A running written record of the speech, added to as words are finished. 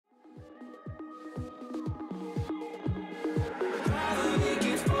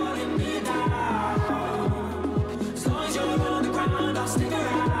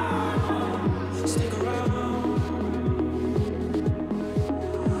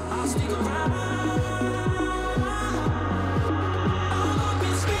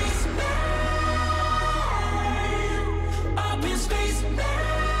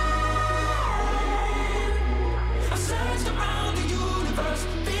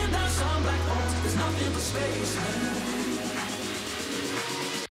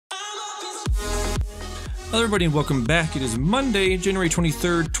Hello everybody and welcome back. It is Monday, January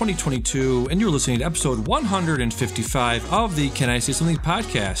 23rd, 2022, and you're listening to episode 155 of the Can I Say Something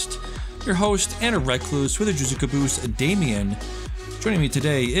podcast. Your host and a recluse with a juicy caboose, Damian. Joining me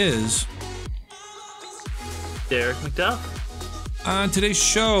today is... Derick McDuff. On today's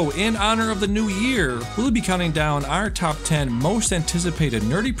show, in honor of the new year, we'll be counting down our top 10 most anticipated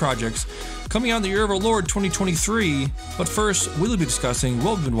nerdy projects coming out in the year of our Lord 2023. But first, we'll be discussing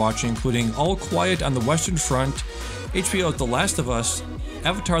what we've been watching, including All Quiet on the Western Front, HBO's The Last of Us,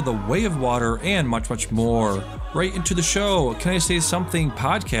 Avatar The Way of Water, and much, much more. Right into the show, Can I Say Something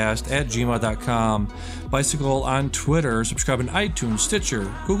podcast at gmail.com, Bicycle on Twitter, subscribe on iTunes,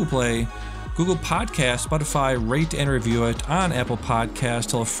 Stitcher, Google Play, Google Podcast, Spotify, rate and review it on Apple Podcasts.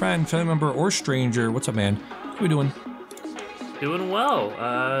 Tell a friend, family member, or stranger. What's up, man? How we doing? Doing well.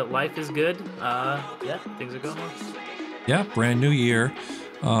 Life is good. Yeah, things are going well. Yeah, brand new year.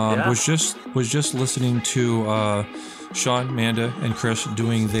 Was just listening to Sean, Amanda, and Chris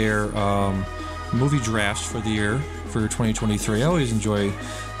doing their movie drafts for the year for 2023. I always enjoy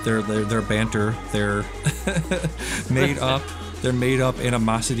their banter. Their Their made-up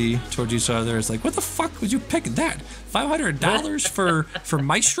animosity towards each other. It's like, what the fuck would you pick that? $500 for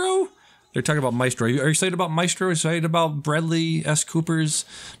Maestro? They're talking about Maestro. Are you excited about Maestro? Excited about Bradley S. Cooper's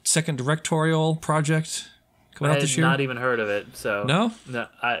second directorial project coming out this year? I had not even heard of it. So no.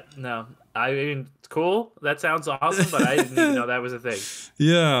 I mean, it's cool. That sounds awesome, but I didn't even know that was a thing.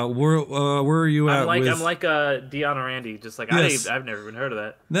 Yeah, where are you at? I'm like Dion or Randy, just like yes. I've never even heard of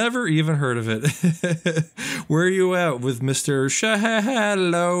that. Never even heard of it. Where are you at with Mr.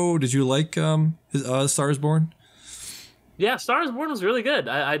 Shallow? Did you like Star is Born? Yeah, Star is Born was really good.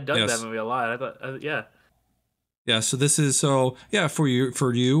 I dug that movie a lot. I thought, yeah. Yeah, so this is for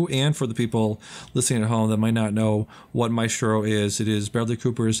you and for the people listening at home that might not know what Maestro is. It is Bradley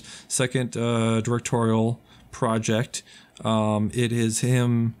Cooper's second directorial project. It is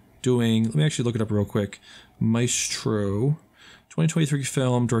him doing, let me actually look it up real quick. Maestro, 2023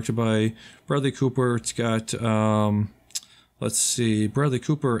 film directed by Bradley Cooper. It's got let's see, Bradley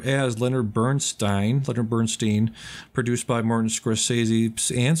Cooper as Leonard Bernstein, produced by Martin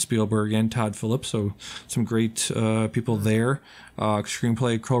Scorsese and Spielberg and Todd Phillips, so some great people there.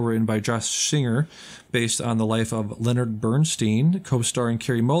 Screenplay co-written by Josh Singer, based on the life of Leonard Bernstein, co-starring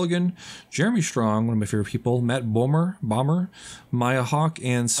Carey Mulligan, Jeremy Strong, one of my favorite people, Matt Bomer, Maya Hawke,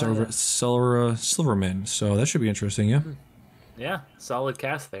 and Sarah Silverman. So that should be interesting, yeah? Yeah, solid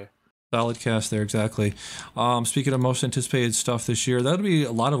cast there. Solid cast there, exactly. Speaking of most anticipated stuff this year, that'll be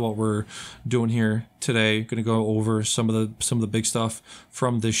a lot of what we're doing here today. Going to go over some of the big stuff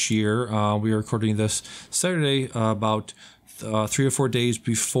from this year. We are recording this Saturday, about 3 or 4 days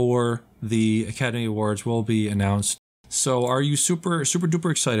before the Academy Awards will be announced. So, are you super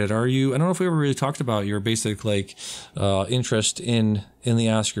duper excited? Are you? I don't know if we ever really talked about your basic interest in the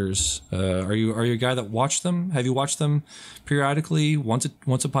Oscars. Are you a guy that watched them? Have you watched them periodically, once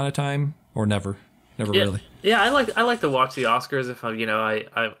upon a time, or never? Never really. Yeah, I like to watch the Oscars if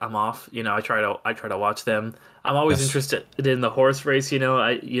I'm off. I try to watch them. I'm always interested in the horse race.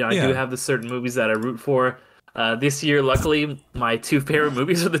 I do have the certain movies that I root for. This year, luckily, my two favorite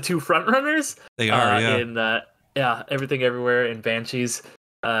movies are the two front runners. They are, Yeah, Everything Everywhere and Banshees.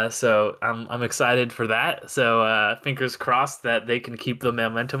 So I'm excited for that. So fingers crossed that they can keep the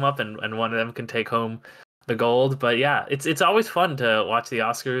momentum up and one of them can take home the gold. But yeah, it's always fun to watch the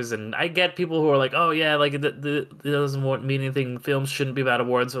Oscars, and I get people who are like, oh yeah, like it doesn't mean anything. Films shouldn't be about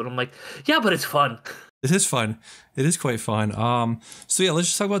awards. But I'm like, yeah, but it's fun. It is fun. It is quite fun. So yeah, let's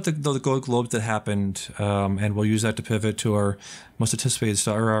just talk about the Golden Globes that happened, and we'll use that to pivot to our most anticipated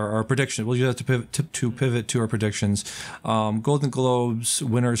stuff, or our predictions. We'll use that to pivot to our predictions. Golden Globes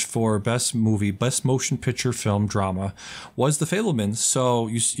winners for Best Movie, Best Motion Picture Film Drama was The Fabelmans. So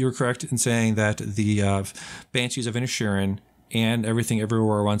you're correct in saying that the Banshees of Inisherin and Everything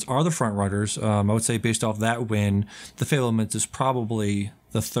Everywhere ones are the front runners. I would say based off that win, The Fabelmans is probably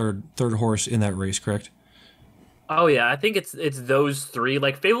the third horse in that race, correct? Oh yeah, I think it's those three.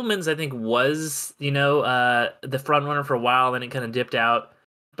 Like Fabelmans, I think was the front runner for a while, then it kind of dipped out.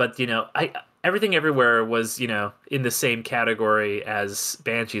 But Everything Everywhere was in the same category as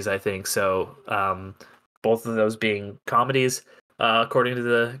Banshees, I think. So both of those being comedies, according to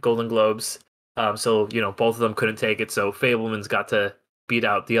the Golden Globes. So both of them couldn't take it. So Fabelmans got to beat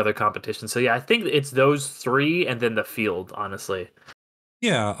out the other competition. So yeah, I think it's those three and then The Field, honestly.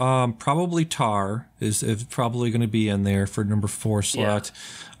 Yeah, probably Tar is probably going to be in there for number 4 slot.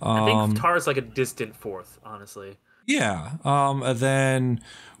 Yeah. I think Tar is like a distant fourth, honestly. Yeah. And then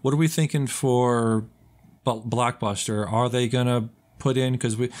what are we thinking for Blockbuster? Are they going to put in,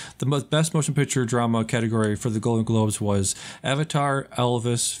 because best motion picture drama category for the Golden Globes was Avatar,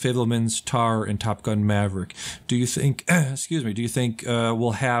 Elvis, Fabelmans, Tar, and Top Gun Maverick. Do you think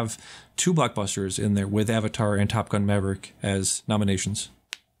we'll have two blockbusters in there with Avatar and Top Gun Maverick as nominations?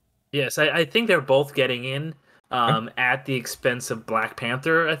 Yes, I think they're both getting in Okay. at the expense of Black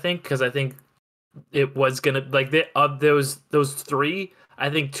Panther, I think, because I think it was gonna of those three, I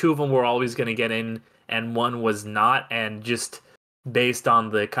think two of them were always gonna get in and one was not, and just based on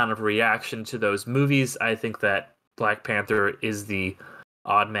the kind of reaction to those movies, I think that Black Panther is the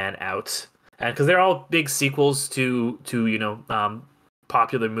odd man out, and because they're all big sequels to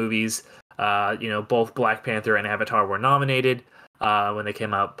popular movies. Both Black Panther and Avatar were nominated when they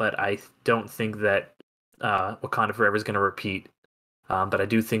came out, but I don't think that Wakanda Forever is going to repeat. But I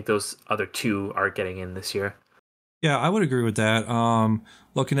do think those other two are getting in this year. Yeah, I would agree with that.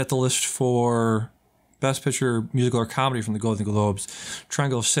 Looking at the list for Best Picture, Musical or Comedy from the Golden Globes,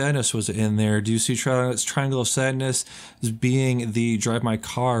 Triangle of Sadness was in there. Do you see Triangle of Sadness as being the Drive My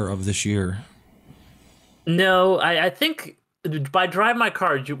Car of this year? No, I think by Drive My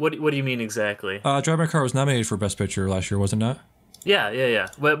Car, what do you mean exactly? Drive My Car was nominated for Best Picture last year, was it not? Yeah.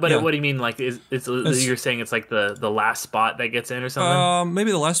 But Yeah. what do you mean? Like, you're saying it's like the last spot that gets in or something? Maybe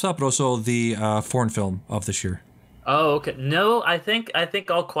the last spot, but also the foreign film of this year. Oh, okay. No, I think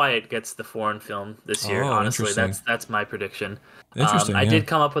All Quiet gets the foreign film this year. Oh, Honestly, interesting. that's my prediction. Interesting. I Yeah. did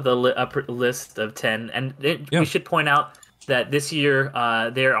come up with a list of 10, and Yeah. we should point out that this year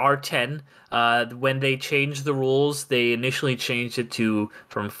there are 10. When they changed the rules, they initially changed it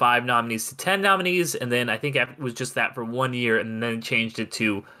from 5 nominees to 10 nominees, and then I think it was just that for 1 year, and then changed it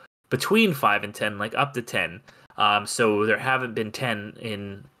to between 5 and 10, like up to 10. So there haven't been 10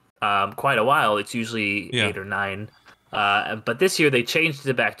 in quite a while. It's usually 8 or 9. But this year they changed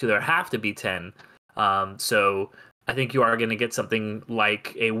it back to there have to be 10. So I think you are going to get something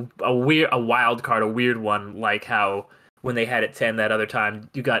like a wild card, a weird one, like how when they had it 10 that other time,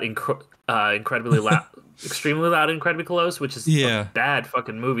 you got incredibly loud, extremely loud, incredibly close, which is a bad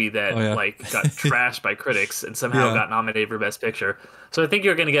fucking movie that got trashed by critics and somehow got nominated for Best Picture. So I think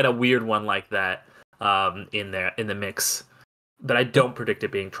you're going to get a weird one like that in the mix. But I don't predict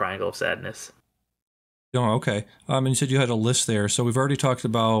it being Triangle of Sadness. Oh, okay. And you said you had a list there. So we've already talked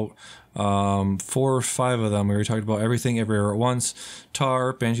about 4 or 5 of them. We already talked about Everything Everywhere at Once,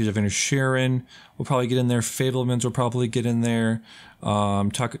 Tar, Banshees of Inisherin. We'll probably get in there. Fabelmans will probably get in there.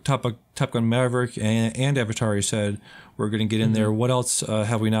 Top Gun Maverick and Avatar, you said, we're going to get in there. What else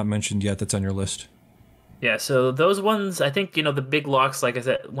have we not mentioned yet that's on your list? Yeah, so those ones, I think, the big locks, like I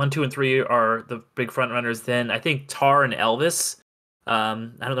said, 1, 2, and 3 are the big front runners. Then I think Tar and Elvis. I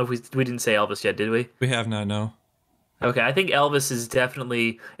don't know if we didn't say Elvis yet, did we? We have not, no. Okay, I think Elvis is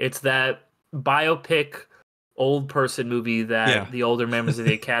definitely, it's that biopic old person movie that the older members of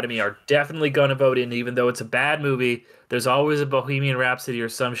the Academy are definitely going to vote in, even though it's a bad movie. There's always a Bohemian Rhapsody or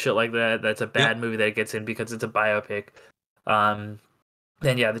some shit like that that's a bad movie that gets in because it's a biopic.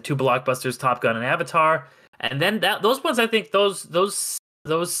 Then the 2 blockbusters, Top Gun and Avatar, and then those ones, I think those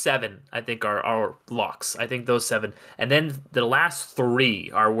 7, I think are locks. I think those 7, and then the last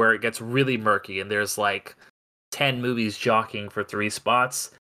 3 are where it gets really murky, and there's like 10 movies jockeying for 3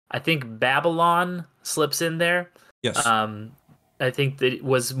 spots. I think Babylon slips in there. Yes. I think that it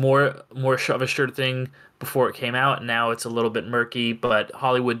was more of a sure thing before it came out, and now it's a little bit murky. But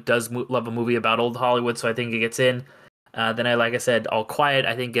Hollywood does love a movie about old Hollywood, so I think it gets in. Then like I said, All Quiet,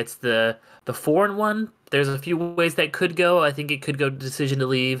 I think gets the foreign one. There's a few ways that could go. I think it could go to Decision to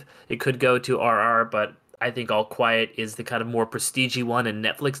Leave. It could go to RR, but I think All Quiet is the kind of more prestige-y one, and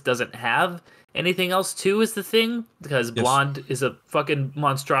Netflix doesn't have anything else too is the thing, because Blonde is a fucking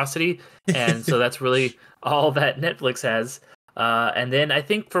monstrosity, and so that's really all that Netflix has. And then I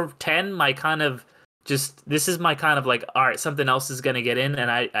think for 10, this is my kind of like, all right, something else is going to get in,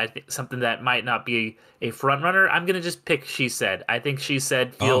 and I think something that might not be a front runner, I'm going to just pick She Said. I think She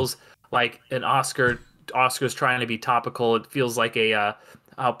Said feels like an Oscar's trying to be topical. It feels like a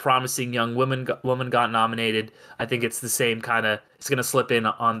promising young woman got nominated. I think it's the same kind of, it's going to slip in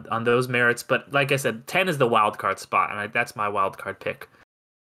on those merits. But like I said, 10 is the wild card spot, and that's my wild card pick.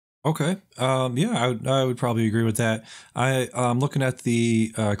 Okay. I would probably agree with that. I'm looking at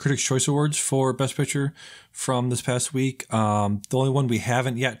the Critics' Choice Awards for Best Picture from this past week. The only one we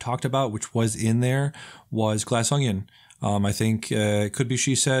haven't yet talked about, which was in there, was Glass Onion. I think it could be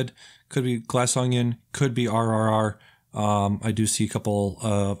She Said, could be Glass Onion, could be RRR. I do see a couple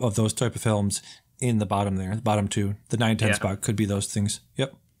of those type of films in the bottom there, the bottom 2. The 9-10 spot could be those things.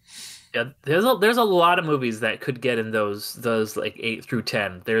 Yep. Yeah, there's a lot of movies that could get in those like 8 through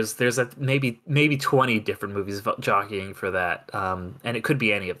 10. There's a maybe 20 different movies jockeying for that. And it could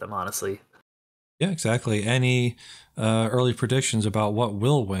be any of them, honestly. Yeah, exactly. Any early predictions about what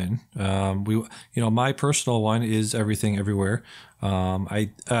will win? My personal one is Everything Everywhere.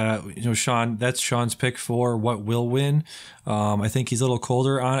 Sean, that's Sean's pick for what will win. I think he's a little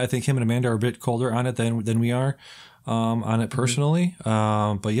colder on it. I think him and Amanda are a bit colder on it than we are on it personally.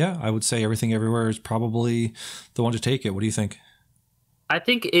 But yeah, I would say Everything Everywhere is probably the one to take it. What do you think? I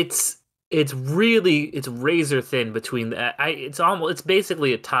think it's razor thin between that. It's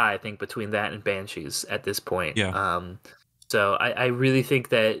basically a tie, I think, between that and Banshees at this point. Yeah. So I really think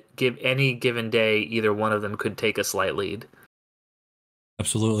that give any given day, either one of them could take a slight lead.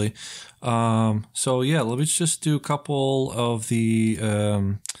 Absolutely. So yeah, let me just do a couple of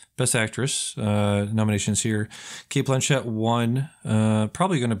the Best Actress nominations here. Kate Blanchett won.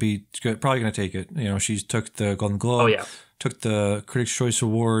 Probably going to take it. She took the Golden Globe. Oh yeah. Took the Critics' Choice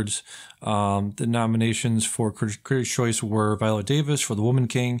Awards. The nominations for Critics' Choice were Viola Davis for The Woman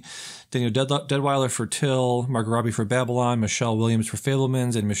King, Daniel Deadwyler for Till, Margot Robbie for Babylon, Michelle Williams for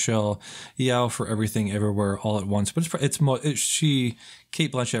Fabelmans, and Michelle Yeoh for Everything Everywhere All at Once. But Kate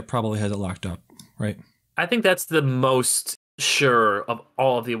Blanchett probably has it locked up, right? I think that's the most sure of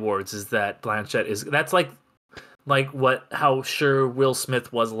all of the awards is that Blanchett is. That's like how sure Will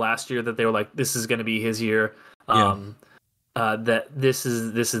Smith was last year that they were like, this is going to be his year. That this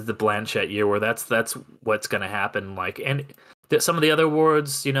is the Blanchett year where that's what's going to happen. And some of the other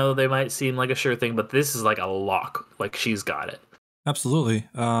awards, they might seem like a sure thing, but this is like a lock. Like she's got it. Absolutely.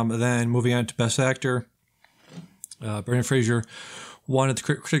 Then moving on to Best Actor, Brendan Fraser won at the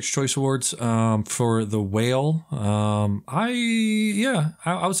Critics' Choice Awards for The Whale. I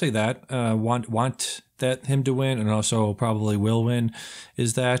would say that want that him to win, and also probably will win.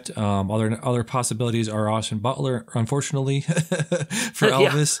 Is that other possibilities are Austin Butler, unfortunately, for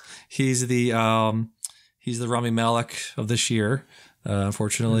Elvis. Yeah. He's the Rami Malek of this year.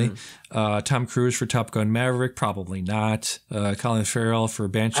 Unfortunately, Tom Cruise for Top Gun Maverick, probably not. Colin Farrell for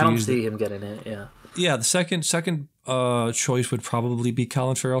Banshees. I don't see him getting it. Yeah. Yeah, the second choice would probably be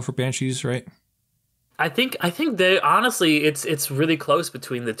Colin Farrell for Banshees, right? I think they honestly it's really close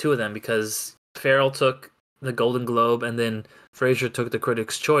between the two of them because Farrell took the Golden Globe and then Fraser took the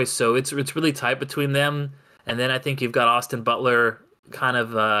Critics' Choice, so it's really tight between them. And then I think you've got Austin Butler kind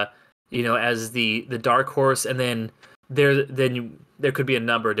of as the dark horse, and then there could be a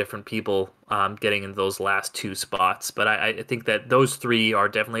number of different people getting in those last two spots. But I think that those three are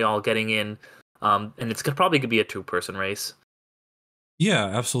definitely all getting in. And it's probably going to be a two-person race. Yeah,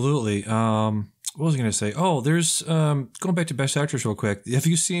 absolutely. What was I going to say? Oh, there's going back to Best Actress real quick. Have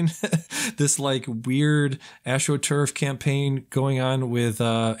you seen this like weird AstroTurf campaign going on with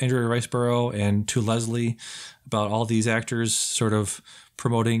Andrea Riceborough and To Leslie about all these actors sort of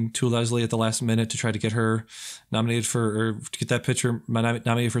promoting To Leslie at the last minute to try to get her nominated or to get that picture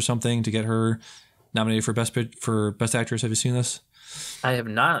nominated for something, to get her nominated for Best Actress? Have you seen this? I have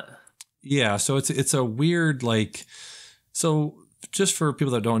not. Yeah, so it's a weird so just for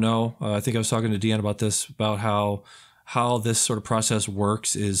people that don't know, I think I was talking to Deanne about this, about how this sort of process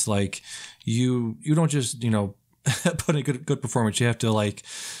works is like you don't just put in a good performance. You have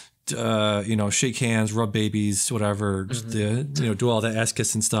to shake hands, rub babies, whatever, just do all that ass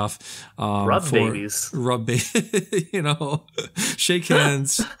kissing stuff. Shake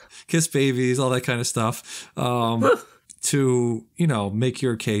hands, kiss babies, all that kind of stuff. To make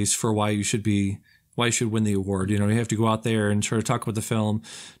your case for why you should win the award. You have to go out there and sort of talk about the film,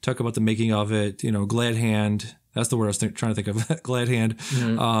 talk about the making of it. Glad hand. That's the word I was trying to think of. Glad hand.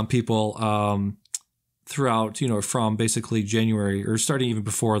 People throughout, from basically January or starting even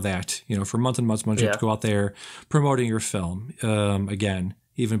before that. For months and months, you have to go out there promoting your film again,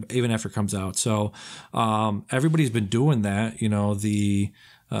 even after it comes out. So everybody's been doing that.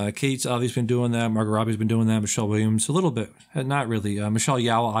 Kate's obviously been doing that. Margot Robbie's been doing that. Michelle Williams a little bit, not really. Michelle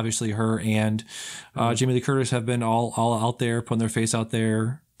Yeoh, obviously, her and Jamie Lee Curtis have been all out there, putting their face out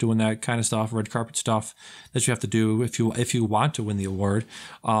there, doing that kind of stuff, red carpet stuff that you have to do if you want to win the award.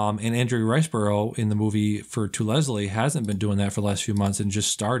 And Andrea Riceborough in the movie for To Leslie hasn't been doing that for the last few months and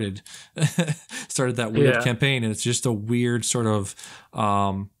just started that weird campaign, and it's just a weird sort of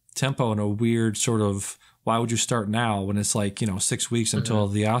tempo and a weird sort of. Why would you start now when it's 6 weeks until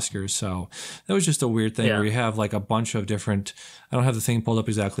the Oscars? So that was just a weird thing where you have a bunch of different. I don't have the thing pulled up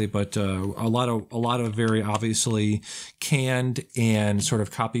exactly, but a lot of very obviously canned and sort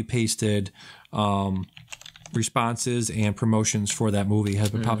of copy pasted responses and promotions for that movie has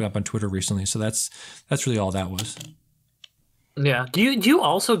been popping up on Twitter recently. So that's really all that was. Yeah. Do you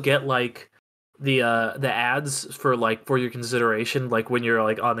also get like the ads for like for your consideration like when you're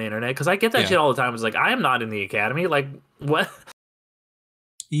like on the internet? Because I get that Yeah. shit all the time. It's like I am not in the academy. Like what?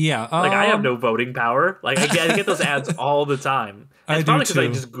 Yeah. Like I have no voting power. Like I get those ads all the time. And I it's do probably because I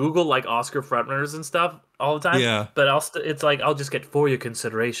too. just Google like Oscar frontrunners and stuff all the time. Yeah. But it's like I'll just get for your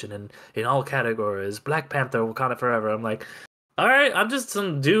consideration and in all categories, Black Panther, Wakanda Forever. I'm like, all right, I'm just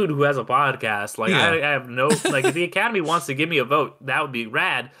some dude who has a podcast. Like Yeah. I have no like if the Academy wants to give me a vote, that would be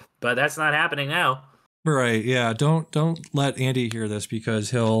rad. But that's not happening now. Right, yeah. Don't let Andy hear this because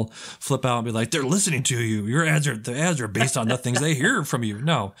he'll flip out and be like, "They're listening to you. The ads are based on the things they hear from you."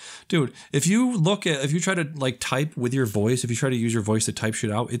 No, dude. If you try to like type with your voice, if you try to use your voice to type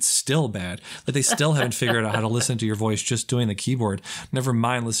shit out, it's still bad. Like they still haven't figured out how to listen to your voice just doing the keyboard. Never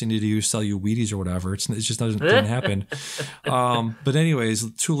mind listening to you sell you Wheaties or whatever. It just doesn't happen. But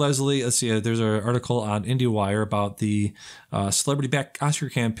anyways, to Leslie, let's see. There's an article on IndieWire about the celebrity back Oscar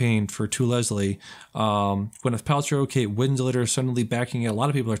campaign for To Leslie. Gwyneth Paltrow, Kate Winslet are suddenly backing it. A lot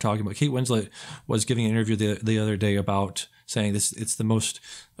of people are talking about. Kate Winslet was giving an interview the other day about saying it's the most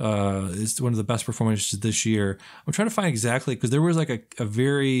it's one of the best performances this year. I'm trying to find exactly because there was like a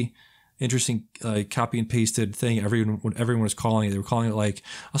very interesting copy and pasted thing. Everyone was calling it. They were calling it like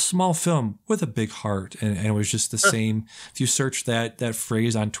a small film with a big heart, and it was just the same. If you search that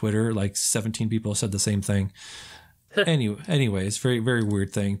phrase on Twitter, like 17 people said the same thing. Anyways, very very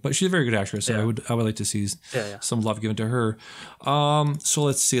weird thing, but she's a very good actress. So I would like to see some love given to her. So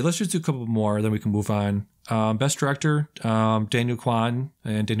let's see. Let's just do a couple more, then we can move on. Best director, Daniel Kwan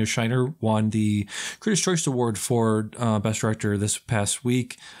and Daniel Scheinert won the Critics' Choice Award for best director this past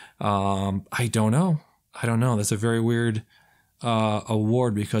week. I don't know. That's a very weird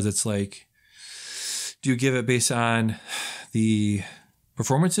award because it's like, do you give it based on the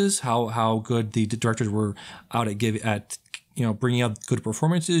performances, how good the directors were out at bringing out good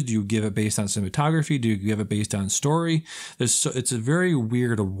performances? Do you give it based on cinematography? Do you give it based on story? It's a very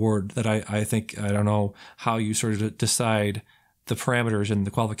weird award that I think, I don't know how you sort of decide the parameters and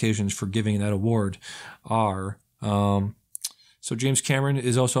the qualifications for giving that award are. So James Cameron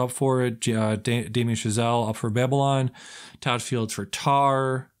is also up for it. Damien Chazelle up for Babylon. Todd Field for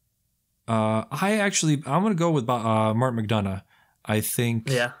Tar. I'm going to go with Martin McDonagh. I think.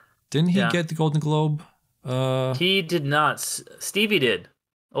 Yeah. Didn't he get the Golden Globe? He did not. Stevie did.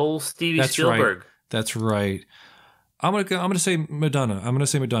 Old Stevie Spielberg. Right. That's right. I'm gonna say Madonna.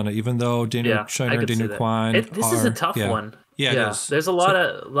 Even though Daniel Scheinert and Daniel Kwan. This is a tough one. Yeah, it is. There's a lot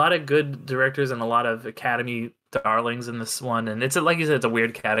of good directors and a lot of Academy darlings in this one, and it's like you said, it's a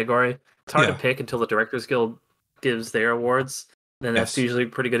weird category. It's hard to pick until the Directors Guild gives their awards. Then that's usually a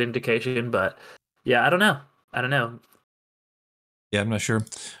pretty good indication. But yeah, I don't know. Yeah, I'm not sure.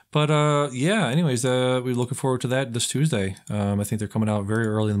 But anyways, we're looking forward to that this Tuesday. I think they're coming out very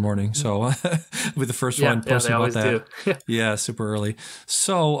early in the morning. So we'll be the first one posting about that. Yeah, super early.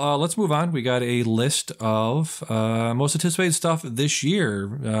 So let's move on. We got a list of most anticipated stuff this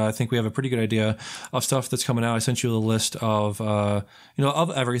year. I think we have a pretty good idea of stuff that's coming out. I sent you a list of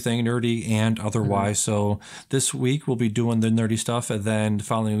of everything, nerdy and otherwise. So this week we'll be doing the nerdy stuff, and then the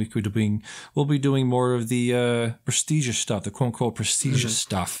following week we'll be doing more of the prestigious stuff, the quote unquote prestigious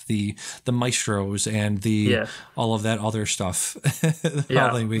stuff. The maestros and the all of that other stuff.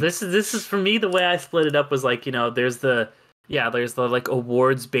 This is for me, the way I split it up was like, there's the like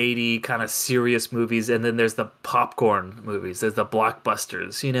awards baity kind of serious movies, and then there's the popcorn movies. There's the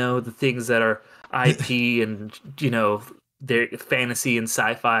blockbusters, the things that are IP and they're fantasy and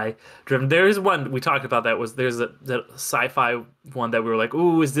sci-fi driven. There's one we talked about there's the sci-fi one that we were like,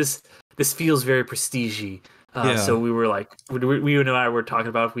 ooh, this feels very prestige-y. So we were like, we and I were talking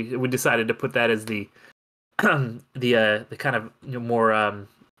about if we decided to put that as the the kind of more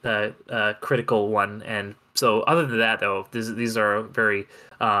critical one. And so other than that, though, these are very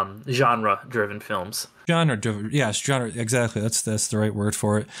genre driven films. Genre driven, yes, genre, exactly. That's the right word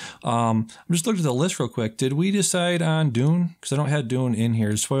for it. I'm just looking at the list real quick. Did we decide on Dune? Because I don't have Dune in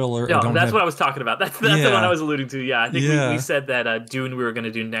here. Spoiler alert. No, that's what I was talking about. That's the one I was alluding to. Yeah, I think we said that Dune we were going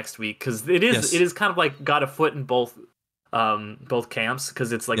to do next week because it is kind of like got a foot in both camps,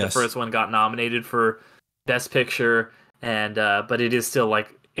 because it's like the first one got nominated for Best Picture, and but it is still like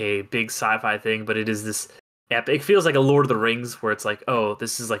a big sci-fi thing, but it is this epic. It feels like a Lord of the Rings where it's like, oh,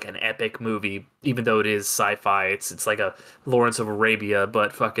 this is like an epic movie, even though it is sci-fi. It's like a Lawrence of Arabia,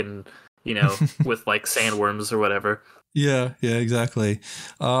 but fucking, with like sandworms or whatever. Yeah, exactly.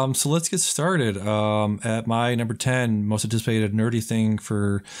 So let's get started. At my number 10 most anticipated nerdy thing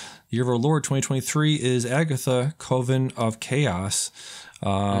for Year of Our Lord 2023 is Agatha, Coven of Chaos.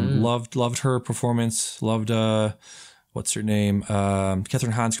 Loved her performance. Loved what's her name?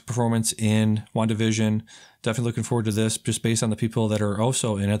 Catherine Hahn's performance in WandaVision. Definitely looking forward to this, just based on the people that are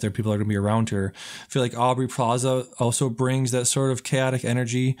also in it. There are people that are going to be around her. I feel like Aubrey Plaza also brings that sort of chaotic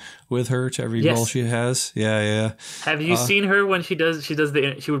energy with her to every role she has. Yeah. Have you seen her when she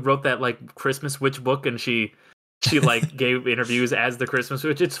wrote that like Christmas witch book, and she like gave interviews as the Christmas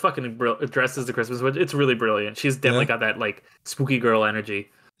witch. It's fucking dressed as the Christmas witch. It's really brilliant. She's definitely got that like spooky girl energy.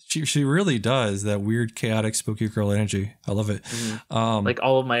 She really does, that weird, chaotic, spooky girl energy. I love it. Mm-hmm. Like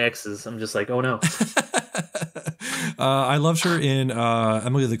all of my exes, I'm just like, oh no. I loved her in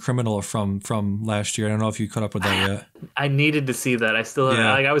Emily the Criminal from last year. I don't know if you caught up with that yet. I needed to see that. I still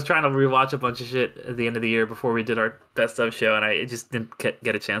like, I was trying to rewatch a bunch of shit at the end of the year before we did our best of show, and I just didn't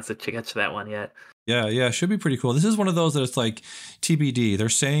get a chance to catch that one yet. Yeah, it should be pretty cool. This is one of those that it's like TBD. They're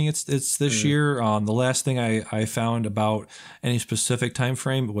saying it's this year. The last thing I found about any specific time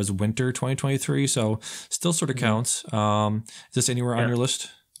frame was winter 2023, so still sort of counts. Is this anywhere on your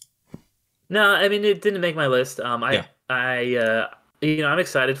list? No, I mean, it didn't make my list. I'm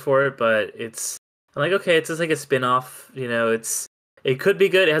excited for it, but I'm like, okay, it's just like a spin-off. It could be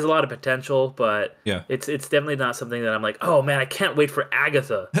good. It has a lot of potential, but it's definitely not something that I'm like, oh man, I can't wait for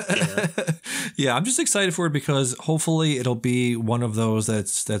Agatha. Yeah, I'm just excited for it because hopefully it'll be one of those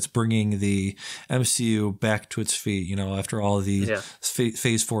that's bringing the MCU back to its feet. After all of the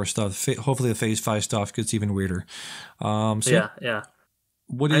Phase 4 stuff, hopefully the Phase 5 stuff gets even weirder. Yeah.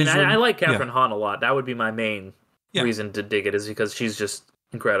 I like Catherine Hahn a lot. That would be my main reason to dig it, is because she's just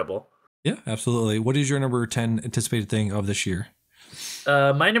incredible. Yeah, absolutely. What is your number 10 anticipated thing of this year?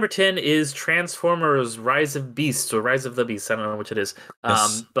 My number 10 is Transformers: Rise of Beasts, or Rise of the Beasts. I don't know which it is.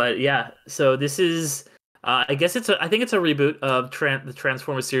 Yes. But yeah, so this is, I think it's a reboot of the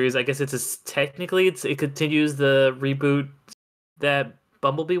Transformers series. I guess it continues the reboot that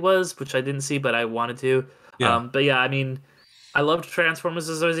Bumblebee was, which I didn't see, but I wanted to. Yeah. But yeah, I mean, I loved Transformers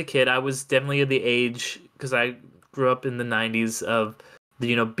as I was a kid. I was definitely at the age, because I grew up in the 90s, of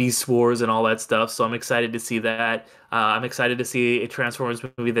the Beast Wars and all that stuff. So I'm excited to see that. I'm excited to see a Transformers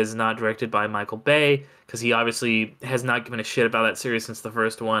movie that's not directed by Michael Bay, because he obviously has not given a shit about that series since the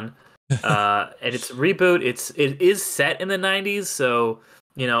first one. And it's a reboot. It is set in the 90s, so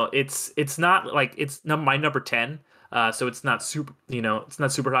it's not like it's my number 10. So it's not super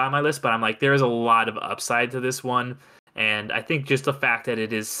high on my list, but I'm like, there is a lot of upside to this one. And I think just the fact that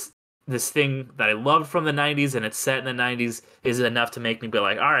it is this thing that I loved from the 90s and it's set in the 90s is enough to make me be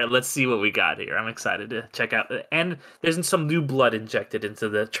like, all right, let's see what we got here. I'm excited to check out. And there's some new blood injected into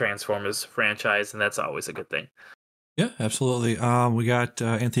the Transformers franchise, and that's always a good thing. Yeah, absolutely. We got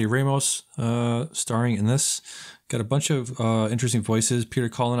Anthony Ramos starring in this. Got a bunch of interesting voices. Peter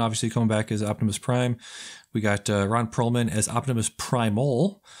Cullen obviously coming back as Optimus Prime. We got Ron Perlman as Optimus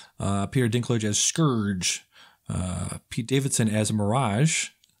Primal. Peter Dinklage as Scourge. Pete Davidson as Mirage.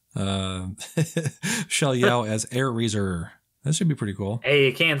 Michelle Yeoh as Air Razor. That should be pretty cool. Hey,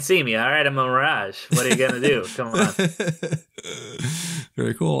 you can't see me. All right, I'm a Mirage. What are you gonna do? Come on.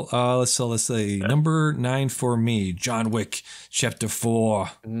 Very cool. Let's say number 9 for me. John Wick, Chapter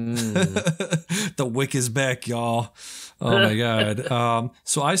 4. The Wick is back, y'all. Oh my god.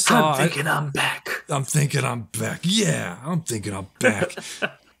 So I saw. I'm thinking I'm back. Yeah, I'm thinking I'm back.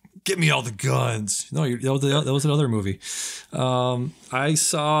 Get me all the guns. No, that was another movie. I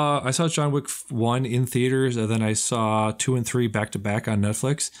saw John Wick 1 in theaters, and then I saw 2 and 3 back to back on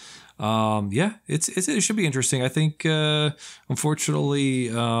Netflix. It should be interesting. I think, unfortunately,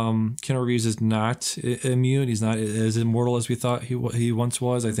 Keanu Reeves is not immune. He's not as immortal as we thought he once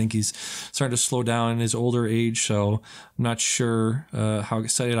was. I think he's starting to slow down in his older age. So I'm not sure how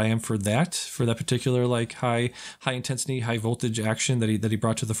excited I am for that particular like high intensity, high voltage action that he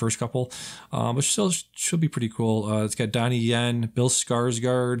brought to the first couple. But still should be pretty cool. It's got Donnie Yen, Bill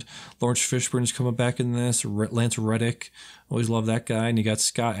Skarsgård, Lawrence Fishburne's coming back in this. Lance Reddick. Always love that guy. And you got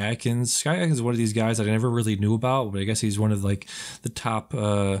Scott Adkins. Scott Adkins is one of these guys that I never really knew about, but I guess he's one of like the top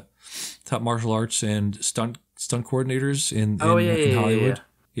martial arts and stunt coordinators in Hollywood.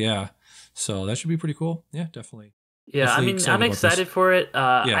 Yeah. So that should be pretty cool. Yeah, definitely. Yeah, definitely I'm excited for it.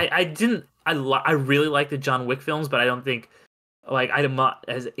 I really like the John Wick films, but I don't think I'm not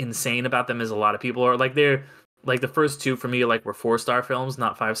as insane about them as a lot of people are. Like they're like the first two for me were 4-star films,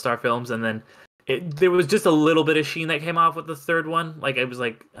 not 5-star films, and then there was just a little bit of sheen that came off with the third one. I was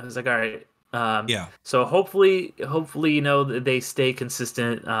like, all right. So hopefully, they stay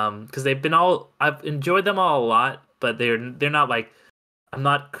consistent. Because I've enjoyed them all a lot, but they're not like, I'm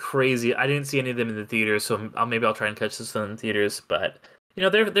not crazy. I didn't see any of them in the theaters, so maybe I'll try and catch this in the theaters. But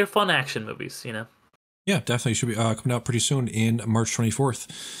they're fun action movies. Yeah, definitely should be coming out pretty soon in March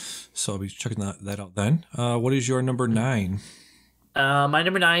 24th. So I'll be checking that out then. What is your number 9? My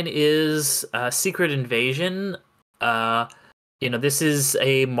number 9 is Secret Invasion. This is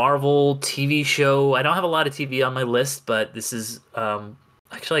a Marvel TV show. I don't have a lot of TV on my list, but this is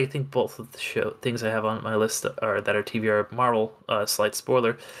actually I think both of the things I have on my list that are TV are Marvel. Slight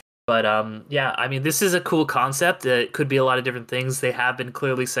spoiler, but yeah, I mean this is a cool concept. It could be a lot of different things. They have been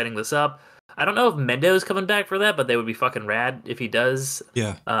clearly setting this up. I don't know if Mendo's coming back for that, but they would be fucking rad if he does.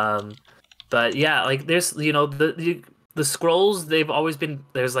 Yeah. But yeah, like there's the scrolls, they've always been,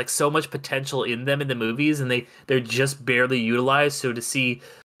 there's like so much potential in them in the movies, and they're just barely utilized. So to see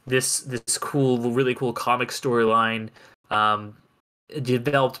this cool, really cool comic storyline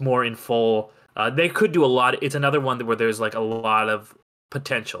developed more in full, they could do a lot. It's another one where there's like a lot of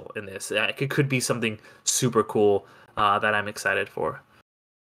potential in this. It could be something super cool that I'm excited for.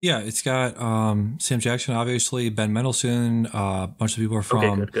 Yeah, it's got Sam Jackson, obviously, Ben Mendelsohn, a bunch of people are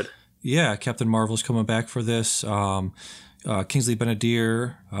from. Okay, good. Yeah, Captain Marvel's coming back for this. Kingsley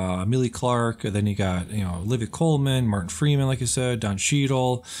Benadir, Amelia Clark. And then you got Olivia Colman, Martin Freeman, like you said, Don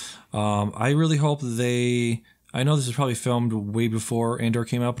Cheadle. I really hope I know this is probably filmed way before Andor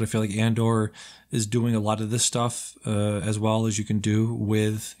came out, but I feel like Andor is doing a lot of this stuff as well as you can do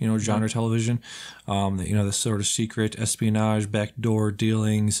with genre television. This sort of secret espionage, backdoor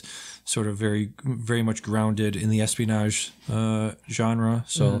dealings, sort of very very much grounded in the espionage genre.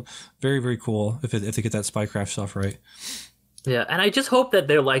 So very very cool if they get that spycraft stuff right. Yeah, and I just hope that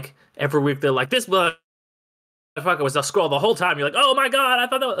they're like every week they're like this motherfucker was a scroll the whole time. You're like, oh my god, I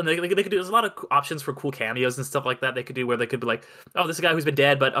thought that. And they could do. There's a lot of options for cool cameos and stuff like that they could do, where they could be like, oh, this is a guy who's been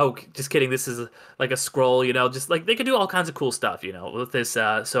dead, but oh, just kidding, this is like a scroll. Just like they could do all kinds of cool stuff. With this.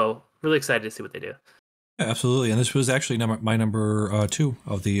 So really excited to see what they do. Yeah, absolutely, and this was actually my number 2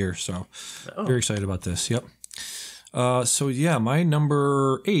 of the year. So very excited about this. Yep. So yeah, my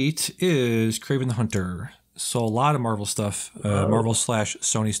number 8 is Kraven the Hunter. So a lot of Marvel stuff, Marvel /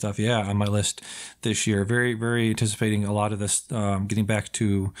 Sony stuff, on my list this year. Very, very anticipating a lot of this, getting back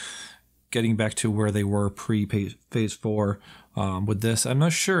to where they were pre-Phase 4 with this. I'm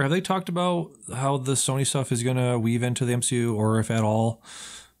not sure. Have they talked about how the Sony stuff is going to weave into the MCU, or if at all?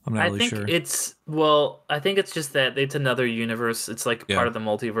 I'm not really sure. I think it's just that it's another universe. It's like part of the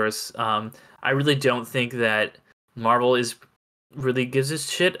multiverse. I really don't think that Marvel really gives a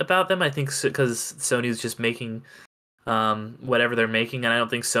shit about them. I think because Sony's just making whatever they're making, and I don't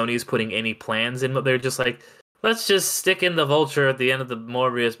think Sony's putting any plans in. But they're just like, let's just stick in the Vulture at the end of the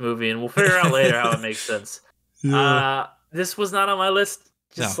Morbius movie, and we'll figure out later how it makes sense. This was not on my list.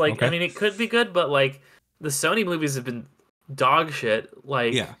 I mean, it could be good, but like the Sony movies have been dog shit.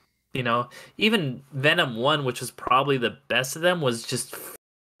 Like, even Venom 1, which was probably the best of them, was just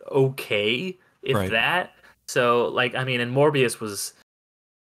okay, if that. So, like, I mean, and Morbius was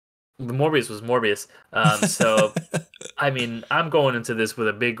Morbius. So, I mean, I'm going into this with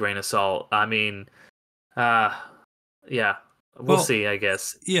a big grain of salt. I mean, we'll see, I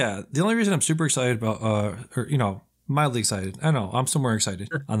guess. Yeah, the only reason I'm super excited about, mildly excited. I know I'm somewhere excited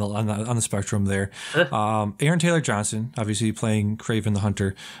on the spectrum there. Aaron Taylor Johnson, obviously playing Kraven the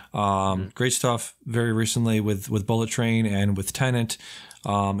Hunter. Great stuff. Very recently with Bullet Train and with Tenet.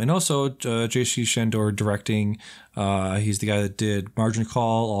 And also J.C. Shendor directing. He's the guy that did Margin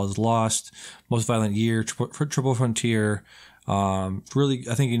Call, All Is Lost, Most Violent Year, Triple Frontier. Really,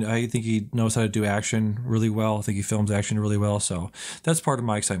 I think he knows how to do action really well. I think he films action really well. So that's part of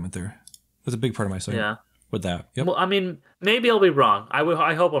my excitement there. That's a big part of my excitement with that. Yep. Well, I mean, maybe I'll be wrong.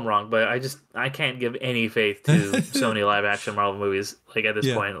 I hope I'm wrong, but I can't give any faith to Sony live action Marvel movies. Like at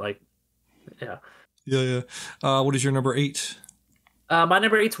this point, like, yeah. What is your number 8? My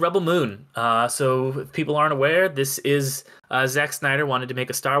number 8's Rebel Moon. So if people aren't aware, this is Zack Snyder wanted to make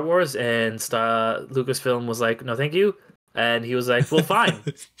a Star Wars, and Lucasfilm was like, no, thank you. And he was like, well, fine.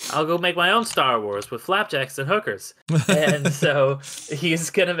 I'll go make my own Star Wars with flapjacks and hookers. And so he's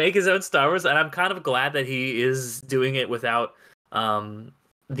going to make his own Star Wars, and I'm kind of glad that he is doing it without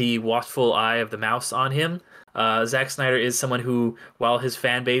the watchful eye of the mouse on him. Zack Snyder is someone who, while his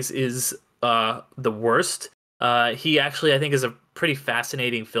fan base is the worst, he actually, I think, is a pretty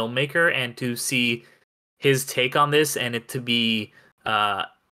fascinating filmmaker, and to see his take on this and it to be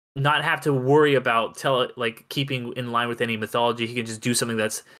not have to worry about keeping in line with any mythology. He can just do something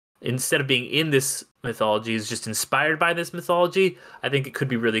that's, instead of being in this mythology, is just inspired by this mythology. I think it could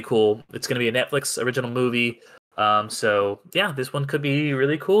be really cool. It's going to be a Netflix original movie. So yeah, this one could be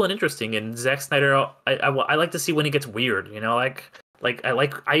really cool and interesting. And Zack Snyder, I like to see when he gets weird, I'm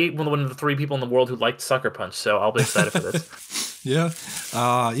one of the 3 people in the world who liked Sucker Punch, so I'll be excited for this.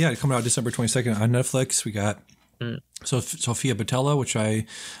 Coming out December 22nd on Netflix. We got Mm. So Sophia Boutella, which I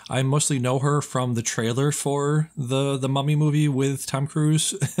mostly know her from the trailer for the Mummy movie with Tom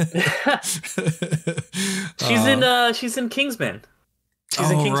Cruise. uh, She's in Kingsman. She's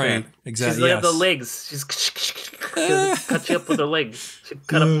in oh Kingsman. right, She's exactly. the Yes. legs. She's cut you up with her leg. She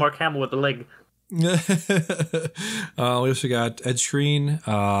cut up Mark Hamill with the leg. We also got Ed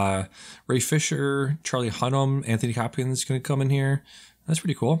Sheeran, Ray Fisher, Charlie Hunnam, Anthony Hopkins going to come in here. That's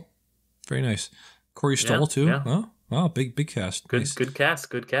pretty cool. Very nice. Corey Yeah, Stoll too. yeah. Oh, wow, big cast. Nice. Good cast.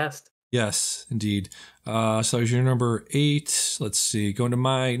 Good cast. Yes, indeed. So here's your number 8. Let's see. Going to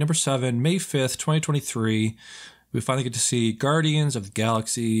my number 7, May 5th, 2023. We finally get to see Guardians of the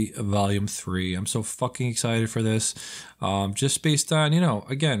Galaxy Volume 3. I'm so fucking excited for this. Just based on,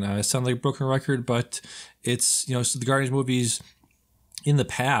 again, it sounds like a broken record, but it's, so the Guardians movies in the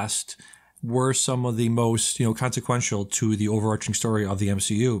past were some of the most, consequential to the overarching story of the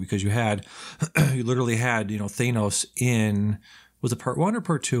MCU, because you literally had, Thanos in, was it part 1 or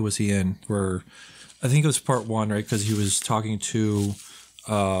part 2 was he in? Where, I think it was part 1, right? Because he was talking to...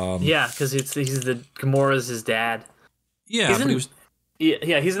 yeah, because he's the Gamora's his dad. Yeah, but he was...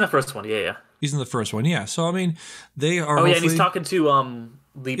 Yeah, he's in the first one. Yeah. He's in the first one, yeah. So, I mean, they are Oh, yeah, and he's talking to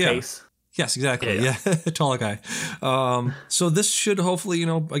Lee Pace. Yes, exactly. Yeah. Taller guy. So this should hopefully,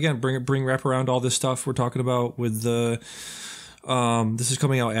 again, bring wrap around all this stuff we're talking about with the... this is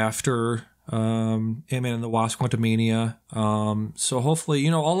coming out after Ant-Man and the Wasp: Quantumania. So hopefully,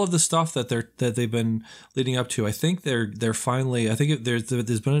 all of the stuff that they've been leading up to, I think they're finally. I think there's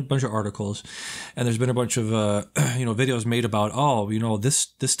been a bunch of articles, and there's been a bunch of videos made about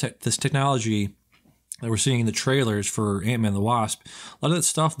this technology that we're seeing in the trailers for Ant-Man and the Wasp. A lot of that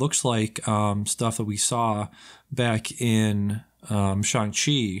stuff looks like stuff that we saw back in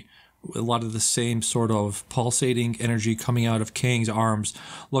Shang-Chi. A lot of the same sort of pulsating energy coming out of Kang's arms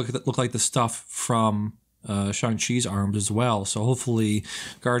look like the stuff from Shang-Chi's arms as well. So hopefully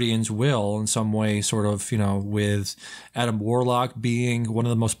Guardians will in some way sort of, with Adam Warlock being one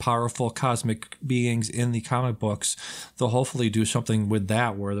of the most powerful cosmic beings in the comic books, they'll hopefully do something with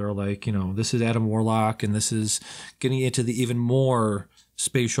that where they're like, this is Adam Warlock and this is getting into the even more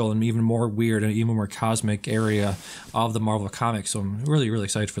spatial and even more weird and even more cosmic area of the Marvel comics. So I'm really, really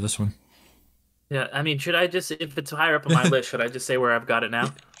excited for this one. Yeah, I mean, should I just, if it's higher up on my list, should I just say where I've got it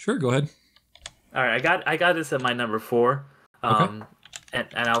now? Sure, go ahead. All right, I got this at my number 4. Okay. And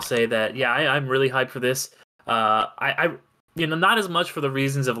I'll say that, yeah, I'm really hyped for this. I not as much for the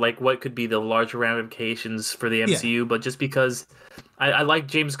reasons of like what could be the larger ramifications for the MCU, but just because I like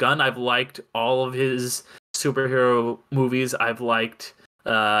James Gunn. I've liked all of his superhero movies. I've liked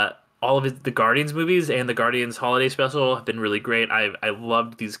all of the Guardians movies, and the Guardians Holiday Special have been really great. I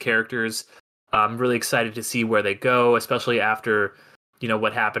loved these characters. I'm really excited to see where they go, especially after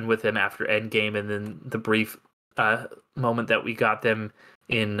what happened with him after Endgame, and then the brief moment that we got them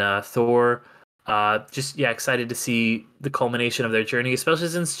in Thor. Excited to see the culmination of their journey, especially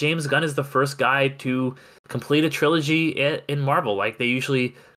since James Gunn is the first guy to complete a trilogy in Marvel. Like, they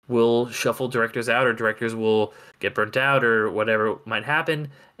usually will shuffle directors out, or directors will get burnt out, or whatever might happen.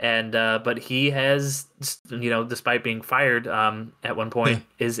 And but he has, despite being fired at one point,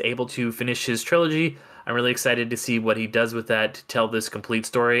 is able to finish his trilogy. I'm really excited to see what he does with that to tell this complete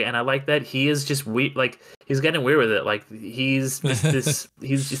story. And I like that he is just like, he's getting weird with it. Like, he's this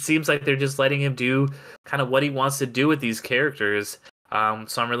it seems like they're just letting him do kind of what he wants to do with these characters. So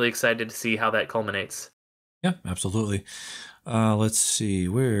I'm really excited to see how that culminates. Yeah, absolutely. Let's see.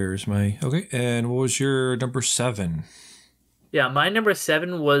 Where's my... Okay, and what was your number 7? Yeah, my number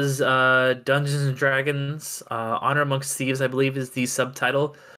 7 was Dungeons and Dragons. Honor Amongst Thieves, I believe, is the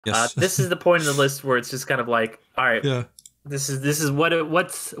subtitle. Yes. This is the point in the list where it's just kind of like, all right, yeah. This is what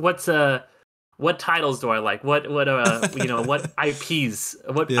titles do I like? What what IPs?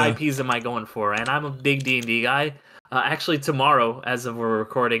 What IPs am I going for? And I'm a big D&D guy. Actually, tomorrow, as of we're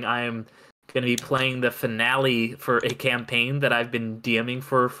recording, I am going to be playing the finale for a campaign that I've been DMing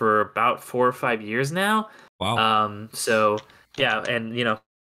for about 4 or 5 years now. Wow. So yeah, and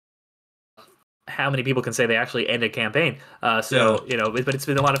how many people can say they actually end a campaign? But it's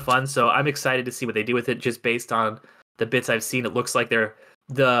been a lot of fun. So I'm excited to see what they do with it. Just based on the bits I've seen, it looks like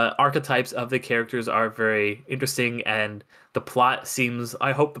the archetypes of the characters are very interesting, and the plot seems.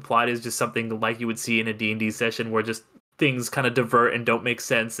 I hope the plot is just something like you would see in a D&D session, where just things kind of divert and don't make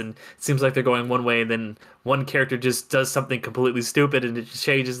sense, and it seems like they're going one way, and then one character just does something completely stupid, and it just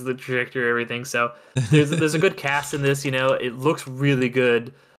changes the trajectory of everything. So there's a good cast in this. It looks really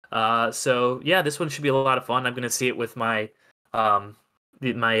good. So yeah, this one should be a lot of fun. I'm gonna see it with my my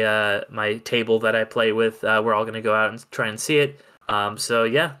table that I play with. We're all gonna go out and try and see it. So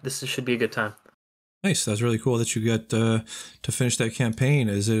yeah, this should be a good time. Nice. That's really cool that you got to finish that campaign.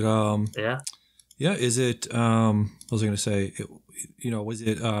 Is it Yeah. yeah, is it what was I going to say? Was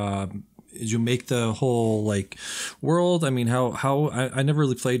it did you make the whole like world? I mean, how I never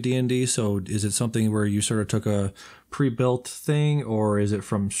really played D&D, so is it something where you sort of took a pre-built thing, or is it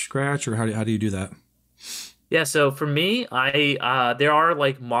from scratch, or how do you do that? Yeah, so for me, I there are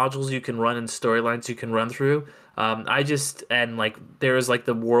like modules you can run and storylines you can run through. I just and like there's like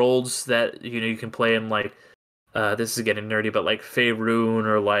the worlds that you can play in, like this is getting nerdy, but like Faerun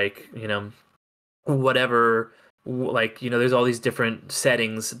or like whatever, like there's all these different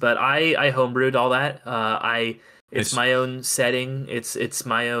settings, but I homebrewed all that. I It's Nice. my own setting. It's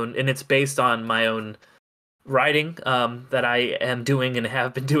my own, and it's based on my own writing that I am doing and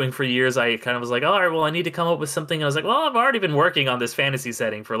have been doing for years. I kind of was like, all right, well, I need to come up with something. And I was like, well, I've already been working on this fantasy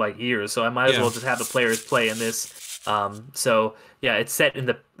setting for like years, so I might as Yeah. well just have the players play in this. So yeah, it's set in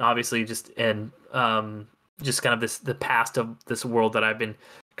the obviously just kind of the past of this world that I've been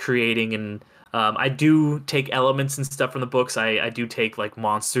creating, and I do take elements and stuff from the books. I do take like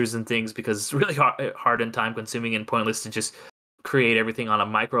monsters and things because it's really hard and time consuming and pointless to just create everything on a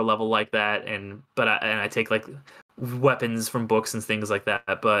micro level like that. And I take like weapons from books and things like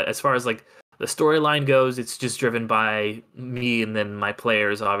that. But as far as like the storyline goes, it's just driven by me, and then my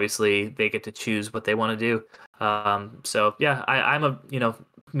players obviously they get to choose what they want to do. So yeah, I'm a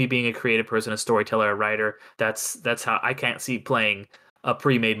me being a creative person, a storyteller, a writer. That's how I can't see playing a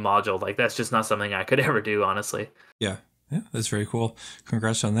pre-made module. Like that's just not something I could ever do, honestly. Yeah. Yeah, that's very cool.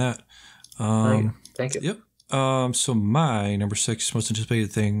 Congrats on that. Thank you. Yep. So my number 6 most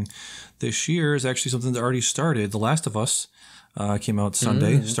anticipated thing this year is actually something that already started. The Last of Us came out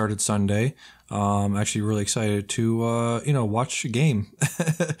Sunday, started Sunday. Actually really excited to, watch a game,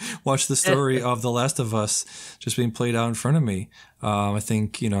 watch the story of The Last of Us just being played out in front of me. I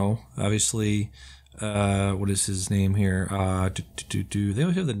think, obviously, what is his name here? They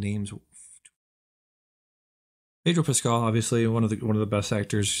always have the names. Pedro Pascal, obviously one of the best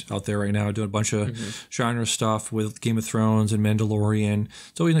actors out there right now, doing a bunch of genre stuff with Game of Thrones and Mandalorian.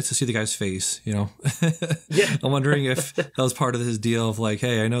 It's always nice to see the guy's face, Yeah. I'm wondering if that was part of his deal of like,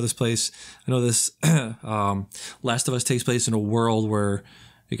 hey, I know this place, I know this Last of Us takes place in a world where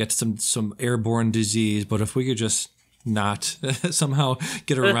you got some airborne disease, but if we could just not somehow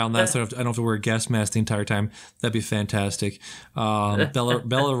get around that, so I don't have to wear a gas mask the entire time, that'd be fantastic.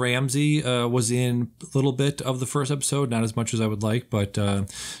 Bella Ramsey was in a little bit of the first episode, not as much as I would like, but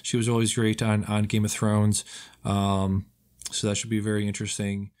she was always great on Game of Thrones. So that should be very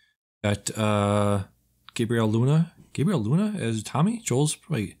interesting. Got Gabriel Luna as Tommy Joel's.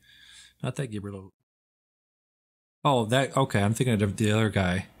 Wait, not that Gabriel. Oh, that okay. I'm thinking of the other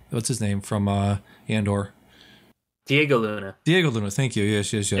guy. What's his name from Andor? Diego Luna. Diego Luna, thank you.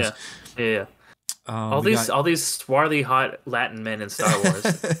 Yes. Yeah. All these swarthy, hot Latin men in Star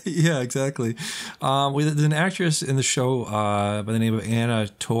Wars. Yeah, exactly. There's an actress in the show by the name of Anna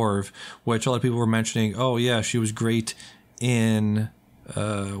Torv, which a lot of people were mentioning. Oh, yeah, she was great in.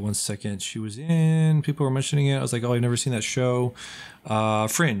 One second. She was in. People were mentioning it. I was like, oh, I've never seen that show.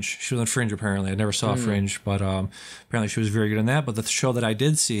 Fringe. She was on Fringe, apparently. I never saw Fringe, but apparently she was very good in that. But the show that I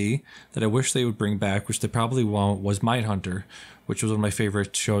did see that I wish they would bring back, which they probably won't, was Mindhunter, which was one of my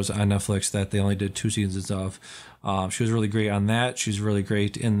favorite shows on Netflix that they only did 2 seasons of. She was really great on that. She's really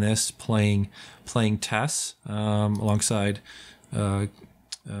great in this, playing Tess alongside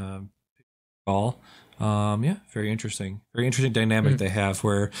Paul. Yeah, very interesting dynamic they have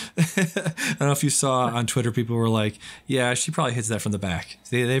where I don't know if you saw on Twitter, people were like, yeah, she probably hits that from the back.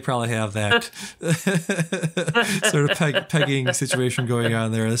 They probably have that sort of pegging situation going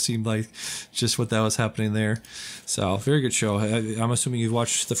on there. That seemed like just what that was happening there. So very good show. I'm assuming you've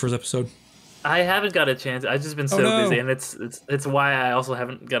watched the first episode. I haven't got a chance. I've just been so busy, and it's why I also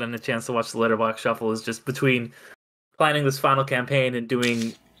haven't gotten a chance to watch the Letterboxd Shuffle. Is just between planning this final campaign and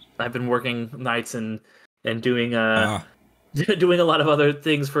doing. I've been working nights and doing doing a lot of other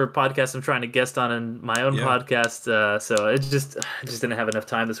things for podcasts I'm trying to guest on in my own podcast. So I just didn't have enough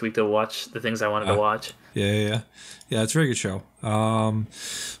time this week to watch the things I wanted to watch. Yeah. It's a very good show.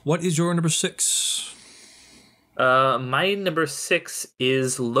 What is your number 6? My number 6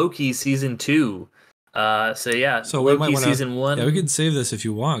 is Loki season 2. So we might Loki wanna, season 1. Yeah, we can save this if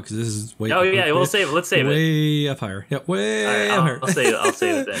you want, because this is way. Oh yeah, we'll save it. Let's save it. Way up higher. Yep, way up higher. I'll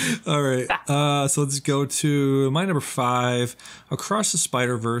save it then. All right. So let's go to my number 5, Across the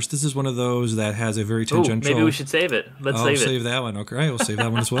Spider-Verse. This is one of those that has a very tangential. Maybe we should save it. Let's save that one. Okay, we'll save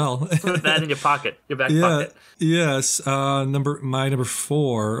that one as well. Put that in your pocket, your back pocket. Yes. My number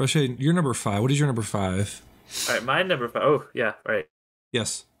 4. Actually, your number 5. What is your number 5? All right, my number 5. Oh yeah, right.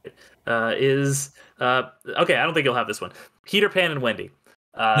 Yes. Is okay. I don't think you'll have this one. Peter Pan and Wendy.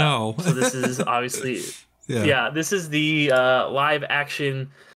 No. So this is obviously, Yeah. yeah, this is the live action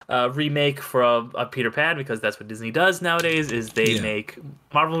remake from Peter Pan, because that's what Disney does nowadays. Is they Yeah. make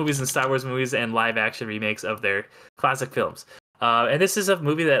Marvel movies and Star Wars movies and live action remakes of their classic films. And this is a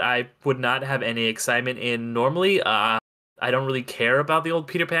movie that I would not have any excitement in normally. I don't really care about the old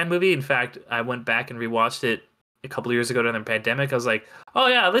Peter Pan movie. In fact, I went back and rewatched it a couple of years ago during the pandemic. I was like, oh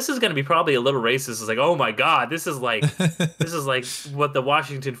yeah, this is going to be probably a little racist. It's like, oh my god, this is like what the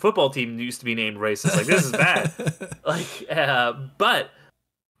Washington football team used to be named racist. Like, this is bad. Like,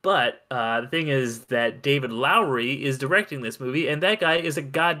 the thing is that David Lowery is directing this movie, and that guy is a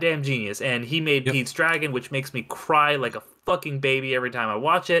goddamn genius. And he made Yep. Pete's Dragon, which makes me cry like a fucking baby every time I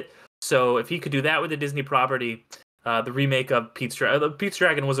watch it. So if he could do that with a Disney property, the remake of Pete's Dragon. Pete's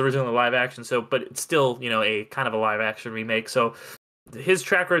Dragon was originally a live action, so but it's still, a kind of a live action remake. So his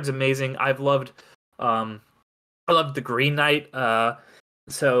track record's amazing. I loved The Green Knight.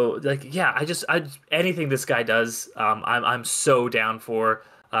 So like, yeah, I anything this guy does, I'm so down for.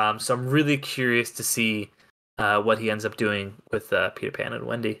 So I'm really curious to see what he ends up doing with Peter Pan and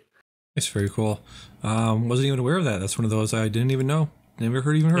Wendy. It's very cool. Wasn't even aware of that. That's one of those I didn't even know. Never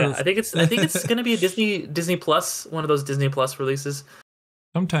heard Yeah, of. I think it's gonna be a Disney Plus, one of those Disney Plus releases.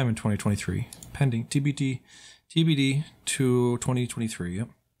 Sometime in 2023. Pending. TBD to 2023. Yep.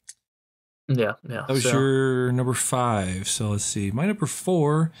 Yeah. That was your number 5. So let's see. My number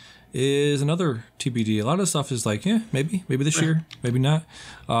 4 is another TBD. A lot of stuff is like, maybe this year, maybe not.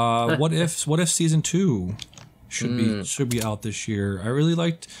 What if season 2 should be out this year? I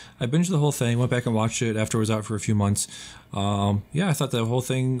binged the whole thing, went back and watched it after it was out for a few months. I thought the whole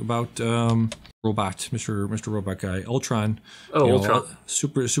thing about Mr. Robot guy, Ultron. Ultron.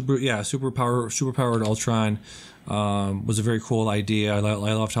 Superpowered Ultron was a very cool idea. I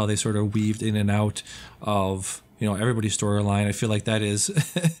loved how they sort of weaved in and out of everybody's storyline. I feel like that is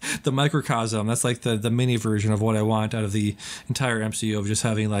the microcosm. That's like the mini version of what I want out of the entire MCU, of just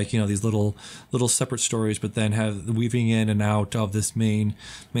having like these little separate stories, but then have weaving in and out of this main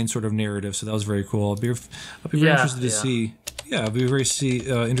sort of narrative. So that was very cool. I'll be very interested to see. Yeah, I'll be very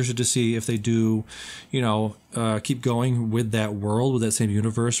interested to see if they do, keep going with that world, with that same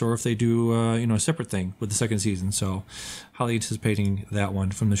universe, or if they do, a separate thing with the second season. So, highly anticipating that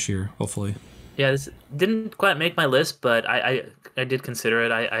one from this year, hopefully. Yeah, this didn't quite make my list, but I did consider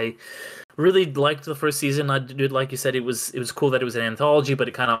it. I really liked the first season. I did, like you said, it was cool that it was an anthology, but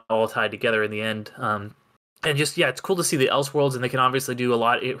it kind of all tied together in the end. And just, yeah, it's cool to see the Elseworlds, and they can obviously do a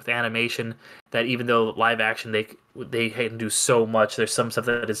lot with animation. That even though live action, they can do so much. There's some stuff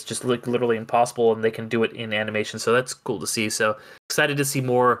that is just like literally impossible, and they can do it in animation. So that's cool to see. So excited to see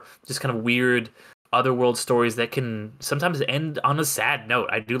more just kind of weird otherworld stories that can sometimes end on a sad note.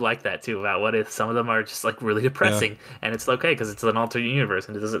 I do like that too, about what if some of them are just like really depressing, and it's okay because it's an alternate universe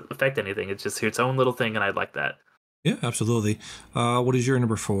and it doesn't affect anything. It's just its own little thing, and I like that. Yeah, absolutely. What is your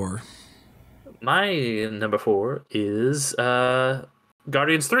number 4? My number 4 is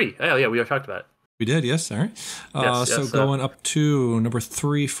Guardians 3. Oh yeah, we already talked about it. We did, yes. All right. So going up to number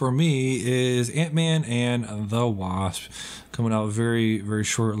 3 for me is Ant-Man and the Wasp, coming out very, very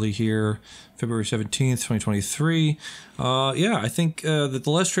shortly here, February 17th, 2023. I think that the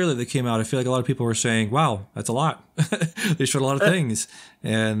last trailer that came out, I feel like a lot of people were saying, wow, that's a lot. They showed a lot of things,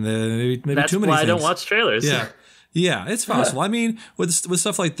 and maybe that's too many things. That's why I don't watch trailers. Yeah. Yeah, it's possible. I mean, with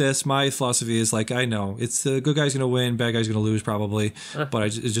stuff like this, my philosophy is like, I know it's the good guy's going to win, bad guy's going to lose probably, but I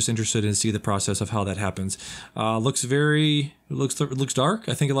was just interested in see the process of how that happens. Looks dark.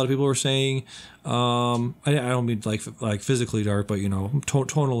 I think a lot of people were saying, I don't mean like physically dark, but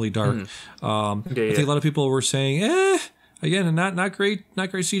tonally dark. I think a lot of people were saying, again, not great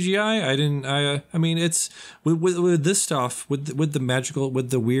CGI. I mean, it's with this stuff, with the magical,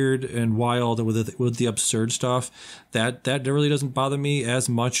 with the weird and wild, with the absurd stuff, that really doesn't bother me as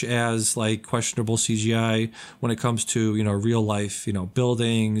much as like questionable CGI when it comes to real life,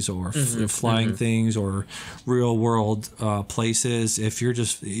 buildings or flying things or real world places. If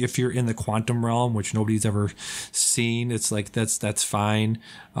you're in the quantum realm, which nobody's ever seen, it's like that's fine.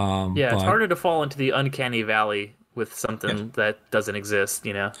 It's harder to fall into the uncanny valley with something that doesn't exist,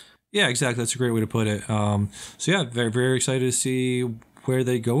 Yeah, exactly. That's a great way to put it. Very, very excited to see where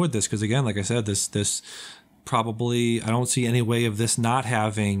they go with this. Because again, like I said, this probably, I don't see any way of this not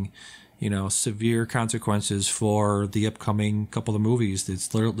having, severe consequences for the upcoming couple of movies.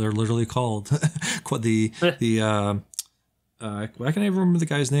 They're literally called the I can even remember the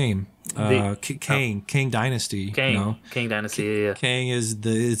guy's name. Kang Dynasty. Kang Dynasty. Yeah. Kang is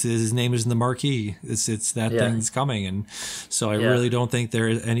his name is in the marquee. It's that thing's coming, and so I really don't think there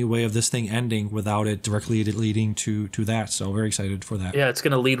is any way of this thing ending without it directly leading to that. So very excited for that. Yeah, it's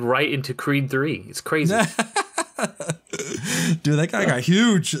gonna lead right into Creed 3. It's crazy. Dude, that guy got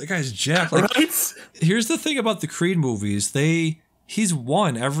huge. That guy's jacked. Like, right? Here's the thing about the Creed movies. He's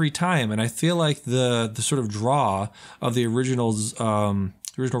won every time, and I feel like the sort of draw of the originals,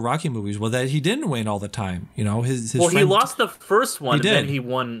 original Rocky movies, was that he didn't win all the time. You know, his well, friend, he lost the first one, and then he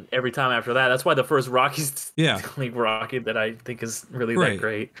won every time after that. That's why the first Rocky's the only Rocky that I think is really that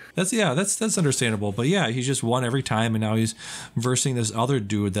great. That's understandable. But yeah, he's just won every time, and now he's versing this other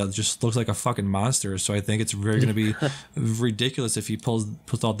dude that just looks like a fucking monster. So I think it's very going to be ridiculous if he pulls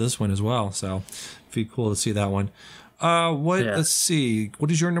out this one as well. So it'd be cool to see that one. Let's see. What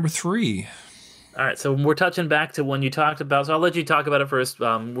is your number 3? All right, so we're touching back to one you talked about. So I'll let you talk about it first.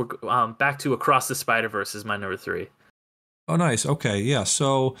 We're back to Across the Spider-Verse is my number 3. Oh, nice. Okay, yeah.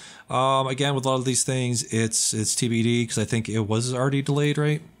 So, again, with a lot of these things, it's TBD because I think it was already delayed,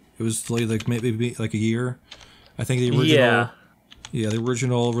 right? It was delayed like maybe like a year. I think the original, the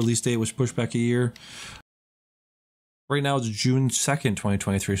original release date was pushed back a year. Right now it's June 2nd,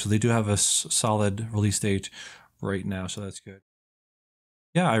 2023. So they do have a solid release date right now, so that's good.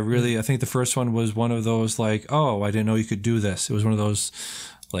 Yeah, I think the first one was one of those like, oh, I didn't know you could do this. It was one of those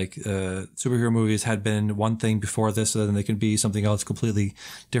like superhero movies had been one thing before this, and then they can be something else completely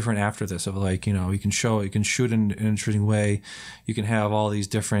different after this. Of like, you can shoot in an interesting way. You can have all these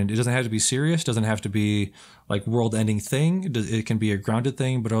different. It doesn't have to be serious. Doesn't have to be like world-ending thing. It can be a grounded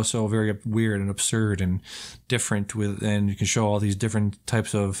thing, but also very weird and absurd and different. And you can show all these different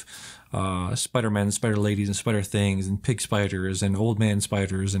types of Spider-Men, Spider-Ladies, and Spider-Things, and pig spiders, and old man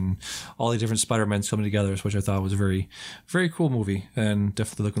spiders, and all the different Spider-Mens coming together, which I thought was a very, very cool movie, and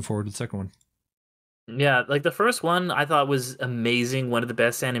definitely looking forward to the second one. Yeah, like the first one I thought was amazing. One of the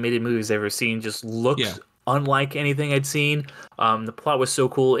best animated movies I've ever seen. Just looked unlike anything I'd seen. The plot was so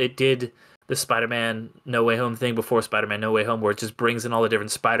cool. It did the Spider-Man No Way Home thing before Spider-Man No Way Home, where it just brings in all the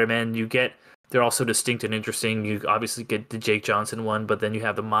different Spider-Men. They're all so distinct and interesting. You obviously get the Jake Johnson one, but then you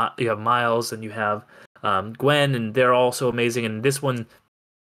have Miles and you have Gwen, and they're all so amazing. And this one,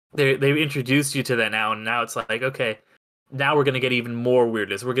 they've introduced you to that now, and now it's like, okay, now we're gonna get even more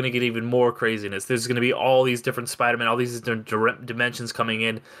weirdness. We're gonna get even more craziness. There's gonna be all these different Spider-Man, all these different dimensions coming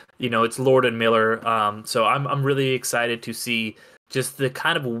in. It's Lord and Miller. So I'm really excited to see just the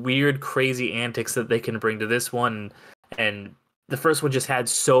kind of weird, crazy antics that they can bring to this one. And the first one just had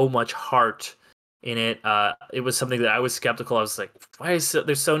so much heart in it. It was something that I was skeptical. I was like, why is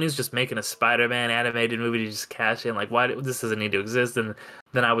Sony's just making a Spider-Man animated movie to just cash in? Like, why this doesn't need to exist? And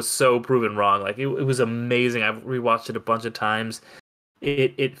then I was so proven wrong. Like, it was amazing. I've rewatched it a bunch of times.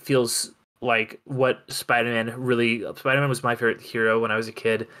 It feels like what Spider-Man was my favorite hero when I was a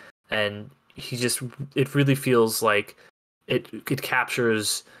kid, and it really feels like it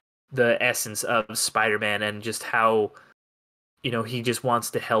captures the essence of Spider-Man and just how he just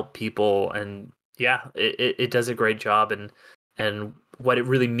wants to help people, and it does a great job, and what it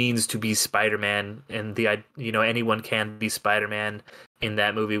really means to be Spider-Man, and anyone can be Spider-Man in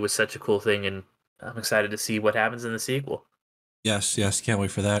that movie was such a cool thing, and I'm excited to see what happens in the sequel. Yes, can't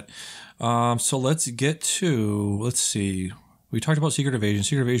wait for that. So let's see. We talked about Secret Invasion.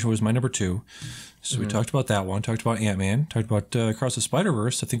 Secret Invasion was my number 2. So we talked about that one. Talked about Ant-Man. Talked about Across the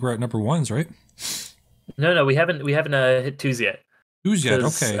Spider-Verse. I think we're at number 1s, right? No, we haven't hit 2s yet. 2s yet,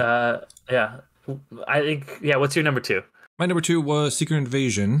 okay. I think, what's your number 2? My number 2 was Secret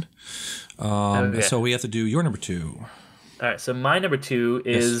Invasion. Okay. So we have to do your number 2. All right, so my number 2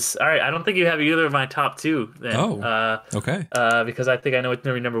 is... All right, I don't think you have either of my top 2 then. Oh, okay. Because I think I know what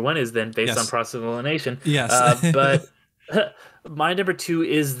number 1 is then, based on process of elimination. Yes. But my number 2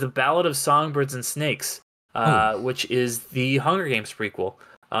 is The Ballad of Songbirds and Snakes, which is the Hunger Games prequel.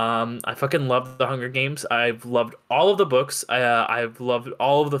 I fucking love the Hunger Games. I've loved all of the books. I've loved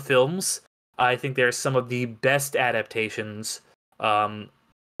all of the films. I think they're some of the best adaptations of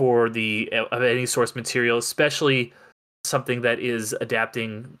any source material, especially something that is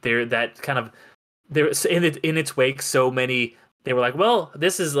adapting in its wake. So many, they were like, well,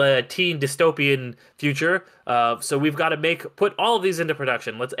 this is a teen dystopian future, so we've got to put all of these into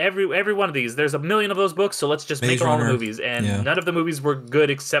production. Let's every one of these. There's a million of those books, so let's just make all the movies. And none of the movies were good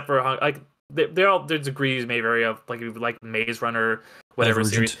except for like they're all, there's degrees may vary of like Maze Runner, whatever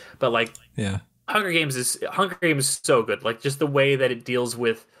series, but like Hunger Games is so good. Like just the way that it deals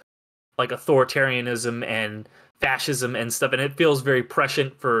with like authoritarianism and fascism and stuff, and it feels very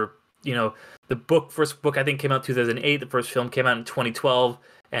prescient for the first book I think came out in 2008. The first film came out in 2012,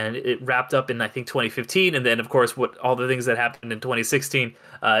 and it wrapped up in I think 2015. And then of course all the things that happened in 2016,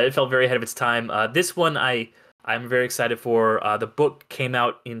 it felt very ahead of its time. This one I'm very excited for. The book came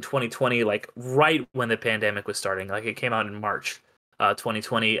out in 2020, like right when the pandemic was starting. Like it came out in March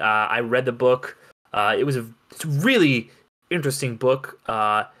 2020. I read the book. It was a really interesting book.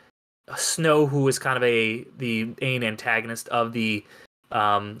 Snow, who is kind of the main antagonist of the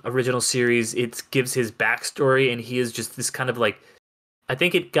original series, it gives his backstory, and he is just this kind of like, I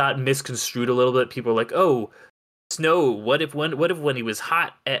think it got misconstrued a little bit. People are like, "Oh, Snow, what if when he was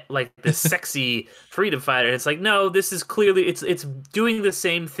hot at like the sexy freedom fighter?" And it's like, no, this is clearly it's doing the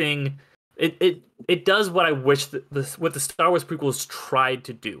same thing. It does what I wish what the Star Wars prequels tried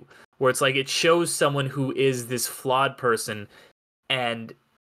to do, where it's like it shows someone who is this flawed person, and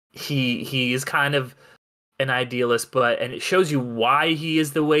he is kind of an idealist, and it shows you why he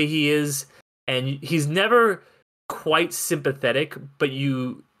is the way he is, and he's never quite sympathetic, but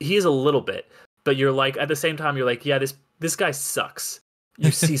he is a little bit. But you're like, at the same time, you're like, yeah, this guy sucks.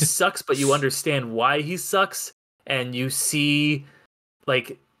 He sucks, but you understand why he sucks, and you see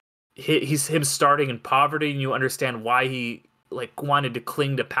like he's him starting in poverty, and you understand why he like wanted to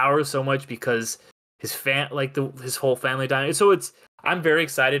cling to power so much, because his his whole family died. So I'm very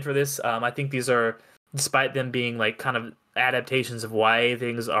excited for this. I think these are, despite them being like kind of adaptations of YA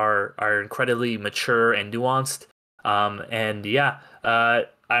things, are incredibly mature and nuanced. And yeah,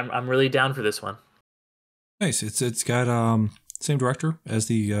 I'm really down for this one. Nice. It's got same director as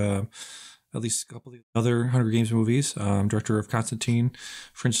the at least a couple of the other Hunger Games movies. Director of Constantine,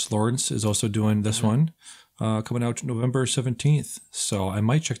 Francis Lawrence, is also doing this one. Coming out November 17th. So I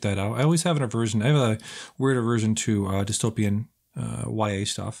might check that out. I always have an aversion. I have a weird aversion to dystopian YA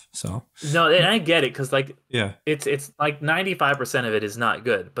stuff. So no, and I get it, because like it's like 95% of it is not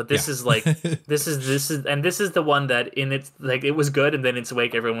good, but this is like this is the one that in its like it was good, and then its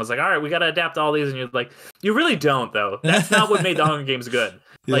wake everyone was like, all right, we got to adapt all these, and you're like, you really don't though. That's not what made the Hunger Games good.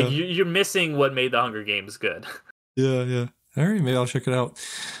 Like you're missing what made the Hunger Games good. Yeah. All right, maybe I'll check it out.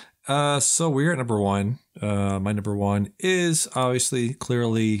 So we're at number one. My number one is obviously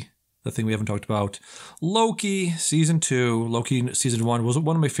clearly the thing we haven't talked about. Loki season 2. Loki season 1 was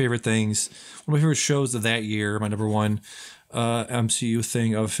one of my favorite things. One of my favorite shows of that year. My number one MCU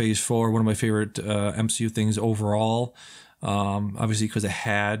thing of Phase 4. One of my favorite MCU things overall. Obviously because it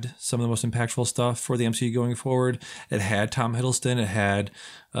had some of the most impactful stuff for the MCU going forward. It had Tom Hiddleston. It had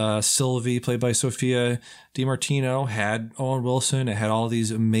Sylvie, played by Sophia DiMartino. Had Owen Wilson. It had all these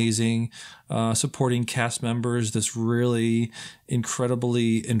amazing supporting cast members. This really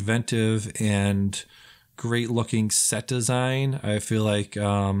incredibly inventive and great looking set design. I feel like,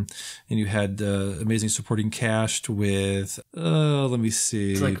 and you had the amazing supporting cast with, let me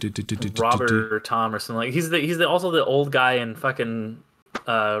see, it's like Robert or Tom or something. Like he's also the old guy in fucking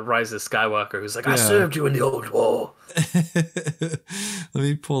Rise of Skywalker, who's like, I served you in the old war. Let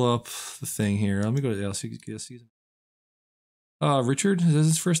me pull up the thing here. Let me go to the season. Richard, is that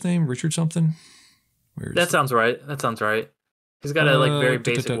his first name? Richard something? That sounds right. He's got a like very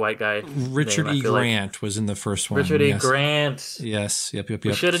basic white guy. Richard E. Grant was in the first one. Richard E. Grant. Yes. Yep.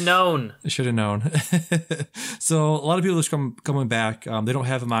 We should have known. So a lot of people are coming back. They don't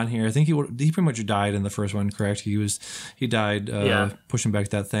have him on here. I think he pretty much died in the first one. Correct. He died pushing back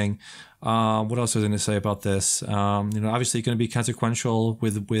that thing. What else was I going to say about this? Obviously going to be consequential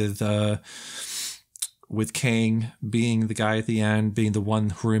with Kang being the guy at the end, being the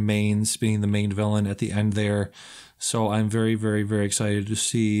one who remains, being the main villain at the end there. So I'm very, very, very excited to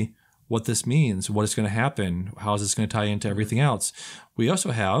see what this means, what is going to happen, how is this going to tie into everything else. We also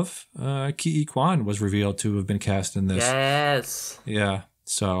have Ki Kwan was revealed to have been cast in this. Yes. Yeah.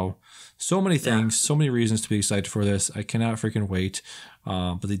 So many things, so many reasons to be excited for this. I cannot freaking wait.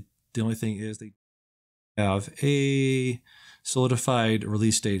 But the only thing is they have a solidified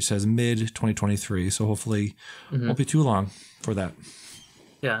release date. It says mid-2023. So hopefully it won't be too long for that.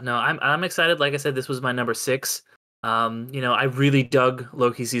 Yeah, no, I'm excited. Like I said, this was my number 6. I really dug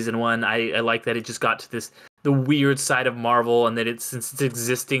Loki season 1. I like that it just got to the weird side of Marvel, and that since it's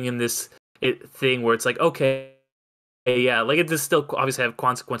existing in this thing where it's like, okay, yeah, like it does still obviously have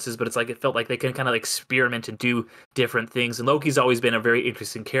consequences, but it's like it felt like they can kind of experiment and do different things. And Loki's always been a very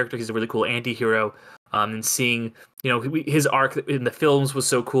interesting character. He's a really cool anti-hero. And seeing, his arc in the films was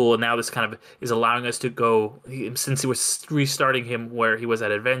so cool, and now this kind of is allowing us to go, since he was restarting him where he was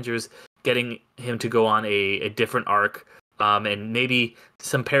at Avengers, getting him to go on a different arc, and maybe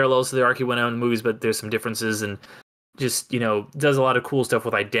some parallels to the arc he went on in the movies, but there's some differences, and just, does a lot of cool stuff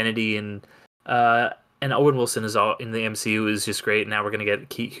with identity, and and Owen Wilson is all in the MCU is just great. Now we're gonna get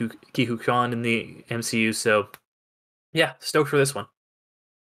Ki Hu Kwan in the MCU. So yeah, stoked for this one.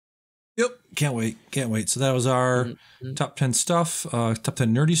 Yep, can't wait. So that was our top 10 stuff, top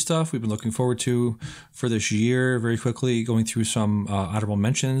 10 nerdy stuff we've been looking forward to for this year. Very quickly going through some honorable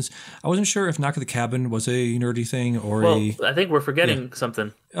mentions. I wasn't sure if Knock at the Cabin was a nerdy thing or I think we're forgetting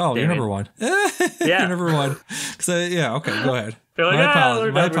something. Oh, Damian. you're number one. Yeah, you're number one. Yeah, okay, go ahead.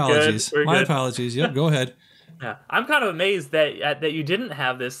 Like, my apologies. My apologies. Yep, go ahead. Yeah, I'm kind of amazed that you didn't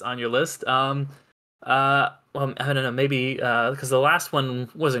have this on your list. Well, I don't know, maybe because the last one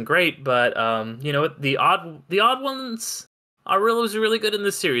wasn't great, but you know, the odd ones are really good in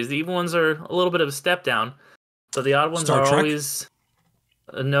this series. The even ones are a little bit of a step down, but the odd ones Star are Trek? always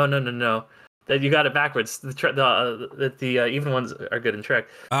no. That you got it backwards. The even ones are good in Trek,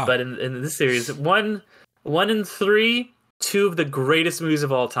 but in this series, one and three, two of the greatest movies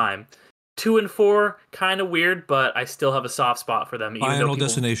of all time. 2 and 4, kind of weird, but I still have a soft spot for them. Even Final though people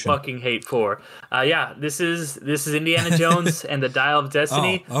Destination. fucking hate 4. Yeah, this is Indiana Jones and the Dial of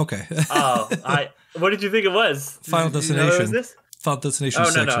Destiny. Oh, okay. What did you think it was? Final Destination. You know, was this? Final Destination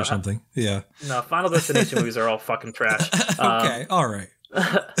 6 or something. Yeah. No, Final Destination movies are all fucking trash. Okay, all right.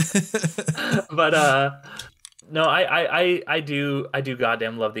 But no, I do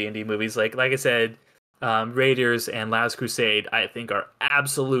goddamn love the indie movies. Like I said. Raiders and Last Crusade, I think, are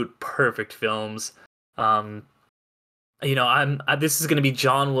absolute perfect films. You know, this is going to be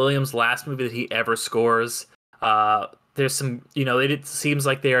John Williams' last movie that he ever scores. There's some, you know, it seems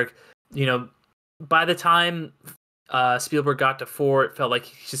like they're, you know, by the time Spielberg got to 4, it felt like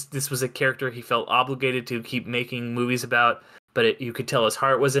this was a character he felt obligated to keep making movies about, but you could tell his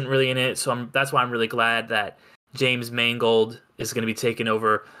heart wasn't really in it. So that's why I'm really glad that James Mangold is going to be taking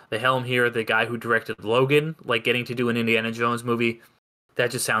over the helm here. The guy who directed Logan, like getting to do an Indiana Jones movie,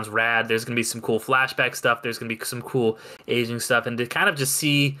 that just sounds rad. There's going to be some cool flashback stuff. There's going to be some cool aging stuff, and to kind of just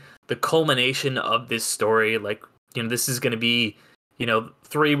see the culmination of this story. Like, you know, this is going to be, you know,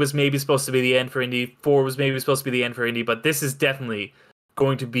 3 was maybe supposed to be the end for Indy, 4 was maybe supposed to be the end for Indy, but this is definitely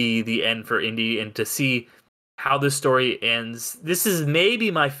going to be the end for Indy. And to see how this story ends, this is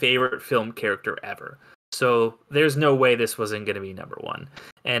maybe my favorite film character ever. So there's no way this wasn't going to be number 1.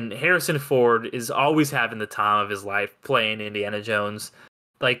 And Harrison Ford is always having the time of his life playing Indiana Jones.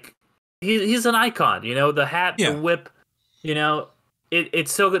 Like, he's an icon, you know, the hat, the whip, you know,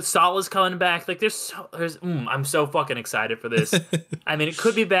 it's so good. Salah's coming back. Like, I'm so fucking excited for this. I mean, it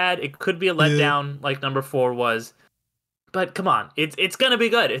could be bad. It could be a letdown like number 4 was. But come on, it's gonna be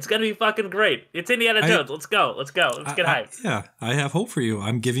good. It's gonna be fucking great. It's Indiana Jones. Let's go. Let's get hyped. Yeah, I have hope for you.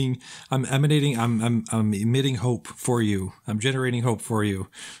 I'm emitting hope for you. I'm generating hope for you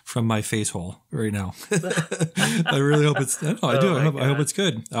from my face hole right now. I really hope it's. No, I do. I hope it's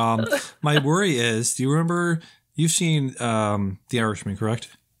good. My worry is, do you remember? You've seen The Irishman,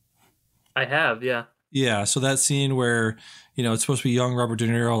 correct? I have, yeah. Yeah. So that scene where, you know, it's supposed to be young Robert De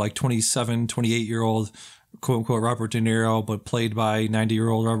Niro, like 27, 28-year-old. "Quote unquote" Robert De Niro, but played by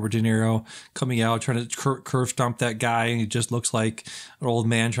 90-year-old Robert De Niro, coming out trying to curb stomp that guy, and he just looks like an old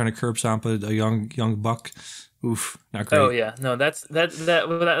man trying to curb stomp a young buck. Oof, not great. Oh yeah, no, that's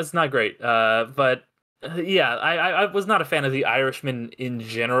not great. But yeah, I was not a fan of The Irishman in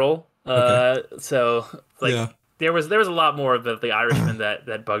general. Okay. So like there was a lot more of the Irishman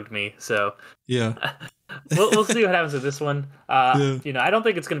that bugged me. So yeah, we'll see what happens with this one. You know, I don't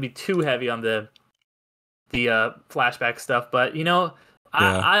think it's going to be too heavy on the flashback stuff, but you know,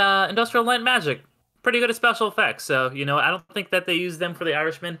 Industrial Light and Magic, pretty good at special effects. So you know, I don't think that they use them for The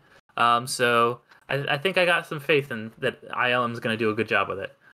Irishman. So I think I got some faith in that ILM is going to do a good job with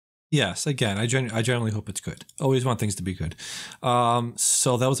it. Yes, again, I generally hope it's good. Always want things to be good.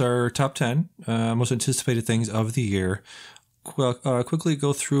 So that was our top 10 most anticipated things of the year. Quickly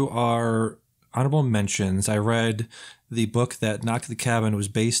go through our honorable mentions. I read the book that Knock at the Cabin was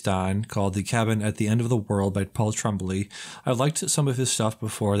based on, called The Cabin at the End of the World by Paul Tremblay. I've liked some of his stuff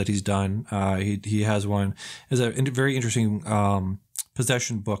before that he's done. He has one. It's a very interesting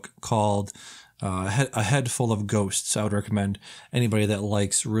possession book called A Head Full of Ghosts. I would recommend anybody that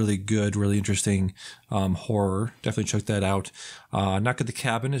likes really good, really interesting horror. Definitely check that out. Knock at the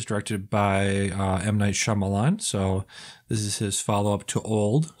Cabin is directed by M. Night Shyamalan. So this is his follow-up to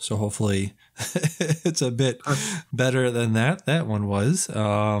Old. So hopefully it's a bit better than that one was.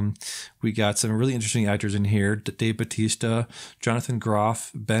 We got some really interesting actors in here. Dave Bautista, Jonathan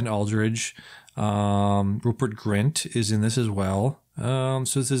Groff, Ben Aldridge, Rupert Grint is in this as well. So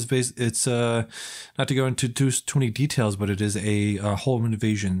this is it's not to go into too many details, but it is a home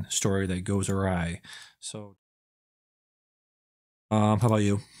invasion story that goes awry. So how about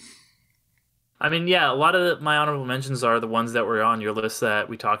you? I mean, yeah, a lot of my honorable mentions are the ones that were on your list that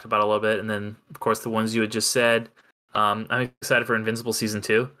we talked about a little bit, and then of course the ones you had just said. I'm excited for Invincible season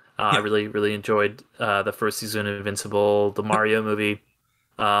 2. I Yeah. really, really enjoyed the first season of Invincible, the Yep. Mario movie.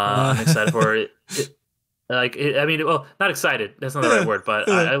 I'm excited for it. I mean, well, not excited. That's not the right word, but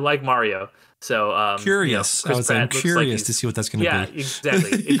I like Mario. So, Curious. I Chris would say I'm Pratt looks like curious to he's see what that's going to yeah, be.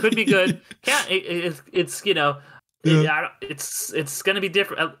 exactly. It could be good. Can't it's Yeah. it's gonna be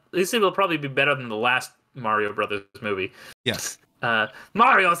different. At least it will probably be better than the last Mario Brothers movie. Yes.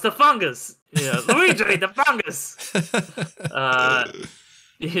 Mario, it's the fungus. Luigi, the fungus. Uh,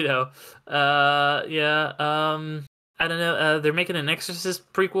 you know, yeah. I don't know. They're making an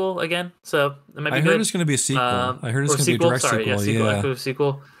Exorcist prequel again, so it might be I heard good. it's going to be a sequel. I heard it's Or going to be a sequel. direct Sorry, yeah, sequel. sequel. I Yeah. thought it was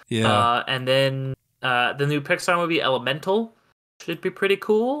sequel. Yeah. And then the new Pixar movie Elemental should be pretty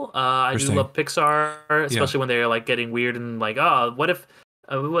cool. I do Interesting. love Pixar, especially when they're like getting weird and like, oh, what if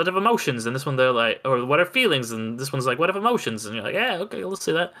emotions? And this one they're like, or what are feelings? And this one's like, what if emotions? And you're like, yeah, okay, let's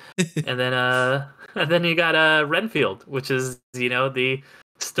see that. and then you got Renfield, which is the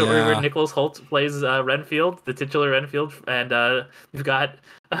story where Nicholas Hoult plays Renfield, the titular Renfield, and you've got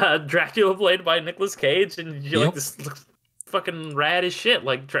Dracula played by Nicolas Cage, and you're like, this looks fucking rad as shit,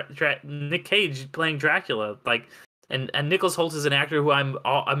 like Nick Cage playing Dracula, like, and Nicholas Hoult is an actor who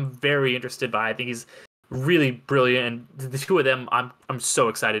I'm very interested by. I think he's really brilliant, and the two of them, I'm so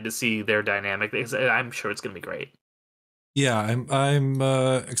excited to see their dynamic. I'm sure it's gonna be great. Yeah, I'm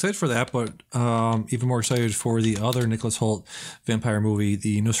excited for that, but even more excited for the other Nicholas Hoult vampire movie,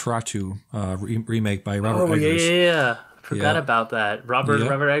 the Nosferatu remake by Robert Eggers. Yeah. Forgot about that. Robert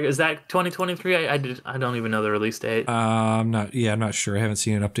Eggers. Is that 2023? I don't even know the release date. I'm not sure. I haven't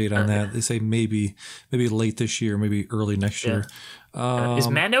seen an update on that. They say maybe late this year, maybe early next year. Is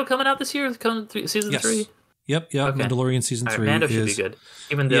Mando coming out this year? Season 3? Yep. Okay. Mandalorian season 3. Mando should be good.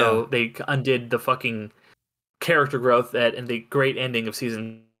 Even though they undid the fucking character growth and the great ending of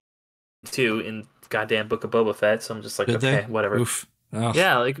season 2 in goddamn Book of Boba Fett. So I'm just like, okay, whatever. Oof. Oh.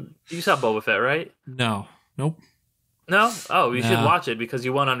 Yeah, like you saw Boba Fett, right? No. Nope. No? Oh, you should watch it because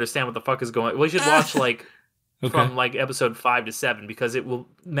you won't understand what the fuck is going. Well, you should watch from like episode 5 to 7 because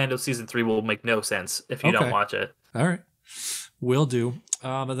Mando season 3 will make no sense if you don't watch it. All right. Will do.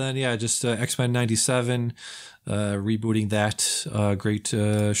 And then just X-Men 97, rebooting that great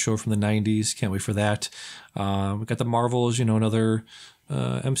show from the 90s. Can't wait for that. We got the Marvels, another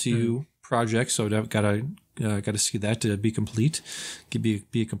MCU project, so I've got to see that to be complete, be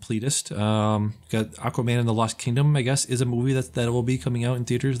a completist. Got Aquaman and the Lost Kingdom, I guess, is a movie that will be coming out in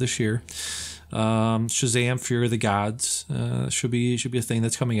theaters this year. Shazam! Fear of the Gods should be a thing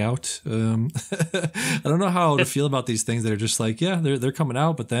that's coming out. I don't know how to feel about these things that are just like, they're coming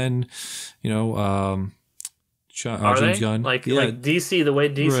out, but then James Gunn, like DC, the way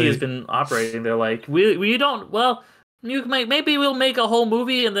DC has been operating, they're like, we don't. Well, maybe we'll make a whole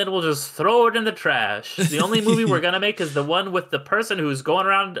movie and then we'll just throw it in the trash. The only movie we're gonna make is the one with the person who's going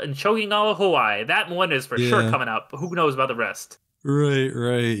around and choking all of Hawaii. That one is for sure coming out. But who knows about the rest?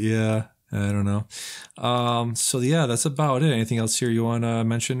 Right, yeah. I don't know. That's about it. Anything else here you want to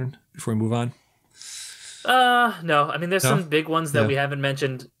mention before we move on? No. I mean, there's some big ones that we haven't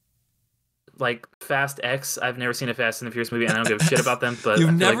mentioned, like Fast X. I've never seen a Fast and the Furious movie, and I don't give a shit about them. But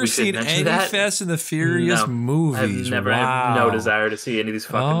you've never seen any Fast and the Furious movies? I have no desire to see any of these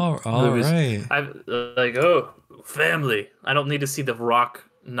fucking movies. Right. I've family. I don't need to see The Rock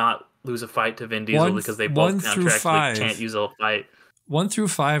not lose a fight to Vin Diesel because they both contractually can't use a fight. 1 through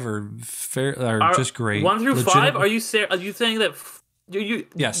 5 are just great. 1 through 5? Are you saying that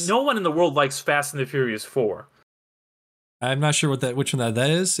yes. No one in the world likes Fast and the Furious 4? I'm not sure which one that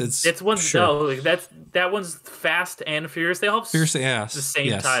is. It's one. Sure. No, like that one's Fast and Furious. They all have the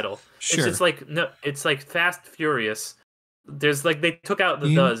same title. Sure. It's like Fast Furious. There's they took out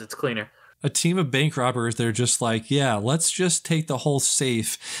the does. It's cleaner. A team of bank robbers. They're just like, let's just take the whole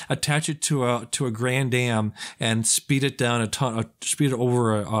safe, attach it to a Grand Dam, and speed it down speed it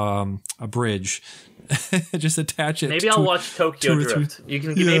over a bridge. Just attach it. Maybe I'll watch Tokyo Drift.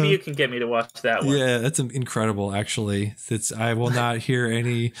 Maybe you can get me to watch that one. Yeah, that's incredible. Actually, I will not hear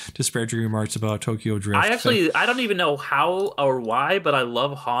any disparaging remarks about Tokyo Drift. I don't even know how or why, but I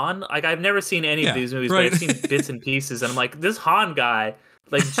love Han. Like I've never seen any of these movies, but I've seen bits and pieces, and I'm like, this Han guy.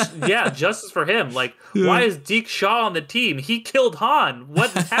 Like, justice for him. Like, why is Deke Shaw on the team? He killed Han.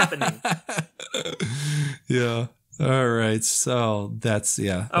 What's happening? Yeah. All right. So that's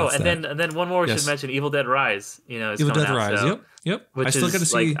and then one more we should mention: Evil Dead Rise. Is Evil coming Dead Rise. So, Yep. Which I still got to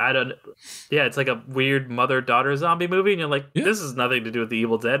see. It's like a weird mother-daughter zombie movie, and you're like, this has nothing to do with the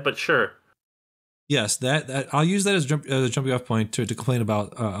Evil Dead, but sure. Yes, that I'll use that as a jumping off point to complain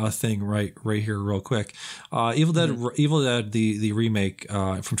about a thing right here real quick. Evil Dead the remake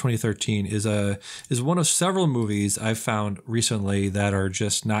from 2013 is one of several movies I've found recently that are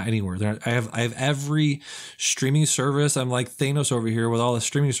just not anywhere. I have every streaming service. I'm like Thanos over here with all the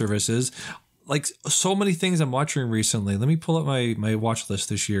streaming services. Like so many things I'm watching recently. Let me pull up my watch list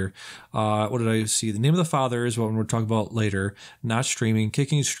this year. What did I see? The Name of the Father is what we're talking about later. Not streaming.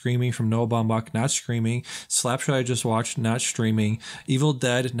 Kicking and Screaming from Noah Baumbach. Not streaming. Slapshot I just watched. Not streaming. Evil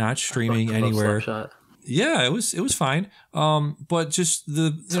Dead. Not streaming anywhere. Slapshot. Yeah, it was fine. But just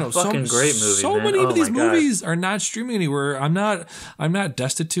fucking great movie. So man. many of these movies are not streaming anywhere. I'm not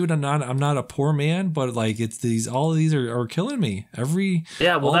destitute. I'm not a poor man. But like all of these are killing me.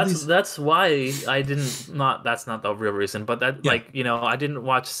 That's why I didn't not. That's not the real reason. But that I didn't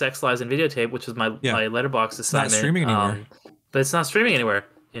watch Sex Lies and Videotape, which was my Letterboxd assignment. It's not streaming anywhere. But it's not streaming anywhere.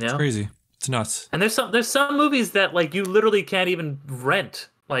 It's crazy. It's nuts. And there's some movies that like you literally can't even rent.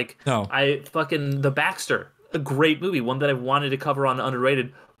 Like, no. The Baxter, a great movie, one that I wanted to cover on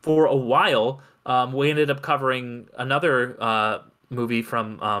Underrated for a while. We ended up covering another movie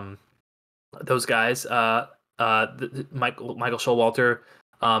from those guys, Michael Showalter,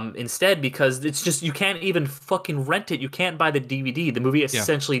 instead, because it's just, you can't even fucking rent it. You can't buy the DVD. The movie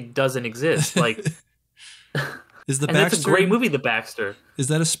essentially doesn't exist. Like, is the and Baxter, that's a great movie, The Baxter. Is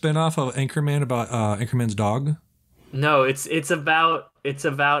that a spinoff of Anchorman about Anchorman's dog? No, it's like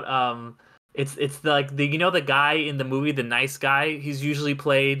the guy in the movie, the nice guy. He's usually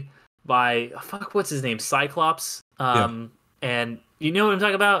played by what's his name, Cyclops. And you know what I'm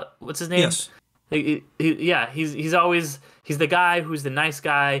talking about? What's his name? Yes. He's always the guy who's the nice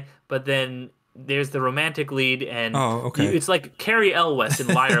guy, but then there's the romantic lead, and it's like Carrie Elwes in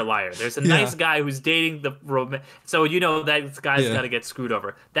Liar Liar. There's a nice guy who's dating the so that guy's got to get screwed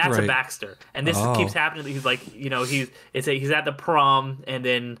over. That's a Baxter, and this keeps happening. He's like, he's at the prom, and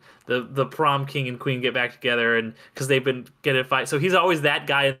then the prom king and queen get back together, and because they've been getting a fight. So he's always that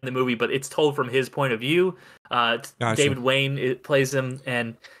guy in the movie, but it's told from his point of view. Gotcha. David Wayne plays him,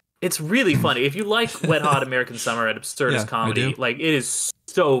 and it's really funny. If you like Wet Hot American Summer and absurdist comedy, like it is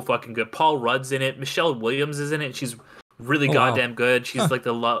so fucking good. Paul Rudd's in it. Michelle Williams is in it. She's really goddamn good. She's like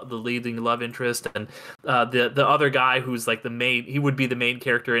the leading love interest, and the other guy who's like the main. He would be the main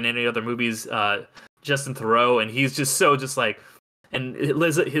character in any other movies. Justin Theroux, and he's just like. And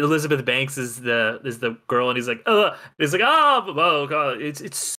Elizabeth Banks is the girl, and he's like, oh god,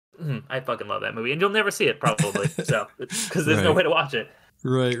 it's. I fucking love that movie, and you'll never see it probably, so because there's no way to watch it.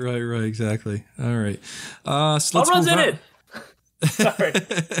 Right, exactly. All right. So let's move on. In it. Sorry.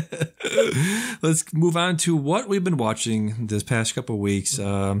 Let's move on to what we've been watching this past couple of weeks.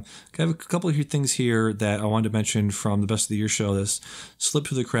 I have a couple of things here that I wanted to mention from the Best of the Year show that's slipped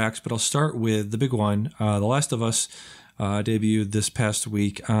through the cracks, but I'll start with the big one. The Last of Us debuted this past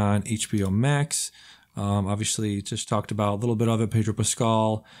week on HBO Max. Obviously, just talked about a little bit of it. Pedro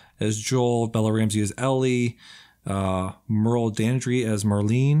Pascal as Joel, Bella Ramsey as Ellie, Merle Dandry as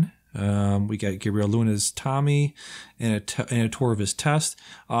Marlene. We got Gabriel Luna as Tommy, and a tour of his test.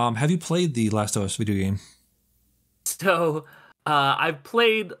 Have you played the Last of Us video game? So, I've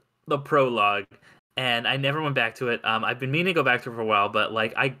played the prologue, and I never went back to it. I've been meaning to go back to it for a while, but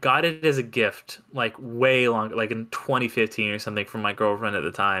like I got it as a gift, like way long, like in 2015 or something, from my girlfriend at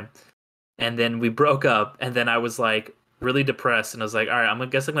the time. And then we broke up, and then I was like really depressed, and I was like, all right, I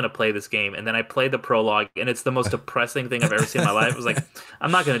guess I'm going to play this game. And then I played the prologue, and it's the most depressing thing I've ever seen in my life. I was like, I'm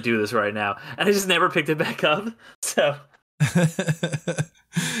not going to do this right now. And I just never picked it back up. So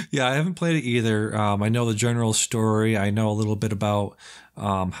yeah, I haven't played it either. I know the general story. I know a little bit about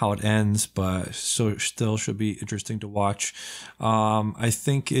how it ends, but so still should be interesting to watch. I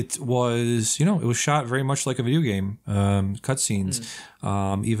think it was, it was shot very much like a video game, cutscenes.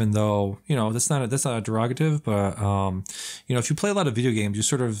 Even though, that's not a derogative, but if you play a lot of video games, you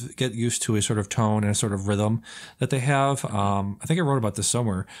sort of get used to a sort of tone and a sort of rhythm that they have. I think I wrote about this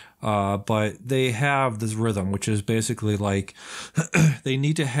somewhere, but they have this rhythm, which is basically like they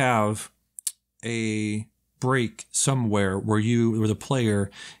need to have a break somewhere where the player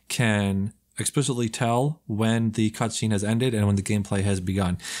can explicitly tell when the cutscene has ended and when the gameplay has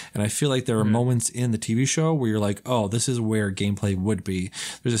begun. And I feel like there are moments in the TV show where you're like, oh, this is where gameplay would be.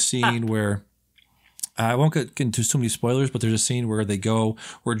 There's a scene where I won't get into too many spoilers, but there's a scene where Joel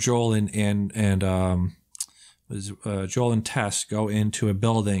Joel and Tess go into a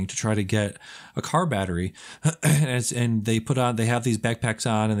building to try to get a car battery, and they have these backpacks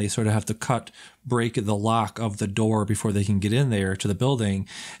on, and they sort of have to break the lock of the door before they can get in there to the building.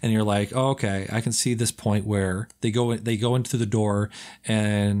 And you're like, oh, okay, I can see this point where they go into the door,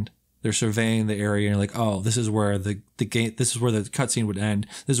 and they're surveying the area and you're like, oh, this is where the game, this is where the cutscene would end.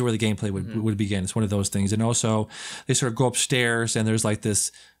 This is where the gameplay would begin. It's one of those things. And also they sort of go upstairs and there's like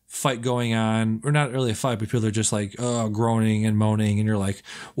this fight going on, or not really a fight, but people are just like, groaning and moaning. And you're like,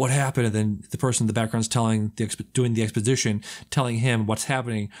 what happened? And then the person in the background's doing the exposition, telling him what's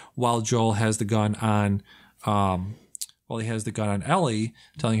happening while Joel has the gun on, Ellie,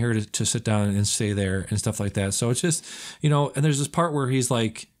 telling her to sit down and stay there and stuff like that. So it's just, and there's this part where he's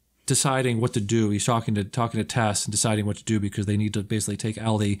like deciding what to do. He's talking to Tess and deciding what to do because they need to basically take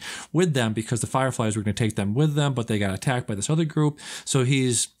Ellie with them because the Fireflies were going to take them with them, but they got attacked by this other group. So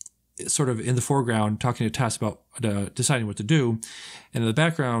he's sort of in the foreground talking to Tess about deciding what to do. And in the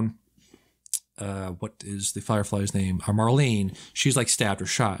background, what is the Firefly's name? Marlene. She's like stabbed or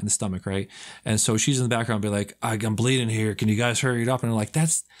shot in the stomach, right? And so she's in the background, be like, I'm bleeding here. Can you guys hurry it up? And I'm like,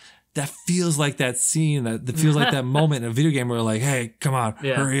 that feels like that scene. That feels like that moment in a video game where like, hey, come on,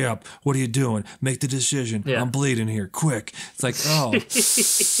 hurry up. What are you doing? Make the decision. I'm bleeding here. Quick. It's like, oh,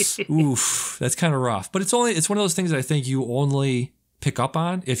 oof, that's kind of rough. But it's one of those things that I think you only pick up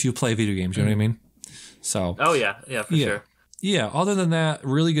on if you play video games. You know what I mean? So. Oh yeah, for sure. Yeah. Other than that,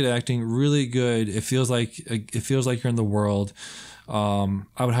 really good acting, really good. It feels like you're in the world. I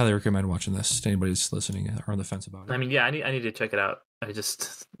would highly recommend watching this to anybody who's listening or on the fence about it. I mean, yeah, I need to check it out. I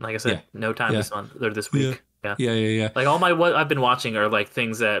just, like I said, no time this month or this week. Yeah. Like all what I've been watching are like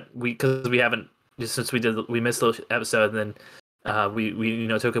things that because we haven't, just since we missed those episodes, and then we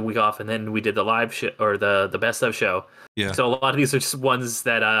took a week off, and then we did the live show or the best of show. Yeah. So a lot of these are just ones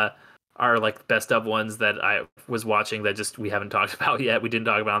that are like best of ones that I was watching that just we haven't talked about yet. We didn't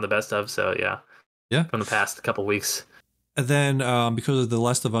talk about on the best of. So yeah, from the past couple weeks. And then because of The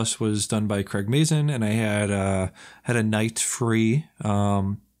Last of Us was done by Craig Mazin, and I had a night free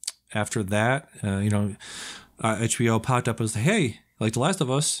after that, HBO popped up as, hey, like The Last of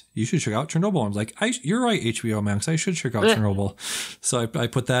Us, you should check out Chernobyl. I was like, you're right, HBO Max, I should check out Chernobyl. So I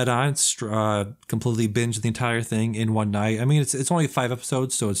put that on, completely binged the entire thing in one night. I mean, it's only 5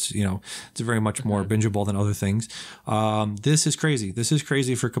 episodes, so it's very much more bingeable than other things. This is crazy. This is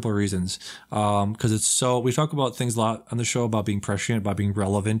crazy for a couple of reasons. Because we talk about things a lot on the show about being prescient, about being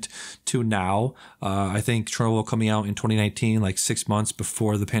relevant to now. I think Chernobyl coming out in 2019, like 6 months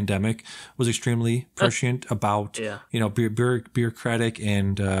before the pandemic, was extremely prescient about bureaucratic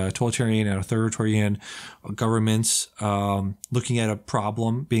and totalitarian and authoritarian governments looking at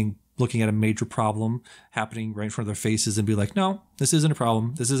looking at a major problem happening right in front of their faces and be like, no, this isn't a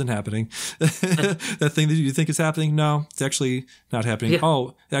problem. This isn't happening. That thing that you think is happening, no, it's actually not happening.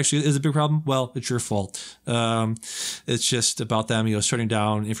 Oh, it actually is a big problem. Well, it's your fault. It's just about them, shutting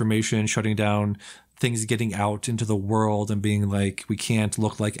down information, shutting down things getting out into the world and being like, we can't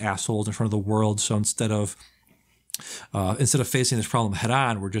look like assholes in front of the world. So instead of facing this problem head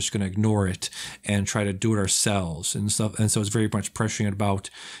on, we're just going to ignore it and try to do it ourselves and stuff. And so it's very much prescient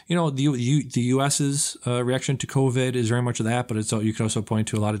about, the U.S.'s reaction to COVID is very much of that, but you can also point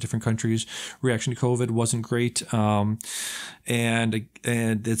to a lot of different countries' reaction to COVID wasn't great. And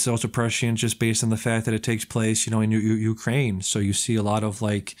it's also prescient just based on the fact that it takes place, in Ukraine. So you see a lot of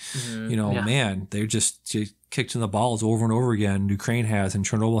man, they're just kicked in the balls over and over again. Ukraine has, and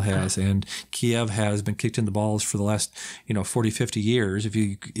Chernobyl has, and Kiev has been kicked in the balls for the last 40, 50 years. If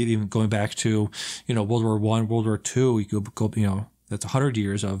you even going back to World War I, World War II, you go that's 100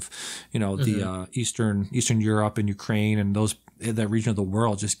 years of the Eastern Europe and Ukraine and that region of the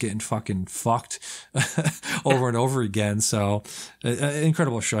world just getting fucking fucked over and over again. So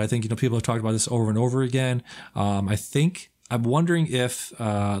incredible show. I think people have talked about this over and over again. I'm wondering if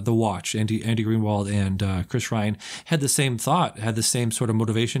The Watch, Andy Greenwald and Chris Ryan had the same thought, had the same sort of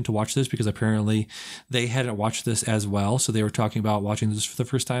motivation to watch this, because apparently they hadn't watched this as well. So they were talking about watching this for the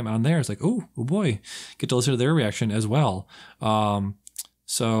first time on there. It's like, oh boy, get to listen to their reaction as well.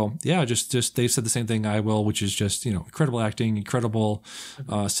 So yeah, just they said the same thing I will, which is just incredible acting, incredible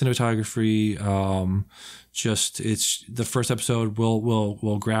cinematography. It's the first episode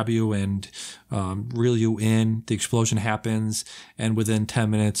will grab you and reel you in. The explosion happens, and within 10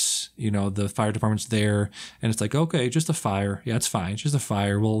 minutes, the fire department's there, and it's like, okay, just a fire. Yeah, it's fine. It's just a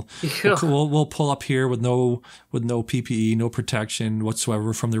fire. We'll pull up here with no PPE, no protection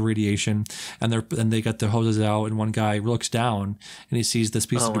whatsoever from the radiation, and they got the hoses out, and one guy looks down and he sees this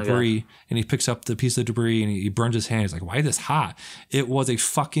piece of debris, and he picks up the piece of debris and he burns his hand. He's like, why is this hot? It was a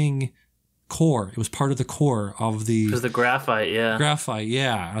fucking core. It was part of the core of the... It was the graphite, yeah. Graphite,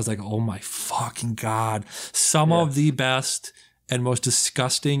 yeah. I was like, oh my fucking God. Some of the best and most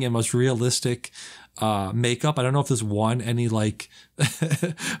disgusting and most realistic makeup. I don't know if this won any like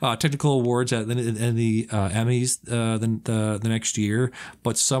technical awards at the Emmys the next year,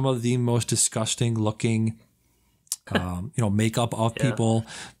 but some of the most disgusting looking makeup of people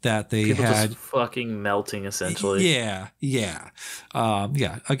that they had just fucking melting essentially. Yeah.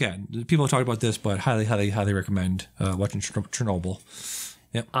 Again, people talk about this, but highly recommend watching Chernobyl.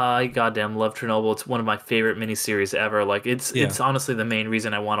 Yep. I goddamn love Chernobyl. It's one of my favorite miniseries ever. Like it's honestly the main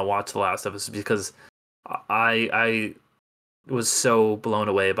reason I want to watch The Last of Us, because I was so blown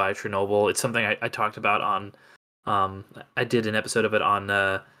away by Chernobyl. It's something I talked about on I did an episode of it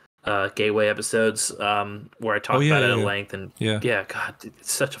on Gateway episodes where I talked about it at length, and God,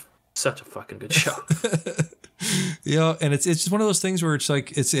 it's such a fucking good show. Yeah, and it's just one of those things where it's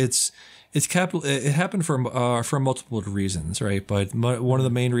like it's capital. It happened for multiple reasons, right? But one of the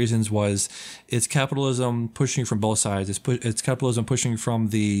main reasons was it's capitalism pushing from both sides. It's capitalism pushing from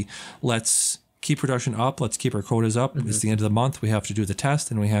the let's keep production up. Let's keep our quotas up. It's the end of the month. We have to do the test,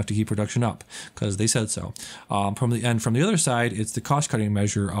 and we have to keep production up because they said so. From the other side, it's the cost cutting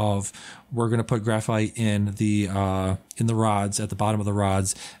measure of we're going to put graphite in the rods at the bottom of the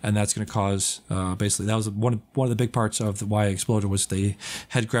rods, and that's going to cause basically that was one of the big parts of why it exploded was they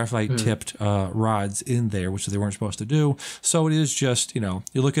had graphite tipped rods in there, which they weren't supposed to do. So it is just you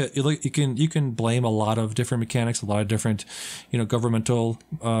can blame a lot of different mechanics, a lot of different governmental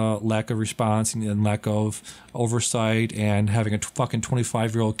lack of response and lack of oversight, and having a fucking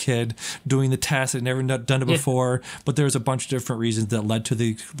 25-year-old kid doing the test and never done it before. But there's a bunch of different reasons that led to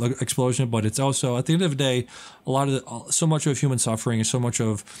the explosion. But it's also at the end of the day, so much of human suffering and so much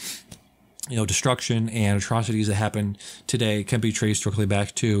of destruction and atrocities that happen today can be traced directly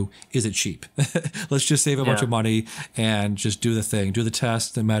back to, is it cheap? Let's just save a bunch of money and just do the thing, do the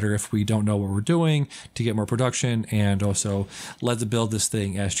test, no matter if we don't know what we're doing, to get more production, and also let's build this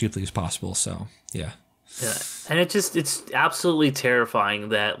thing as cheaply as possible. So yeah, and it's absolutely terrifying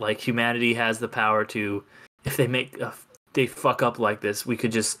that like humanity has the power to, if they fuck up like this, we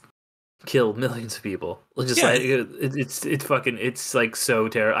could just kill millions of people. Just like it's like so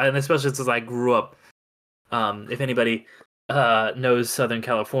terrible, and especially since I grew up. If anybody knows Southern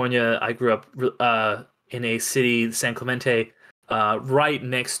California, I grew up in a city, San Clemente, right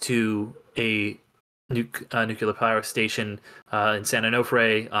next to a nuclear power station in San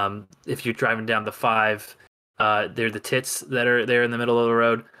Onofre. If you're driving down the 5, they're the tits that are there in the middle of the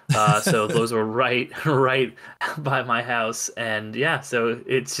road. So those were right by my house, and so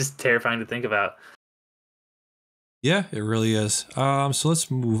it's just terrifying to think about. Yeah, it really is. So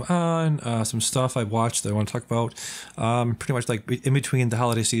let's move on. Some stuff I watched that I want to talk about. Pretty much like in between the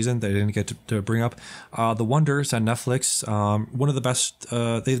holiday season that I didn't get to bring up. The Wonders on Netflix. One of the best.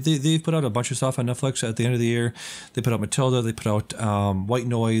 They put out a bunch of stuff on Netflix at the end of the year. They put out Matilda. They put out White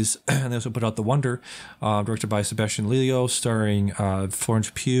Noise, and they also put out The Wonder, directed by Sebastian Lelio, starring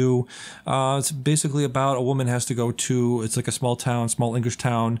Florence Pugh. It's basically about a woman has to go to. It's like a small English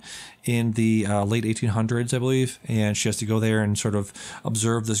town in the late 1800s, I believe. And she has to go there and sort of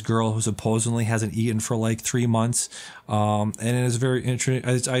observe this girl who supposedly hasn't eaten for like 3 months. And it is very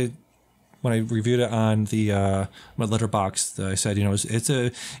interesting. When I reviewed it on the my Letterboxd, I said, it's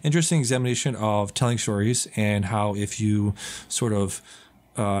a interesting examination of telling stories and how if you sort of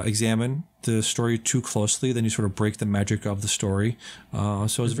examine the story too closely, then you sort of break the magic of the story.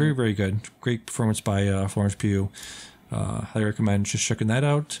 So it's very, very good. Great performance by Florence Pugh. I recommend just checking that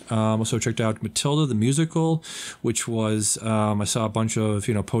out. Also checked out Matilda the musical, which was I saw a bunch of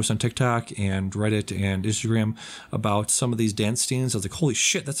posts on TikTok and Reddit and Instagram about some of these dance scenes. I was like, holy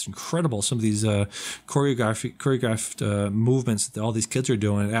shit, that's incredible! Some of these choreographed movements that all these kids are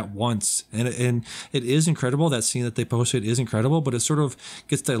doing at once, and it is incredible. That scene that they posted is incredible, but it sort of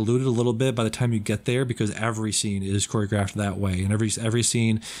gets diluted a little bit by the time you get there because every scene is choreographed that way, and every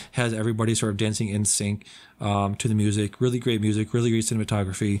scene has everybody sort of dancing in sync to the music. Really great music, really great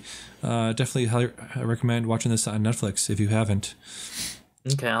cinematography. Definitely I recommend watching this on Netflix if you haven't.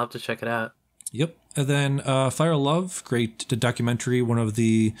 Okay, I'll have to check it out. Yep. And then Fire Love, great documentary.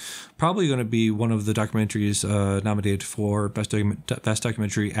 Probably going to be one of the documentaries nominated for best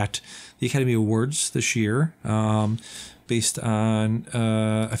documentary at the Academy Awards this year. Based on,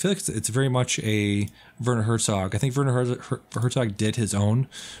 I feel like it's very much a Werner Herzog. I think Werner Herzog did his own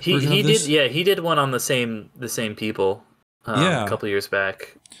version of this. He did one on the same people. A couple years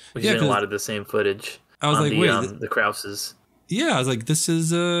back. We did a lot of the same footage. I was like, wait, the Krauses. Yeah, I was like, this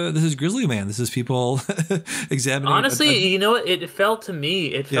is Grizzly Man. This is people examining. Honestly, what? It felt to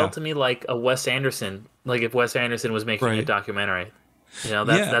me like a Wes Anderson. Like if Wes Anderson was making a documentary.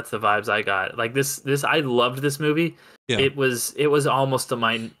 That's the vibes I got. Like this I loved this movie. Yeah. It was almost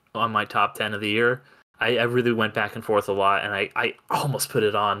on my top 10 of the year. I really went back and forth a lot, and I almost put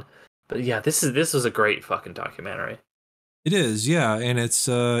it on. But yeah, this was a great fucking documentary. It is, yeah, and it's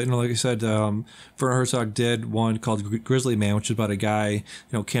like I said, Werner Herzog did one called Grizzly Man, which is about a guy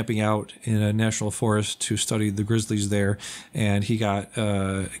camping out in a national forest to study the grizzlies there, and he got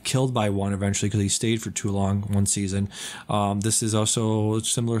killed by one eventually because he stayed for too long one season. This is also a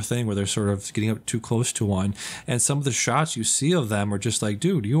similar thing where they're sort of getting up too close to one, and some of the shots you see of them are just like,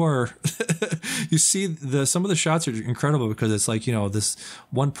 dude, you are. You see some of the shots are incredible because it's like this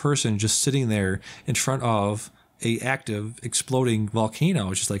one person just sitting there in front of a active exploding volcano.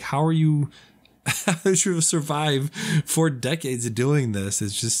 It's just like, how did you survive 4 decades of doing this?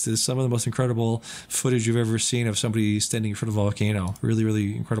 It's some of the most incredible footage you've ever seen of somebody standing in front of a volcano. Really,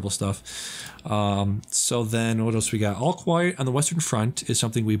 really incredible stuff. So then what else we got? All Quiet on the Western Front is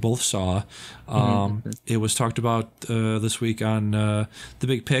something we both saw. It was talked about this week on The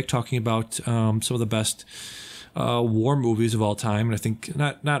Big Pick, talking about some of the best war movies of all time, and I think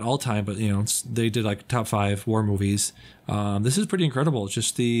not all time, but they did like top 5 war movies. This is pretty incredible,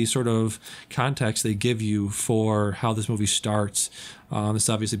 just the sort of context they give you for how this movie starts. It's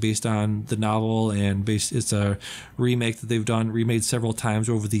obviously based on the novel, and it's a remake that they've remade several times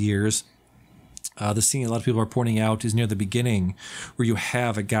over the years. The scene a lot of people are pointing out is near the beginning, where you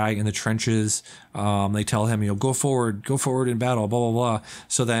have a guy in the trenches. They tell him, go forward in battle, blah, blah, blah.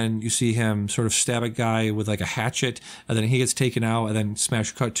 So then you see him sort of stab a guy with like a hatchet, and then he gets taken out, and then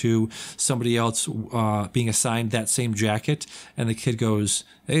smash cut to somebody else being assigned that same jacket. And the kid goes,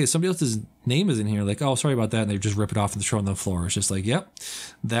 hey, somebody else's name is in here. Like, oh, sorry about that. And they just rip it off and throw it on the floor. It's just like, yep,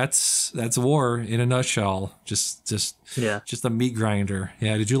 that's war in a nutshell. Just a meat grinder.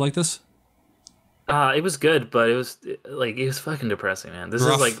 Yeah. Did you like this? It was good, but it was fucking depressing, man. This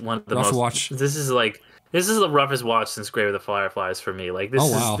is like one of the most. Watch. This is the roughest watch since Grave of the Fireflies for me. Like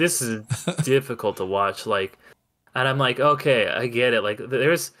this is difficult to watch. Like, and I'm like, okay, I get it. Like,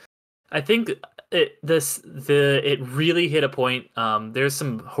 I think it really hit a point. There's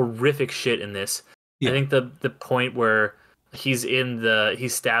some horrific shit in this. Yeah. I think the point where he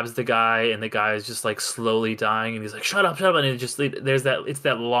stabs the guy, and the guy is just like slowly dying, and he's like, shut up, and it's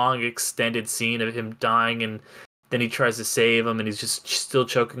that long extended scene of him dying, and then he tries to save him, and he's just still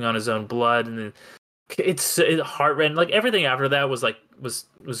choking on his own blood, and then it's heart-rending. Like, everything after that was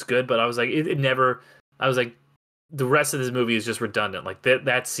good, but I was like, the rest of this movie is just redundant. Like,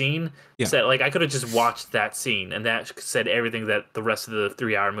 that scene said, like, I could have just watched that scene, and that said everything that the rest of the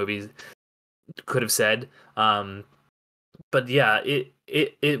 3-hour movie could have said. But yeah,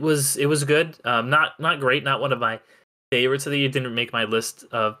 it was good. Not great. Not one of my favorites of the year. It didn't make my list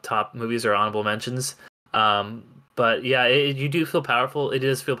of top movies or honorable mentions. But yeah, you do feel powerful. It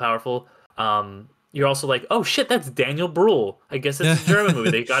does feel powerful. You're also like, oh shit, that's Daniel Bruhl. I guess it's a German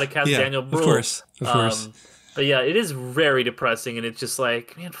movie. They got to cast Daniel Bruhl. Of course. But yeah, it is very depressing, and it's just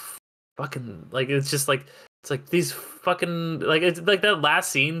like, man, fucking, like, it's just like, it's like these fucking, like, it's like that last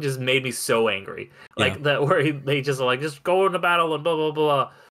scene just made me so angry. Like that where they just like, just go into battle and blah, blah,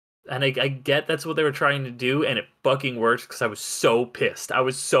 blah. And I get that's what they were trying to do, and it fucking works because I was so pissed. I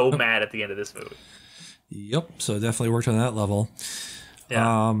was so mad at the end of this movie. Yep. So it definitely worked on that level.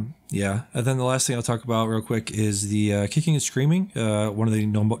 Yeah. And then the last thing I'll talk about real quick is the Kicking and Screaming, one of the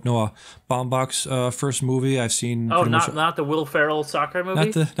Noah Baumbach's first movie I've seen. Oh, not the Will Ferrell soccer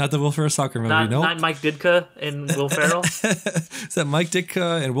movie? Not the Will Ferrell soccer movie, Not Mike Ditka and Will Ferrell? Is that Mike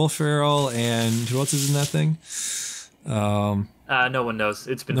Ditka and Will Ferrell, and who else is in that thing? No one knows.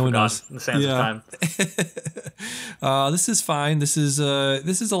 It's been forgotten in the sands of time. This is fine. This is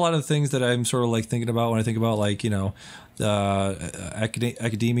a lot of things that I'm sort of like thinking about when I think about, like,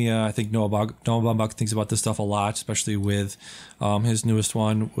 academia. I think Noah Baumbach thinks about this stuff a lot, especially with his newest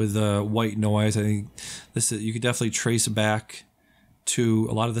one with White Noise. I think you could definitely trace back to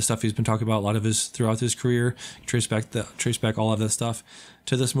a lot of the stuff he's been talking about, a lot of his throughout his career. Trace back all of that stuff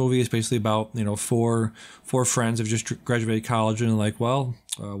to this movie. It's basically about four friends have just graduated college and like, well,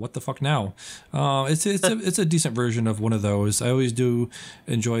 what the fuck now? It's a decent version of one of those. I always do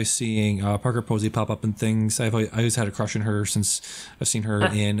enjoy seeing Parker Posey pop up in things. I always had a crush on her since I've seen her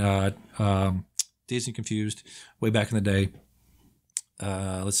in Dazed and Confused way back in the day.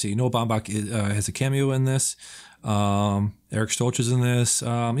 Let's see. Noah Baumbach has a cameo in this. Eric Stoltz is in this.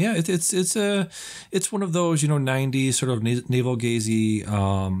 It's one of those 90s sort of navel gazy,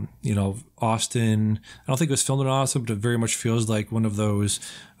 Austin. I don't think it was filmed in Austin, but it very much feels like one of those.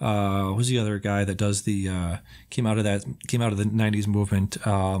 Who's the other guy that does the came out of the 90s movement?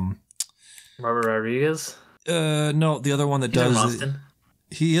 Robert Rodriguez. No, the other one that does. Austin?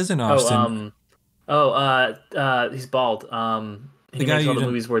 He is in Austin. He's bald. The He guy makes all you the didn't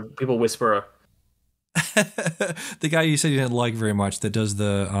movies where people whisper. the guy you said you didn't like very much that does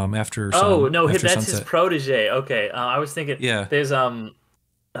the Oh no, after that's his sunset. protege. Okay, I was thinking Yeah. there's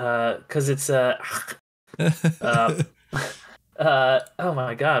because it's uh oh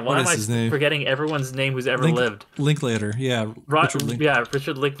my God, What why am is I his name? forgetting everyone's name who's ever lived? Linklater. Yeah, Right, Richard Link. yeah,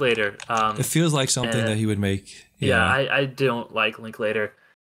 Richard Linklater. It feels like something Uh, that he would make. yeah, Yeah. I don't like Linklater.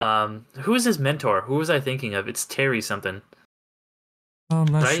 Who is his mentor? Who was I thinking of? It's Terry something, I'm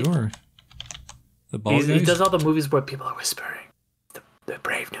not right? sure. The bald He guys? does all the movies where people are whispering, the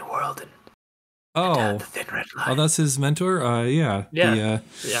Brave New World and Oh. the Thin Red Oh, Line. that's his mentor? Yeah. Yeah, The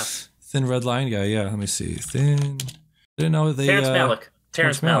yeah. Thin Red Line guy. Yeah, let me see. Thin. Didn't know they Terrence Malick.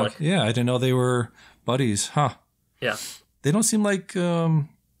 Terrence Terrence Malick. Malick. Yeah, I didn't know they were buddies. Huh. Yeah. They don't seem like they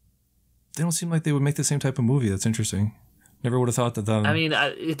would make the same type of movie. That's interesting. Never would have thought that I them. mean,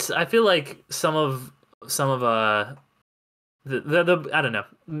 I feel like some of the I don't know.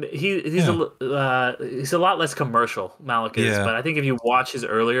 He's a lot less commercial. Malick is, Yeah. but I think if you watch his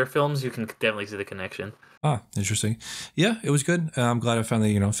earlier films, you can definitely see the connection. Ah, interesting. Yeah, it was good. I'm glad I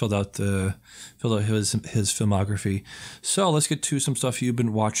finally, filled out his filmography. So let's get to some stuff you've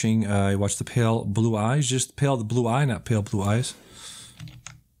been watching. I watched The Pale Blue Eyes, just Pale Blue Eye, not Pale Blue Eyes.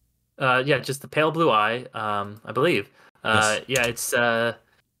 Yeah, just the Pale Blue Eye. I believe. Yes. Yeah, it's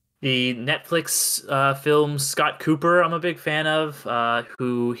the Netflix film Scott Cooper. I'm a big fan of.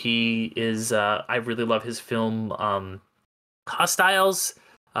 Who he is. I really love his film Hostiles,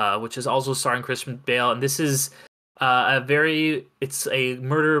 which is also starring Christian Bale, and this is it's a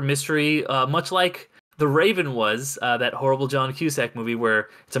murder mystery, much like The Raven was, that horrible John Cusack movie where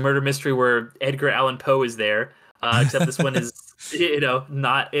it's a murder mystery where Edgar Allan Poe is there. Except this one is,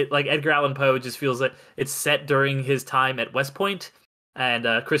 not it. Like Edgar Allan Poe just feels like it's set during his time at West Point, and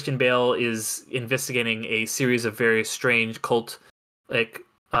Christian Bale is investigating a series of very strange cult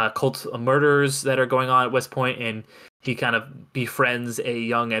murders that are going on at West Point, and he kind of befriends a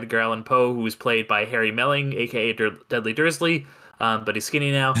young Edgar Allan Poe who is played by Harry Melling, aka Dudley Dursley, but he's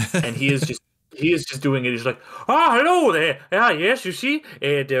skinny now, and he is just doing it. He's like, "Ah, hello there. Ah, yes, you see,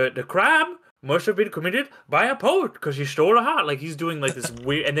 the crime must have been committed by a poet because he stole a heart." Like he's doing like this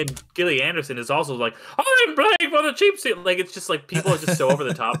weird, and then Gilly Anderson is also like, "I'm playing for the cheap seat." Like it's just like people are just so over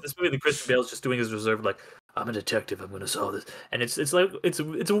the top. This movie, the Christian Bale's just doing his reserve, like, "I'm a detective. I'm going to solve this," and it's like it's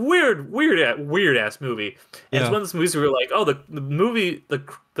a weird ass movie. And it's Yeah. one of those movies where you're like, "Oh, the movie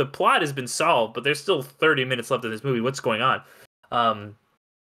the plot has been solved, but there's still 30 minutes left in this movie. What's going on?"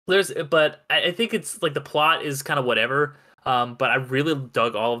 But I think it's like the plot is kind of whatever. But I really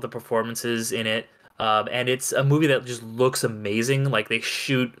dug all of the performances in it. And it's a movie that just looks amazing. Like they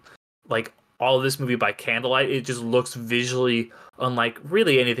shoot like all of this movie by candlelight. It just looks visually unlike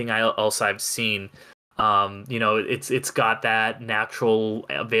really anything else I've seen. It's got that natural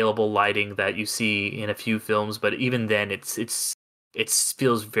available lighting that you see in a few films, but even then it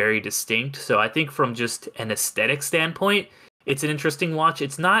feels very distinct. So I think from just an aesthetic standpoint, it's an interesting watch.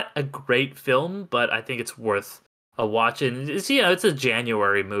 It's not a great film, but I think it's worth a watch. And it's a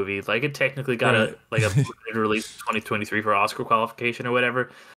January movie. Like it technically got Right. a release 2023 for Oscar qualification or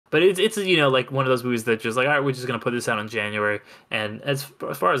whatever. But it's like one of those movies that just like, all right, we're just gonna put this out in January. And as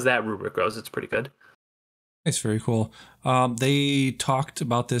far as that rubric goes, it's pretty good. It's very cool. They talked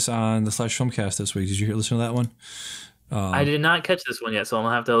about this on the Slash Filmcast this week. Did you listen to that one? I did not catch this one yet, so I'm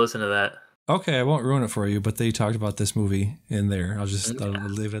gonna have to listen to that. Okay, I won't ruin it for you, but they talked about this movie in there. I'll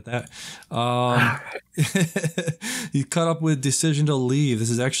leave it at that. You caught up with Decision to Leave. This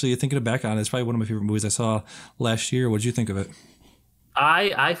is actually, thinking back on it, it's probably one of my favorite movies I saw last year. What did you think of it?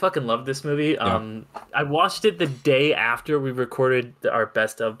 I fucking love this movie. Yeah. I watched it the day after we recorded our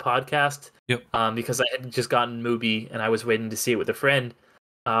best of podcast. Yep. Because I had just gotten Mubi and I was waiting to see it with a friend.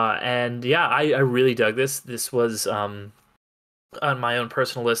 And yeah, I really dug this. This was on my own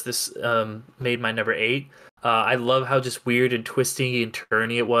personal list. This made my number 8. I love how just weird and twisty and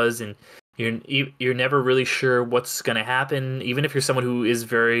turny it was, and you're never really sure what's gonna happen, even if you're someone who is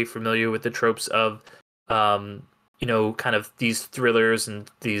very familiar with the tropes of kind of these thrillers and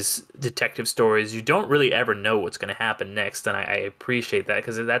these detective stories. You don't really ever know what's gonna happen next, and I appreciate that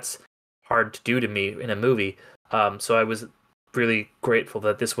because that's hard to do to me in a movie. So I was really grateful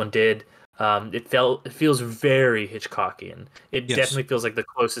that this one did. It feels very Hitchcockian. It Yes. definitely feels like the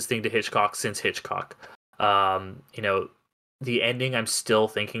closest thing to Hitchcock since Hitchcock. The ending I'm still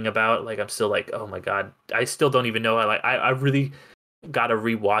thinking about. Like I'm still like, oh my god, I still don't even know. I really gotta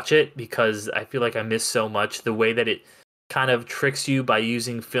rewatch it because I feel like I missed so much. The way that it kind of tricks you by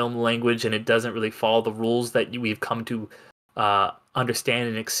using film language and it doesn't really follow the rules that we've come to understand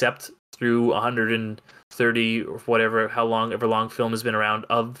and accept through 130 or whatever, ever long film has been around,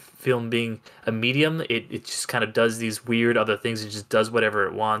 of film being a medium, it just kind of does these weird other things. It just does whatever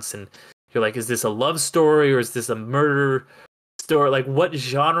it wants, and you're like, is this a love story or is this a murder story? Like, what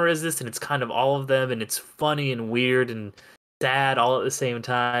genre is this? And it's kind of all of them, and it's funny and weird and sad all at the same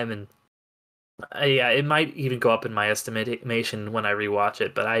time. And yeah, it might even go up in my estimation when I rewatch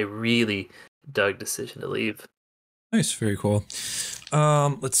it. But I really dug Decision to Leave. Nice, very cool.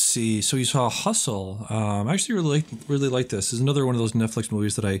 Let's see. So you saw Hustle. I actually really like this. This is another one of those Netflix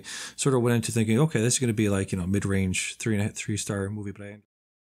movies that I sort of went into thinking, okay, this is going to be like, mid-range 3.5-3-star movie, but I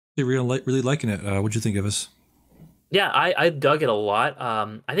really liking it. What'd you think of this? Yeah, I dug it a lot.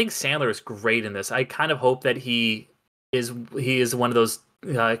 I think Sandler is great in this. I kind of hope that he is one of those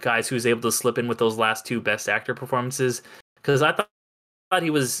guys who's able to slip in with those last two Best Actor performances, because I thought he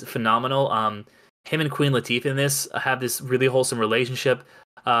was phenomenal. Him and Queen Latifah in this have this really wholesome relationship.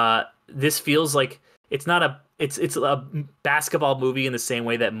 This feels like it's a basketball movie in the same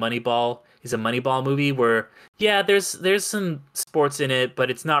way that Moneyball is a Moneyball movie, where there's some sports in it, but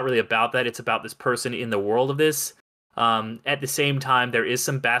it's not really about that. It's about this person in the world of this. At the same time, there is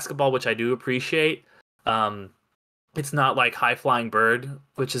some basketball, which I do appreciate. It's not like High Flying Bird,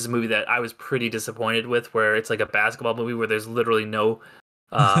 which is a movie that I was pretty disappointed with, where it's like a basketball movie where there's literally no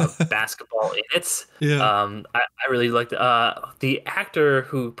basketball in it. Yeah. I really liked the actor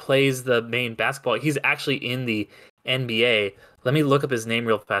who plays the main basketball. He's actually in the NBA. Let me look up his name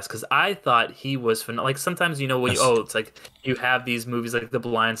real fast, because I thought he was like, sometimes when it's like you have these movies like The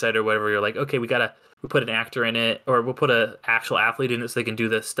Blind Side or whatever, you're like, okay, we put an actor in it, or we'll put an actual athlete in it so they can do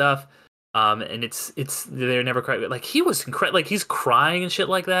this stuff. And they're never quite like, he was incredible. Like, he's crying and shit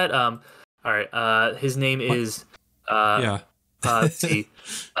like that. All right. His name is let's see.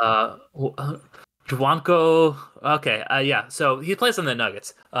 Juwanko. Okay. Yeah. So he plays on the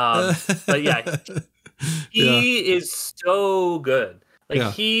Nuggets. But yeah, he is so good.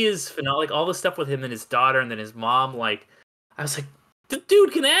 Like, he is phenomenal. Like, all the stuff with him and his daughter and then his mom. Like, I was like, the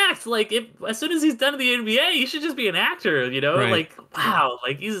dude can act. Like, as soon as he's done in the NBA, he should just be an actor. Right. Like, wow.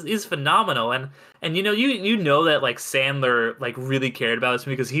 Like, he's phenomenal. And you know that like Sandler like really cared about this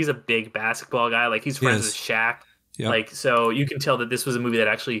movie because he's a big basketball guy. Like, he's friends with Shaq. Yep. Like, so you can tell that this was a movie that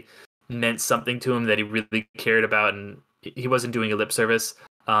actually meant something to him, that he really cared about, and he wasn't doing a lip service.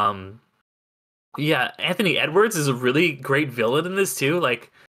 Yeah, Anthony Edwards is a really great villain in this too.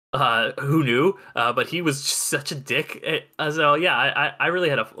 Like, who knew? But he was just such a dick. So yeah, I really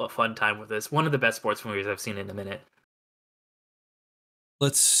had a fun time with this. One of the best sports movies I've seen in a minute.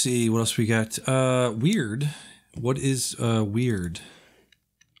 Let's see what else we got. Weird. What is Weird?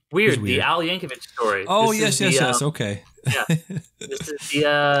 Weird, the Al Yankovic story. Oh, yes. Okay. Yeah, this is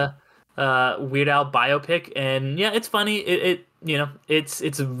the Weird Al biopic, and yeah, it's funny.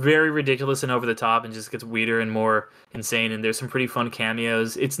 It's very ridiculous and over the top, and just gets weirder and more insane. And there's some pretty fun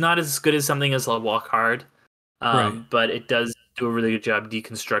cameos. It's not as good as something as Walk Hard, but it does do a really good job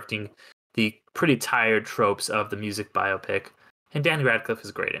deconstructing the pretty tired tropes of the music biopic. And Danny Radcliffe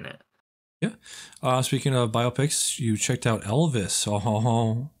is great in it. Yeah. Speaking of biopics, you checked out Elvis.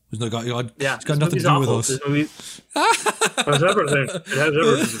 It's got nothing to do with us. This movie has everything. It has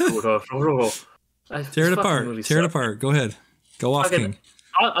everything to do with us. Tear it apart. Go ahead. Go off, King.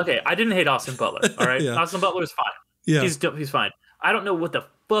 Okay, I didn't hate Austin Butler. All right, Austin Butler is fine. Yeah, he's fine. I don't know what the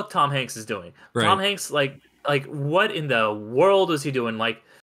fuck Tom Hanks is doing. Right. Tom Hanks, like what in the world is he doing? Like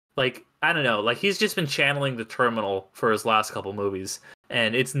I don't know. Like, he's just been channeling The Terminal for his last couple movies,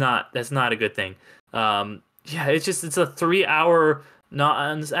 and that's not a good thing. It's a 3-hour. And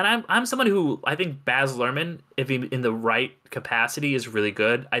I'm someone who, I think Baz Luhrmann, if he in the right capacity, is really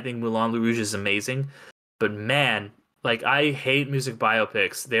good. I think Moulin Rouge is amazing, but man, like, I hate music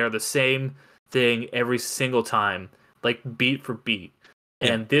biopics. They are the same thing every single time, like beat for beat.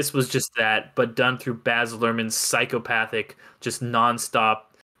 Yeah. And this was just that, but done through Baz Luhrmann's psychopathic, just nonstop.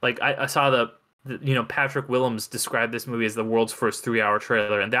 Like, I saw Patrick Willems described this movie as the world's first 3-hour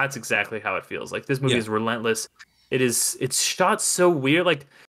trailer, and that's exactly how it feels. Like, this movie is relentless. It's shot so weird. Like,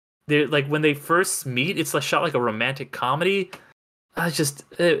 when they first meet, it's shot like a romantic comedy.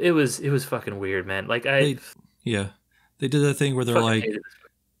 It was fucking weird, man. Like, they did that thing where they're like,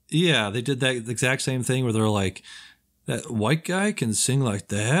 they did that exact same thing where they're like, that white guy can sing like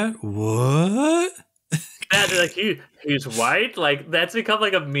that? What? Like, he's white. Like, that's become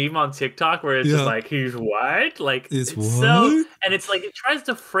like a meme on TikTok where it's just like, he's white. Like, it's what? So, and it's like, it tries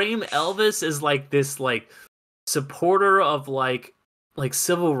to frame Elvis as like this like supporter of like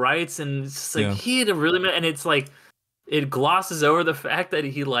civil rights, and it's just like he had a really, and it's like it glosses over the fact that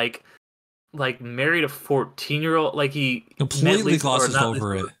he like married a 14-year-old. Like, he completely glosses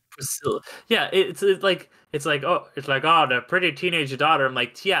over it. So, yeah, it's like oh, the pretty teenage daughter. I'm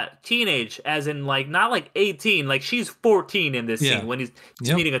like, yeah, teenage as in like not like 18, like she's 14 in this Yeah. scene when he's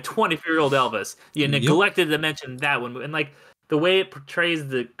Yep. meeting a 24-year-old Elvis. You Yep. neglected to mention that one, and like the way it portrays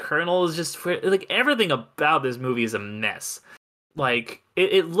the Colonel is just like everything about this movie is a mess. Like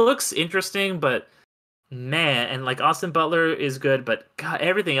it looks interesting, but man, and like Austin Butler is good, but God,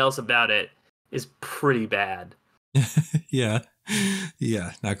 everything else about it is pretty bad. Yeah.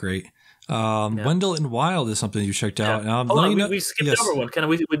 Yeah. Not great. Yeah. Wendell and Wild is something you checked Yeah. out. Hold Let on, me we, know. we skipped over Yes. one. Can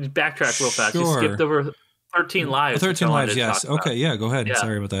we backtrack real fast? You skipped Sure. over 13 Lives, which I 13 Lives. wanted to talk Yes. about. Okay. Yeah. Go ahead. Yeah.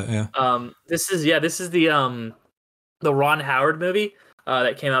 Sorry about that. Yeah. This is the Ron Howard movie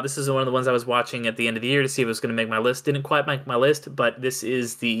that came out. This is one of the ones I was watching at the end of the year to see if it was going to make my list. Didn't quite make my list, but this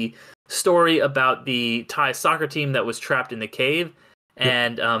is the story about the Thai soccer team that was trapped in the cave. Yep.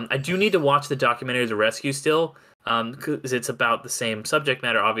 And I do need to watch the documentary The Rescue still, because it's about the same subject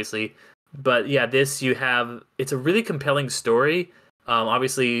matter, obviously. But yeah, it's a really compelling story.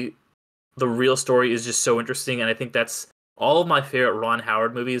 Obviously, the real story is just so interesting, and I think that's all of my favorite Ron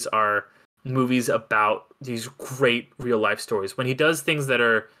Howard movies are movies about these great real life stories. When he does things that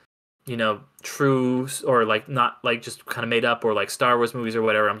are, true or like not like just kind of made up or like Star Wars movies or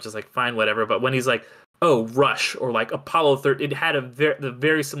whatever, I'm just like fine, whatever. But when he's like, oh, Rush or like Apollo 13, it had the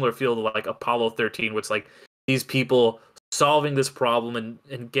very similar feel to like Apollo 13, which like these people solving this problem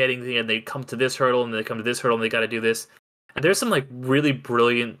and getting and they come to this hurdle and they come to this hurdle and they got to do this. And there's some like really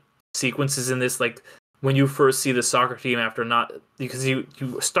brilliant sequences in this, like when you first see the soccer team after not because you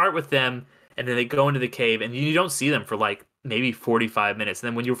start with them and then they go into the cave and you don't see them for like maybe 45 minutes, and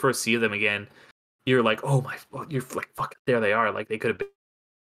then when you first see them again you're like, oh my, you're like, fuck, there they are, like they could have been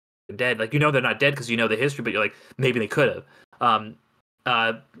dead, like they're not dead because you know the history, but you're like maybe they could have.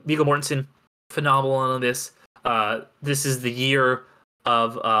 Viggo Mortensen, phenomenal on this. This is the year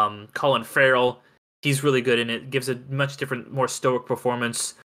of Colin Farrell. He's really good in it. Gives a much different, more stoic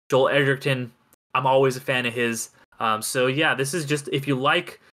performance. Joel Edgerton, I'm always a fan of his. So yeah, this is just, if you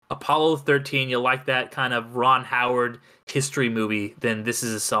like Apollo 13, you like that kind of Ron Howard history movie, then this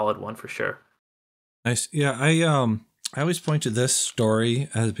is a solid one for sure. Nice. Yeah, I always point to this story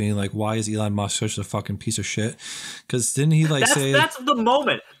as being like, why is Elon Musk such a fucking piece of shit? Because didn't he like say that's the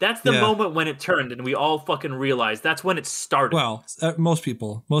moment. That's the Yeah. moment when it turned and we all fucking realized that's when it started. Well, most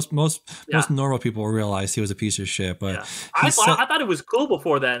people, most normal people realized he was a piece of shit. But yeah. I thought it was cool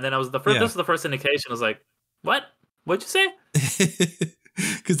before that, and then I was the first. This was the first indication. I was like, "What? What'd you say?"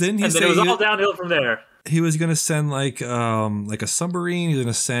 Because then he and then it was all downhill from there. He was gonna send like a submarine. He was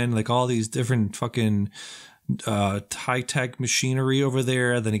gonna send like all these different fucking high tech machinery over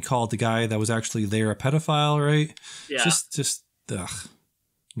there. Then he called the guy that was actually there a pedophile, right? Yeah. Just ugh,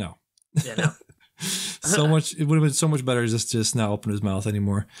 no. Yeah, no. So much. It would have been so much better just not open his mouth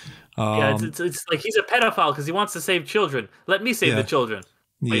anymore. Yeah, it's like he's a pedophile because he wants to save children. Let me save the children.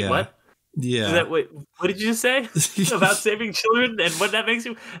 Wait, what? Yeah. Wait, what did you just say about saving children and what that makes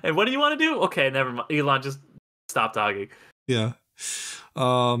you? And what do you want to do? Okay, never mind. Elon, just stop talking. Yeah.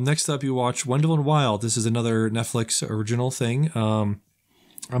 Next up, you watch Wendell and Wild. This is another Netflix original thing. I'm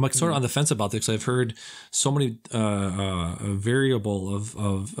like sort of on the fence about this. I've heard so many variable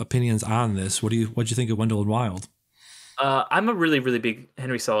of opinions on this. What'd you think of Wendell and Wild? I'm a really, really big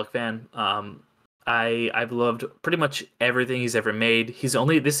Henry Selick fan. I've loved pretty much everything he's ever made.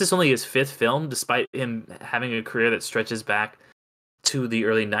 This is only his fifth film, despite him having a career that stretches back to the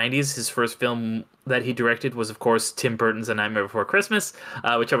early 90s. His first film that he directed was, of course, Tim Burton's A Nightmare Before Christmas,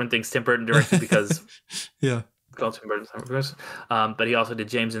 which everyone thinks Tim Burton directed because yeah, it's called Tim Burton's Nightmare Before Christmas. But he also did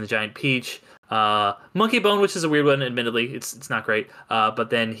James and the Giant Peach, Monkey Bone, which is a weird one, admittedly. It's not great. But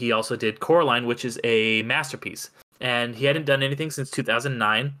then he also did Coraline, which is a masterpiece. And he hadn't done anything since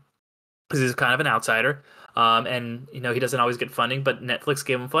 2009 because he's kind of an outsider. And he doesn't always get funding, but Netflix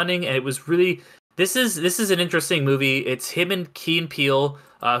gave him funding, and it was really. This is an interesting movie. It's him and Key and Peele,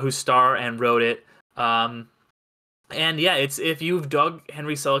 who star and wrote it. And yeah, it's if you've dug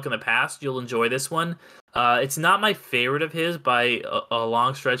Henry Selick in the past, you'll enjoy this one. It's not my favorite of his by a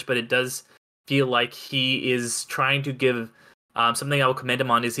long stretch, but it does feel like he is trying to give something I will commend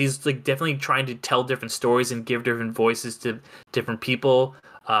him on is he's like definitely trying to tell different stories and give different voices to different people.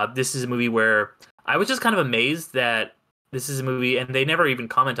 This is a movie where I was just kind of amazed that this is a movie, and they never even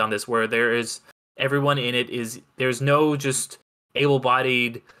comment on this, where everyone in it there's no just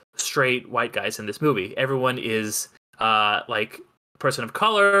able-bodied straight white guys in this movie. Everyone is like person of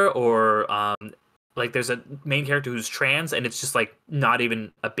color or like there's a main character who's trans, and it's just like not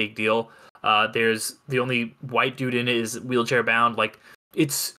even a big deal. There's the only white dude in it is wheelchair bound. Like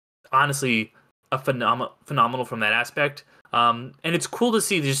it's honestly a phenomenal from that aspect. And it's cool to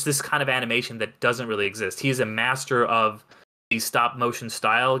see just this kind of animation that doesn't really exist. He's a master of the stop motion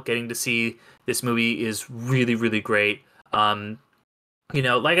style. Getting to see this movie is really, really great. Like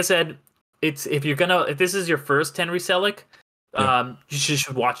I said, if this is your first Henry Selick, you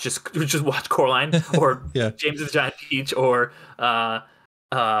should watch just watch Coraline or Yeah. James and the Giant Peach or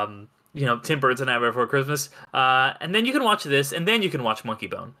Tim Burton's A Nightmare Before Christmas, and then you can watch this, and then you can watch Monkey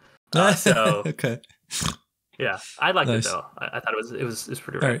Bone. So Okay. yeah, I liked it Nice. though. I thought it was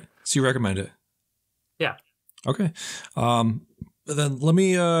pretty All right. right. So you recommend it? Yeah. Okay. Then let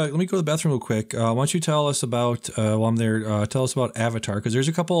me go to the bathroom real quick. Why don't you tell us about while I'm there? Tell us about Avatar, because there's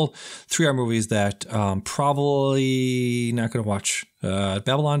a couple 3-hour movies that probably not going to watch.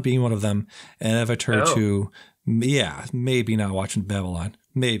 Babylon being one of them, and Avatar 2. Yeah, maybe not watching Babylon.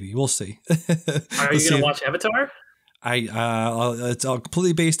 Maybe we'll see. Are you going to watch Avatar? It's all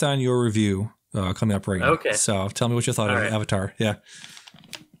completely based on your review coming up right now. Okay. So tell me what you thought of Avatar. Yeah.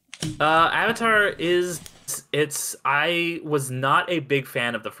 Avatar I was not a big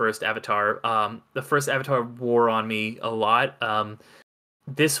fan of the first Avatar. The first Avatar wore on me a lot.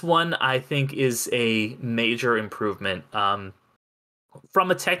 This one I think is a major improvement.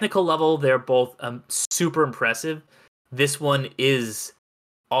 From a technical level, they're both super impressive. This one is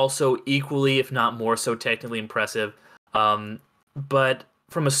also equally, if not more so, technically impressive. But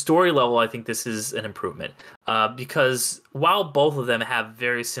from a story level, I think this is an improvement. Because while both of them have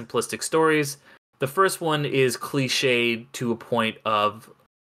very simplistic stories, the first one is cliched to a point of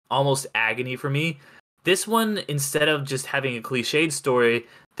almost agony for me. This one, instead of just having a cliched story,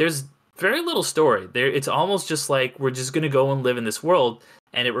 there's very little story. It's almost just like we're just going to go and live in this world.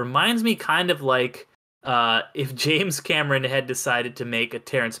 And it reminds me kind of like if James Cameron had decided to make a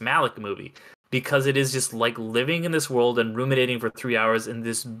Terrence Malick movie. Because it is just like living in this world and ruminating for 3 hours in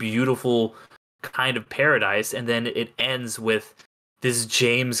this beautiful kind of paradise. And then it ends with this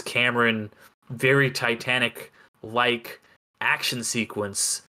James Cameron, very Titanic-like action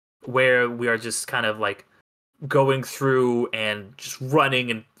sequence where we are just kind of like going through and just running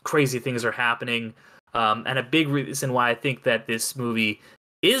and crazy things are happening. And a big reason why I think that this movie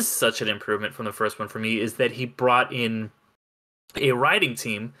is such an improvement from the first one for me is that he brought in a writing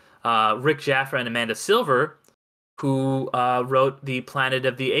team, Rick Jaffa and Amanda Silver, who wrote the Planet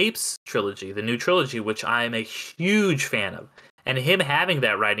of the Apes trilogy, the new trilogy, which I am a huge fan of. And him having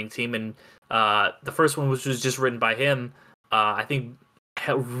that writing team, and the first one, which was just written by him, I think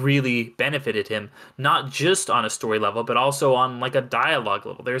really benefited him, not just on a story level, but also on like a dialogue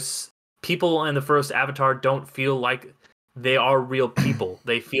level. There's people in the first Avatar don't feel like they are real people.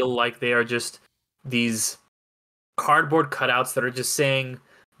 They feel like they are just these cardboard cutouts that are just saying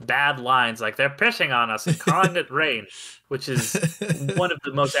bad lines, like they're pissing on us and calling it rain, which is one of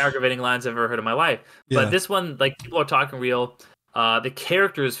the most aggravating lines I've ever heard in my life. Yeah. But this one, like, people are talking real. The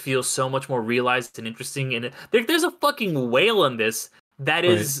characters feel so much more realized and interesting. And there's a fucking whale in this that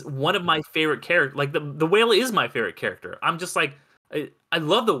is one of my favorite characters. Like, the whale is my favorite character. I'm just like, I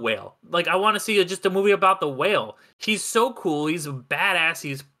love the whale. Like, I want to see just a movie about the whale. He's so cool. He's a badass.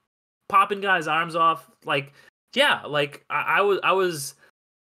 He's popping guys' arms off. Like, yeah, like I was.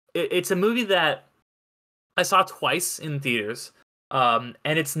 It's a movie that I saw twice in theaters, and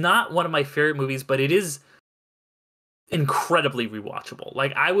it's not one of my favorite movies, but it is incredibly rewatchable.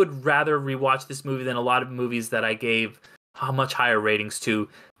 Like, I would rather rewatch this movie than a lot of movies that I gave much higher ratings to,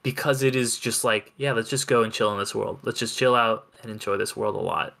 because it is just like, yeah, let's just go and chill in this world. Let's just chill out and enjoy this world a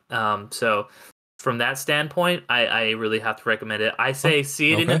lot. So from that standpoint, I really have to recommend it. I say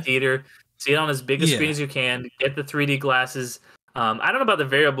see it in a theater, see it on as big a screen as you can, get the 3D glasses. I don't know about the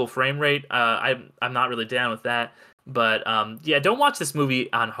variable frame rate. I'm not really down with that. But yeah, don't watch this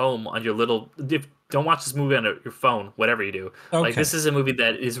movie on home on your little. Don't watch this movie on your phone, whatever you do. Okay. Like, this is a movie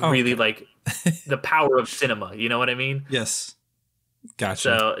that is really like the power of cinema. You know what I mean? Yes. Gotcha.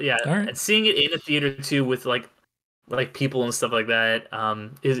 So yeah, and seeing it in a theater too with like people and stuff like that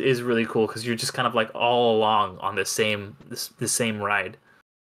is really cool, because you're just kind of like all along on the same ride.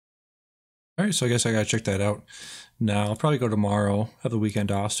 All right, so I guess I gotta check that out. Now, I'll probably go tomorrow, have the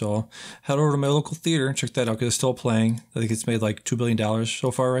weekend off, so I'll head over to my local theater and check that out, because it's still playing. I think it's made like $2 billion so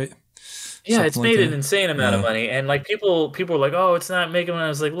far, right? Yeah, something it's made an insane amount of money, and like people are like, "Oh, it's not making money." I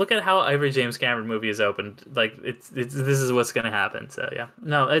was like, "Look at how every James Cameron movie is opened. Like, it's this is what's gonna happen." So yeah,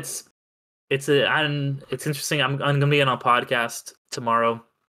 no, it's interesting. I'm gonna be on a podcast tomorrow,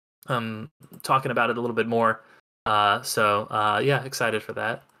 talking about it a little bit more. So yeah, excited for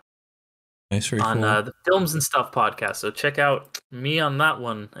that. Nice, very on cool. The Films and Stuff podcast. So check out me on that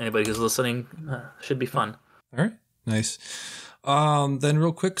one. Anybody who's listening, should be fun. All right, nice. Then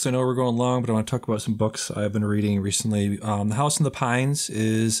real quick, because I know we're going long, but I want to talk about some books I've been reading recently. The House in the Pines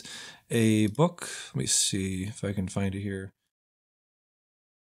is a book. Let me see if I can find it here.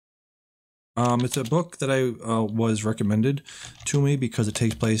 It's a book that I was recommended to me because it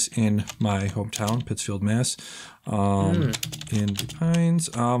takes place in my hometown, Pittsfield, Mass. In the Pines.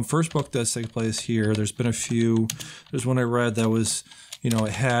 First book does take place here. There's been a few. There's one I read that was, it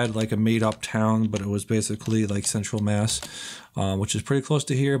had like a made-up town, but it was basically like Central Mass, which is pretty close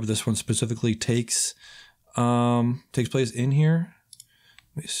to here. But this one specifically takes place in here.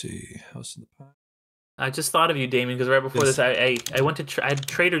 Let me see. House in the Pines. I just thought of you, Damian, because right before this, I went to I had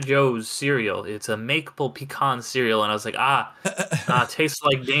Trader Joe's cereal. It's a makeable pecan cereal, and I was like, tastes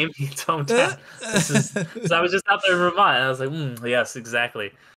like Damian's hometown. So I was just out there in Vermont, and I was like, yes,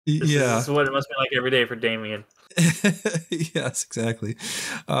 exactly. This is what it must be like every day for Damian. Yes, exactly.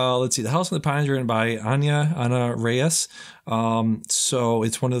 Let's see. The House in the Pines, written by Ana Reyes. So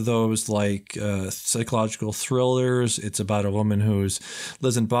it's one of those like psychological thrillers. It's about a woman who's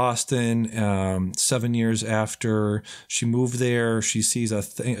lives in Boston. 7 years after she moved there, she sees a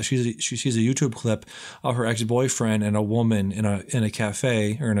thing. She sees a YouTube clip of her ex-boyfriend and a woman in a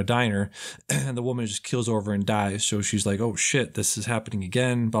cafe or in a diner, and the woman just kills over and dies. So she's like, "Oh shit, this is happening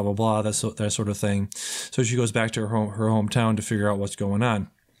again." Blah blah blah. That sort of thing. So she goes back to her hometown to figure out what's going on.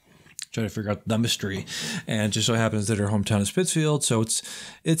 Try to figure out the mystery, and just so happens that her hometown is Pittsfield, so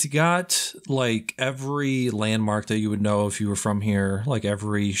it's got like every landmark that you would know if you were from here, like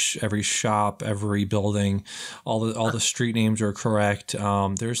every shop, every building, all the street names are correct.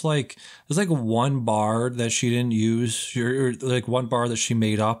 There's like one bar that she didn't use, or like one bar that she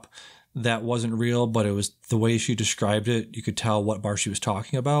made up that wasn't real, but it was the way she described it. You could tell what bar she was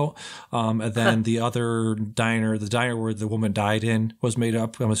talking about. And then the other diner, the diner where the woman died in, was made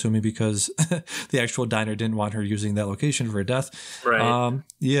up, I'm assuming because the actual diner didn't want her using that location for her death. Right.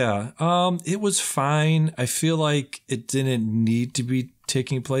 It was fine. I feel like it didn't need to be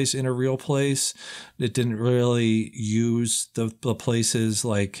taking place in a real place. It didn't really use the place's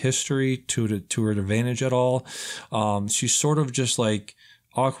like history to her advantage at all. She sort of just like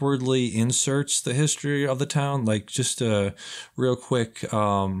awkwardly inserts the history of the town, like just a real quick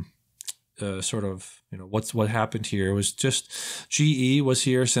sort of, what happened here. It was just GE was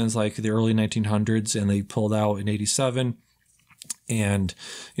here since like the early 1900s, and they pulled out in 87. And,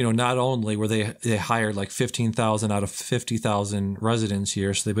 not only were they hired like 15,000 out of 50,000 residents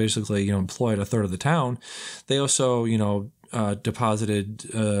here, so they basically, employed a third of the town. They also,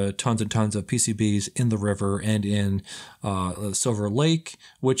 deposited tons and tons of PCBs in the river and in Silver Lake,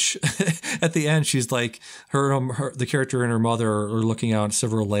 which at the end she's like the character and her mother are looking out at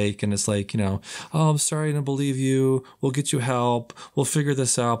Silver Lake, and it's like, oh, I'm sorry, I didn't believe you. We'll get you help. We'll figure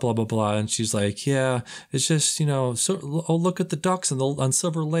this out. Blah blah blah. And she's like, yeah, it's just look at the ducks on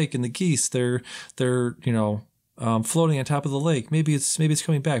Silver Lake and the geese. They're floating on top of the lake. Maybe it's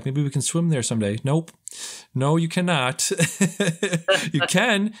coming back. Maybe we can swim there someday. Nope. No, you cannot. You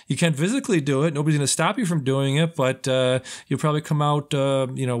can physically do it. Nobody's going to stop you from doing it, but you'll probably come out,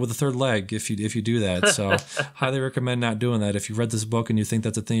 with a third leg if you do that. So highly recommend not doing that. If you read this book and you think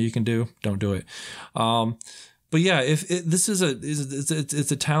that's a thing you can do, don't do it. But yeah, this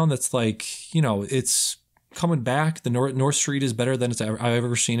is a town that's like, it's coming back. The North Street is better than I've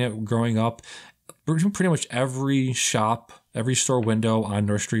ever seen it growing up. Pretty much every shop, every store window on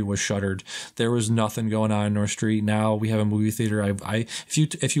North Street was shuttered. There was nothing going on North Street. Now we have a movie theater.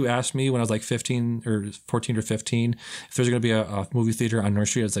 If you asked me when I was like 15 or 14 or 15 if there's going to be a movie theater on North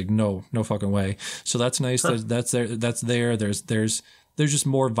Street, I was like, no fucking way. So that's nice. That's there. There's just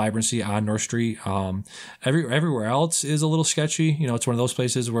more vibrancy on North Street. Everywhere else is a little sketchy. It's one of those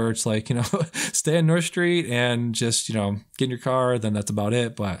places where it's like, stay on North Street and just, get in your car. Then that's about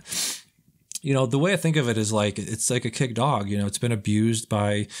it. But the way I think of it is like it's like a kick dog. It's been abused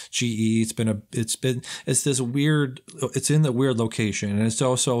by GE. It's this weird. It's in the weird location, and it's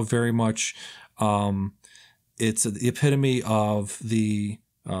also very much. It's the epitome of the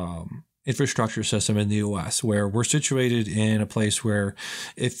infrastructure system in the U.S., where we're situated in a place where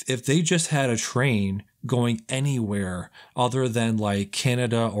if they just had a train going anywhere other than like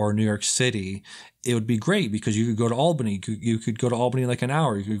Canada or New York City, it would be great because you could go to Albany. You could go to Albany in like an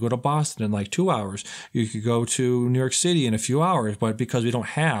hour. You could go to Boston in like 2 hours. You could go to New York City in a few hours. But because we don't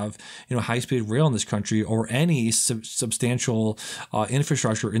have, high-speed rail in this country or any substantial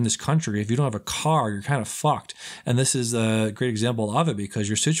infrastructure in this country, if you don't have a car, you're kind of fucked. And this is a great example of it because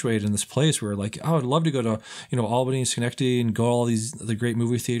you're situated in this place where like, oh, I'd love to go to, Albany, Schenectady, and go to all the great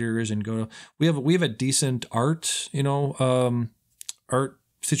movie theaters and go to. We have a decent art, art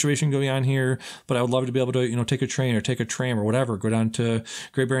situation going on here, but I would love to be able to, take a train or take a tram or whatever, go down to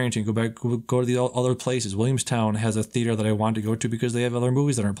Great Barrington, go to the other places. Williamstown has a theater that I want to go to because they have other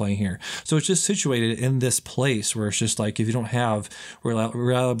movies that aren't playing here. So it's just situated in this place where it's just like, if you don't have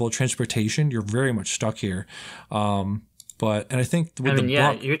reliable transportation, you're very much stuck here. And I think with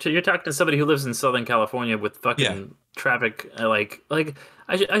you're talking to somebody who lives in Southern California with fucking traffic. Like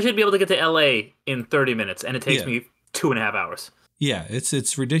I should be able to get to LA in 30 minutes, and it takes me 2.5 hours. Yeah,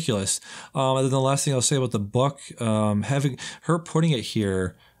 it's ridiculous. And then the last thing I'll say about the book, having her putting it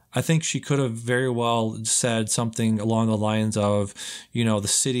here, I think she could have very well said something along the lines of, the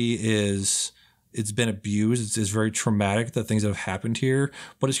city it's been abused. It's very traumatic, the things that have happened here,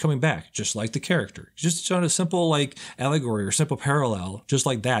 but it's coming back, just like the character. Just on a simple like allegory or simple parallel, just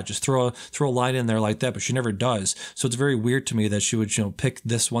like that. Just throw a line in there like that, but she never does. So it's very weird to me that she would pick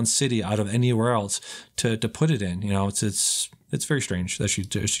this one city out of anywhere else to put it in. It's very strange that she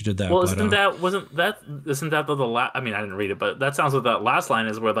did that. Well, isn't that the last? I mean, I didn't read it, but that sounds like that last line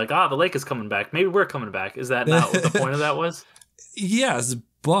is where like, the lake is coming back. Maybe we're coming back. Is that not what the point of that was? Yes,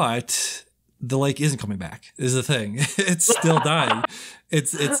 but the lake isn't coming back. Is the thing. It's still dying.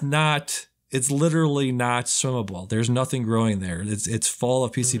 It's not. It's literally not swimmable. There's nothing growing there. It's full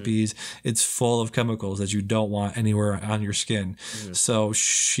of PCBs. It's full of chemicals that you don't want anywhere on your skin. So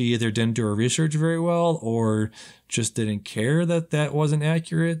she either didn't do her research very well or just didn't care that wasn't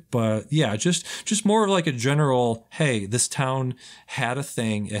accurate. But yeah, just more of like a general, hey, this town had a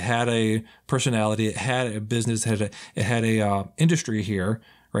thing. It had a personality. It had a business. It had a industry here,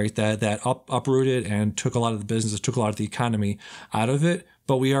 right? That uprooted and took a lot of the business, took a lot of the economy out of it.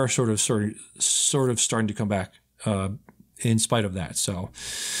 But we are sort of starting to come back in spite of that. So,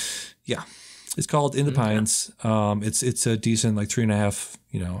 yeah, it's called In the Pines. It's a decent like 3.5,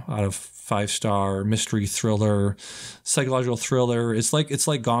 out of 5-star mystery thriller, psychological thriller. It's like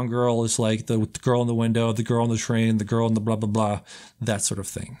Gone Girl. It's like the girl in the window, the girl on the train, the girl in the blah blah blah, that sort of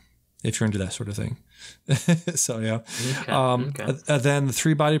thing. If you're into that sort of thing. So yeah. Okay. Then The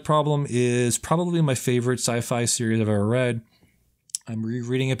Three-Body Problem is probably my favorite sci-fi series I've ever read. I'm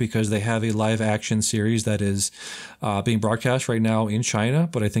rereading it because they have a live action series that is being broadcast right now in China,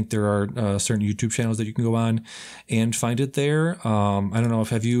 but I think there are certain YouTube channels that you can go on and find it there. I don't know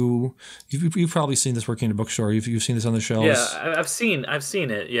if you've probably seen this working in a bookstore. You've seen this on the shelves. Yeah, I've seen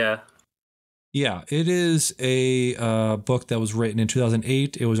it. Yeah. Yeah, it is a book that was written in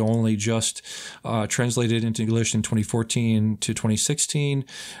 2008. It was only just translated into English in 2014 to 2016.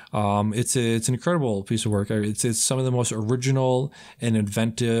 It's an incredible piece of work. It's some of the most original and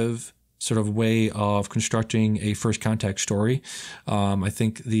inventive sort of way of constructing a first contact story. I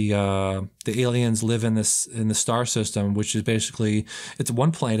think the aliens live in the star system, which is basically it's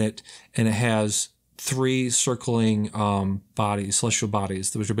one planet and it has 3 circling bodies, celestial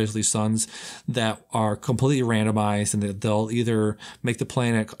bodies, which are basically suns that are completely randomized, and they'll either make the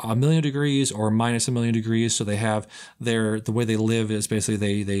planet 1,000,000 degrees or minus 1,000,000 degrees. So they have the way they live is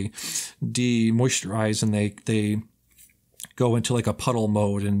basically they demoisturize and they go into like a puddle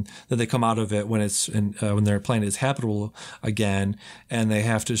mode, and then they come out of it when when their planet is habitable again, and they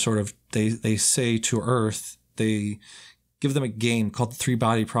have to sort of they say to Earth, they give them a game called the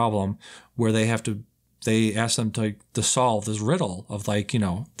Three-Body Problem, where they ask them to solve this riddle of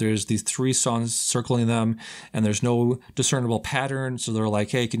there's these 3 suns circling them and there's no discernible pattern. So they're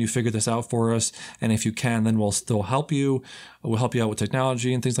like, hey, can you figure this out for us? And if you can, then we'll still help you. We'll help you out with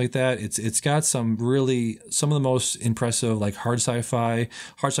technology and things like that. It's got some of the most impressive, like hard sci-fi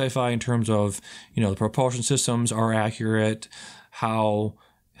in terms of, the propulsion systems are accurate, how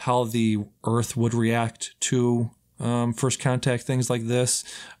the Earth would react to first contact, things like this.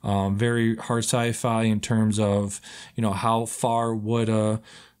 Very hard sci-fi in terms of how far away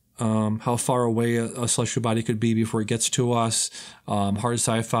a celestial body could be before it gets to us. Hard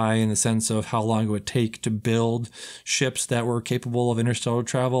sci-fi in the sense of how long it would take to build ships that were capable of interstellar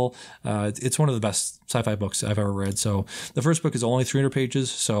travel. It's one of the best sci-fi books I've ever read. So the first book is only 300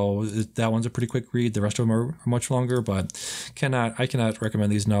 pages, so that one's a pretty quick read. The rest of them are much longer, but I cannot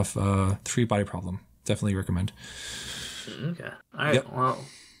recommend these enough. Three-Body Problem. Definitely recommend. Okay. All right. Yep. Well,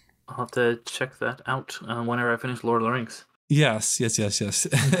 I'll have to check that out whenever I finish Lord of the Rings. Yes.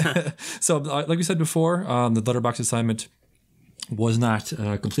 So, like we said before, the Letterboxd assignment was not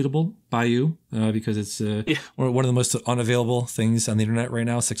completable by you because it's one of the most unavailable things on the internet right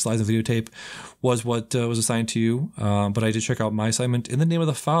now. 6 Lives of Videotape was what was assigned to you. But I did check out my assignment, In the Name of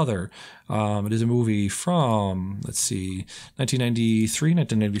the Father. It is a movie from, 1993,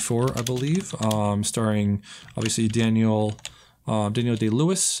 1994, I believe, starring, obviously, Daniel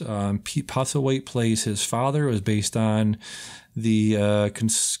Day-Lewis. Pete Postlethwaite plays his father. It was based on the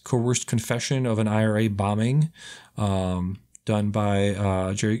coerced confession of an IRA bombing, done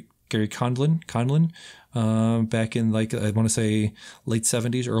by Gary Conlon, back in, like, I want to say late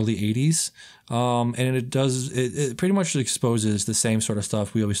 70s, early 80s. And it pretty much exposes the same sort of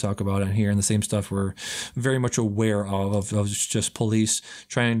stuff we always talk about on here, and the same stuff we're very much aware of just police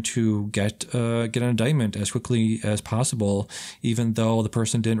trying to get an indictment as quickly as possible, even though the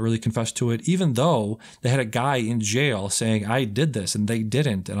person didn't really confess to it, even though they had a guy in jail saying, I did this, and they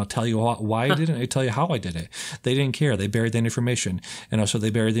didn't, and I'll tell you why I didn't, I'll tell you how I did it. They didn't care. They buried that information. And also they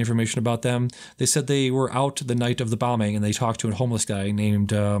buried the information about them. They said they were out the night of the bombing, and they talked to a homeless guy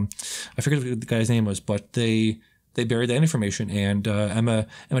named, I forget what the guy's name was, but they buried that information. And Emma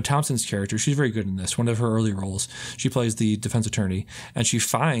Thompson's character, she's very good in this. One of her early roles, she plays the defense attorney, and she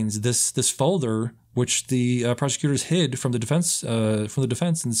finds this folder which the prosecutors hid from the defense and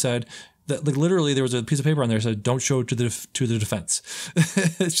said that, like, literally there was a piece of paper on there that said, don't show it to the defense.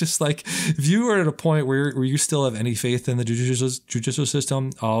 It's just like, if you are at a point where you still have any faith in the judicial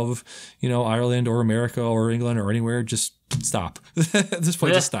system of, Ireland or America or England or anywhere, just stop. At this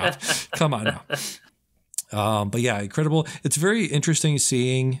point, just stop. Come on now. But yeah, incredible. It's very interesting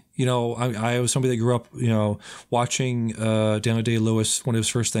seeing, I was somebody that grew up, watching Daniel Day-Lewis. One of his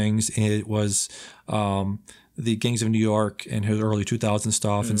first things, it was the Gangs of New York and his early 2000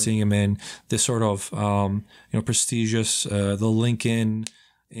 stuff, and seeing him in this sort of, prestigious, the Lincoln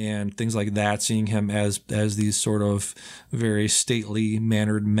and things like that, seeing him as these sort of very stately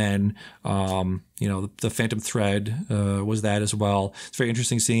mannered men. The Phantom Thread was that as well. It's very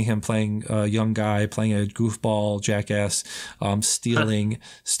interesting seeing him playing a young guy, playing a goofball jackass, stealing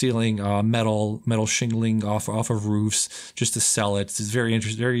metal shingling off of roofs just to sell it. It's a very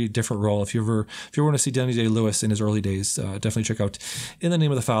interesting, very different role. If you want to see Daniel Day-Lewis in his early days, definitely check out In the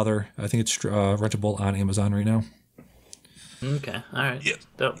Name of the Father. I think it's rentable on Amazon right now. Okay. All right. Yeah.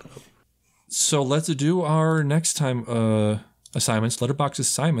 Dope. So let's do our next time assignments, Letterboxd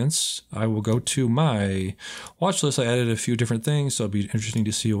assignments. I will go to my watch list. I added a few different things, so it'll be interesting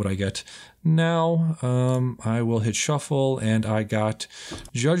to see what I get now. I will hit shuffle, and I got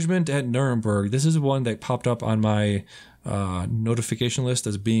Judgment at Nuremberg. This is one that popped up on my notification list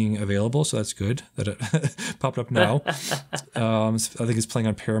as being available, so that's good that it popped up now. I think it's playing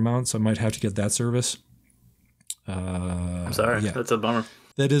on Paramount, so I might have to get that service. I'm sorry. Yeah. That's a bummer.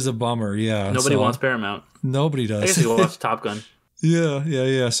 That is a bummer, yeah. Nobody wants Paramount. Nobody does. I guess you watch Top Gun.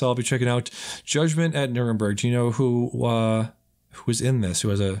 Yeah. So I'll be checking out Judgment at Nuremberg. Do you know who was in this? Who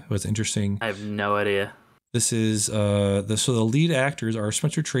was interesting? I have no idea. This is the lead actors are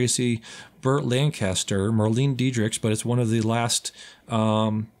Spencer Tracy, Burt Lancaster, Marlene Dietrich, but it's one of the last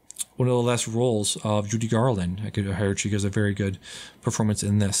roles of Judy Garland. I heard she gives a very good performance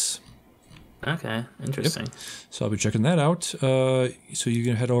in this. Okay, interesting. Yep. So I'll be checking that out. So you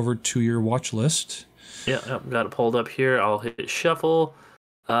can head over to your watch list. Yeah, got it pulled up here. I'll hit shuffle.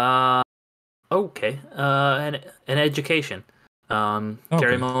 Okay. An Education.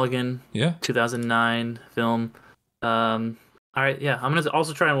 Carey Mulligan. Yeah. 2009 film. All right. Yeah, I'm gonna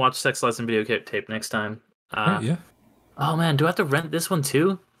also try and watch Sex, Lies, and Videotape next time. Right, yeah. Oh man, do I have to rent this one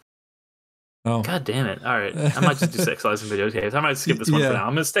too? Oh. God damn it. All right. I might just do Sex, Lies, and Videotapes. I might skip this one for now.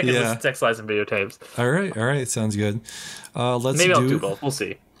 I'm going to stick with Sex, Lies, and Videotapes. All right. Sounds good. Maybe I'll do both. We'll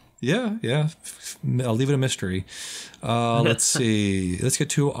see. Yeah. I'll leave it a mystery. Let's see. Let's get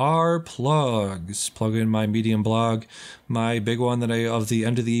to our plugs. Plug in my Medium blog. My big one that of the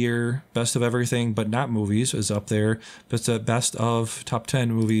end of the year, best of everything but not movies, is up there. But the best of top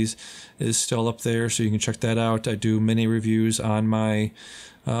 10 movies is still up there, so you can check that out. I do mini reviews on my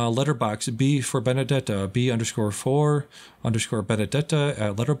Letterboxd, B for Benedetta, B_4_Benedetta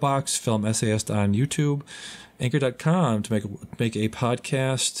at Letterboxd, film essayist on YouTube, Anchor.com to make a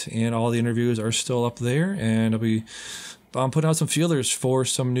podcast, and all the interviews are still up there, and I'm putting out some feelers for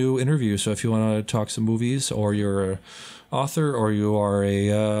some new interviews. So if you want to talk some movies, or you're a author, or you are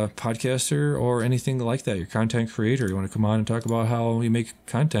a podcaster, or anything like that, you're a content creator, you want to come on and talk about how you make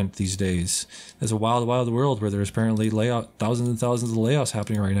content these days. There's a wild world where there's apparently thousands and thousands of layoffs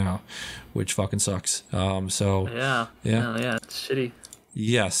happening right now, which fucking sucks. Yeah, it's shitty.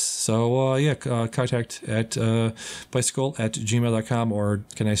 Yes. So, contact at bicycle@gmail.com, or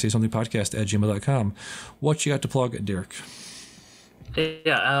can I say something podcast@gmail.com. What you got to plug, Derick?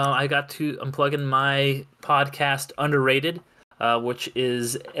 Yeah, I'm plugging my podcast Underrated, which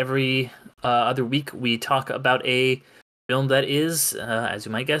is every other week we talk about a film that is, as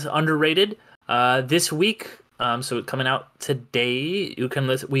you might guess, underrated. This week, so coming out today, you can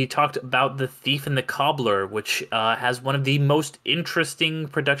listen. We talked about The Thief and the Cobbler, which has one of the most interesting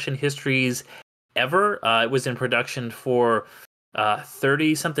production histories ever. It was in production for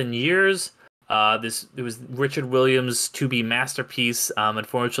 30 something years. It was Richard Williams' to be masterpiece.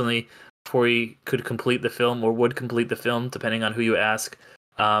 Unfortunately, before he could complete the film, or would complete the film, depending on who you ask,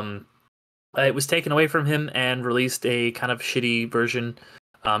 it was taken away from him and released a kind of shitty version,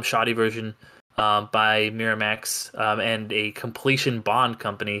 shoddy version, by Miramax and a completion bond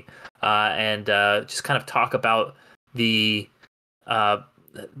company, and just kind of talk about the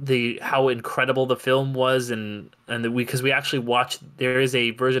how incredible the film was, because we actually watched. There is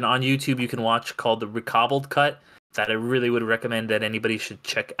a version on YouTube you can watch called the Recobbled Cut that I really would recommend that anybody should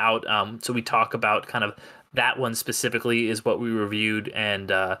check out. So we talk about kind of that one specifically is what we reviewed,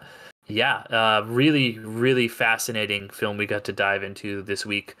 and really, really fascinating film we got to dive into this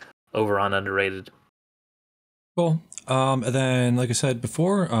week over on Underrated. Cool. And then, like I said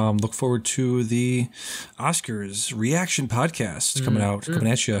before, look forward to the Oscars reaction podcast coming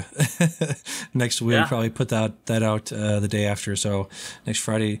at you next week. Yeah. Probably put that out the day after. So next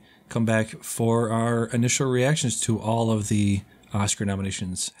Friday, come back for our initial reactions to all of the Oscar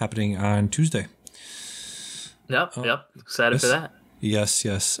nominations happening on Tuesday. Yep. Excited for that.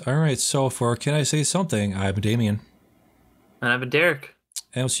 Yes. All right. So for Can I Say Something, I'm Damian. And I've been Derick.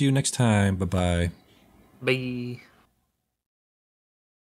 And I'll see you next time. Bye-bye. Bye.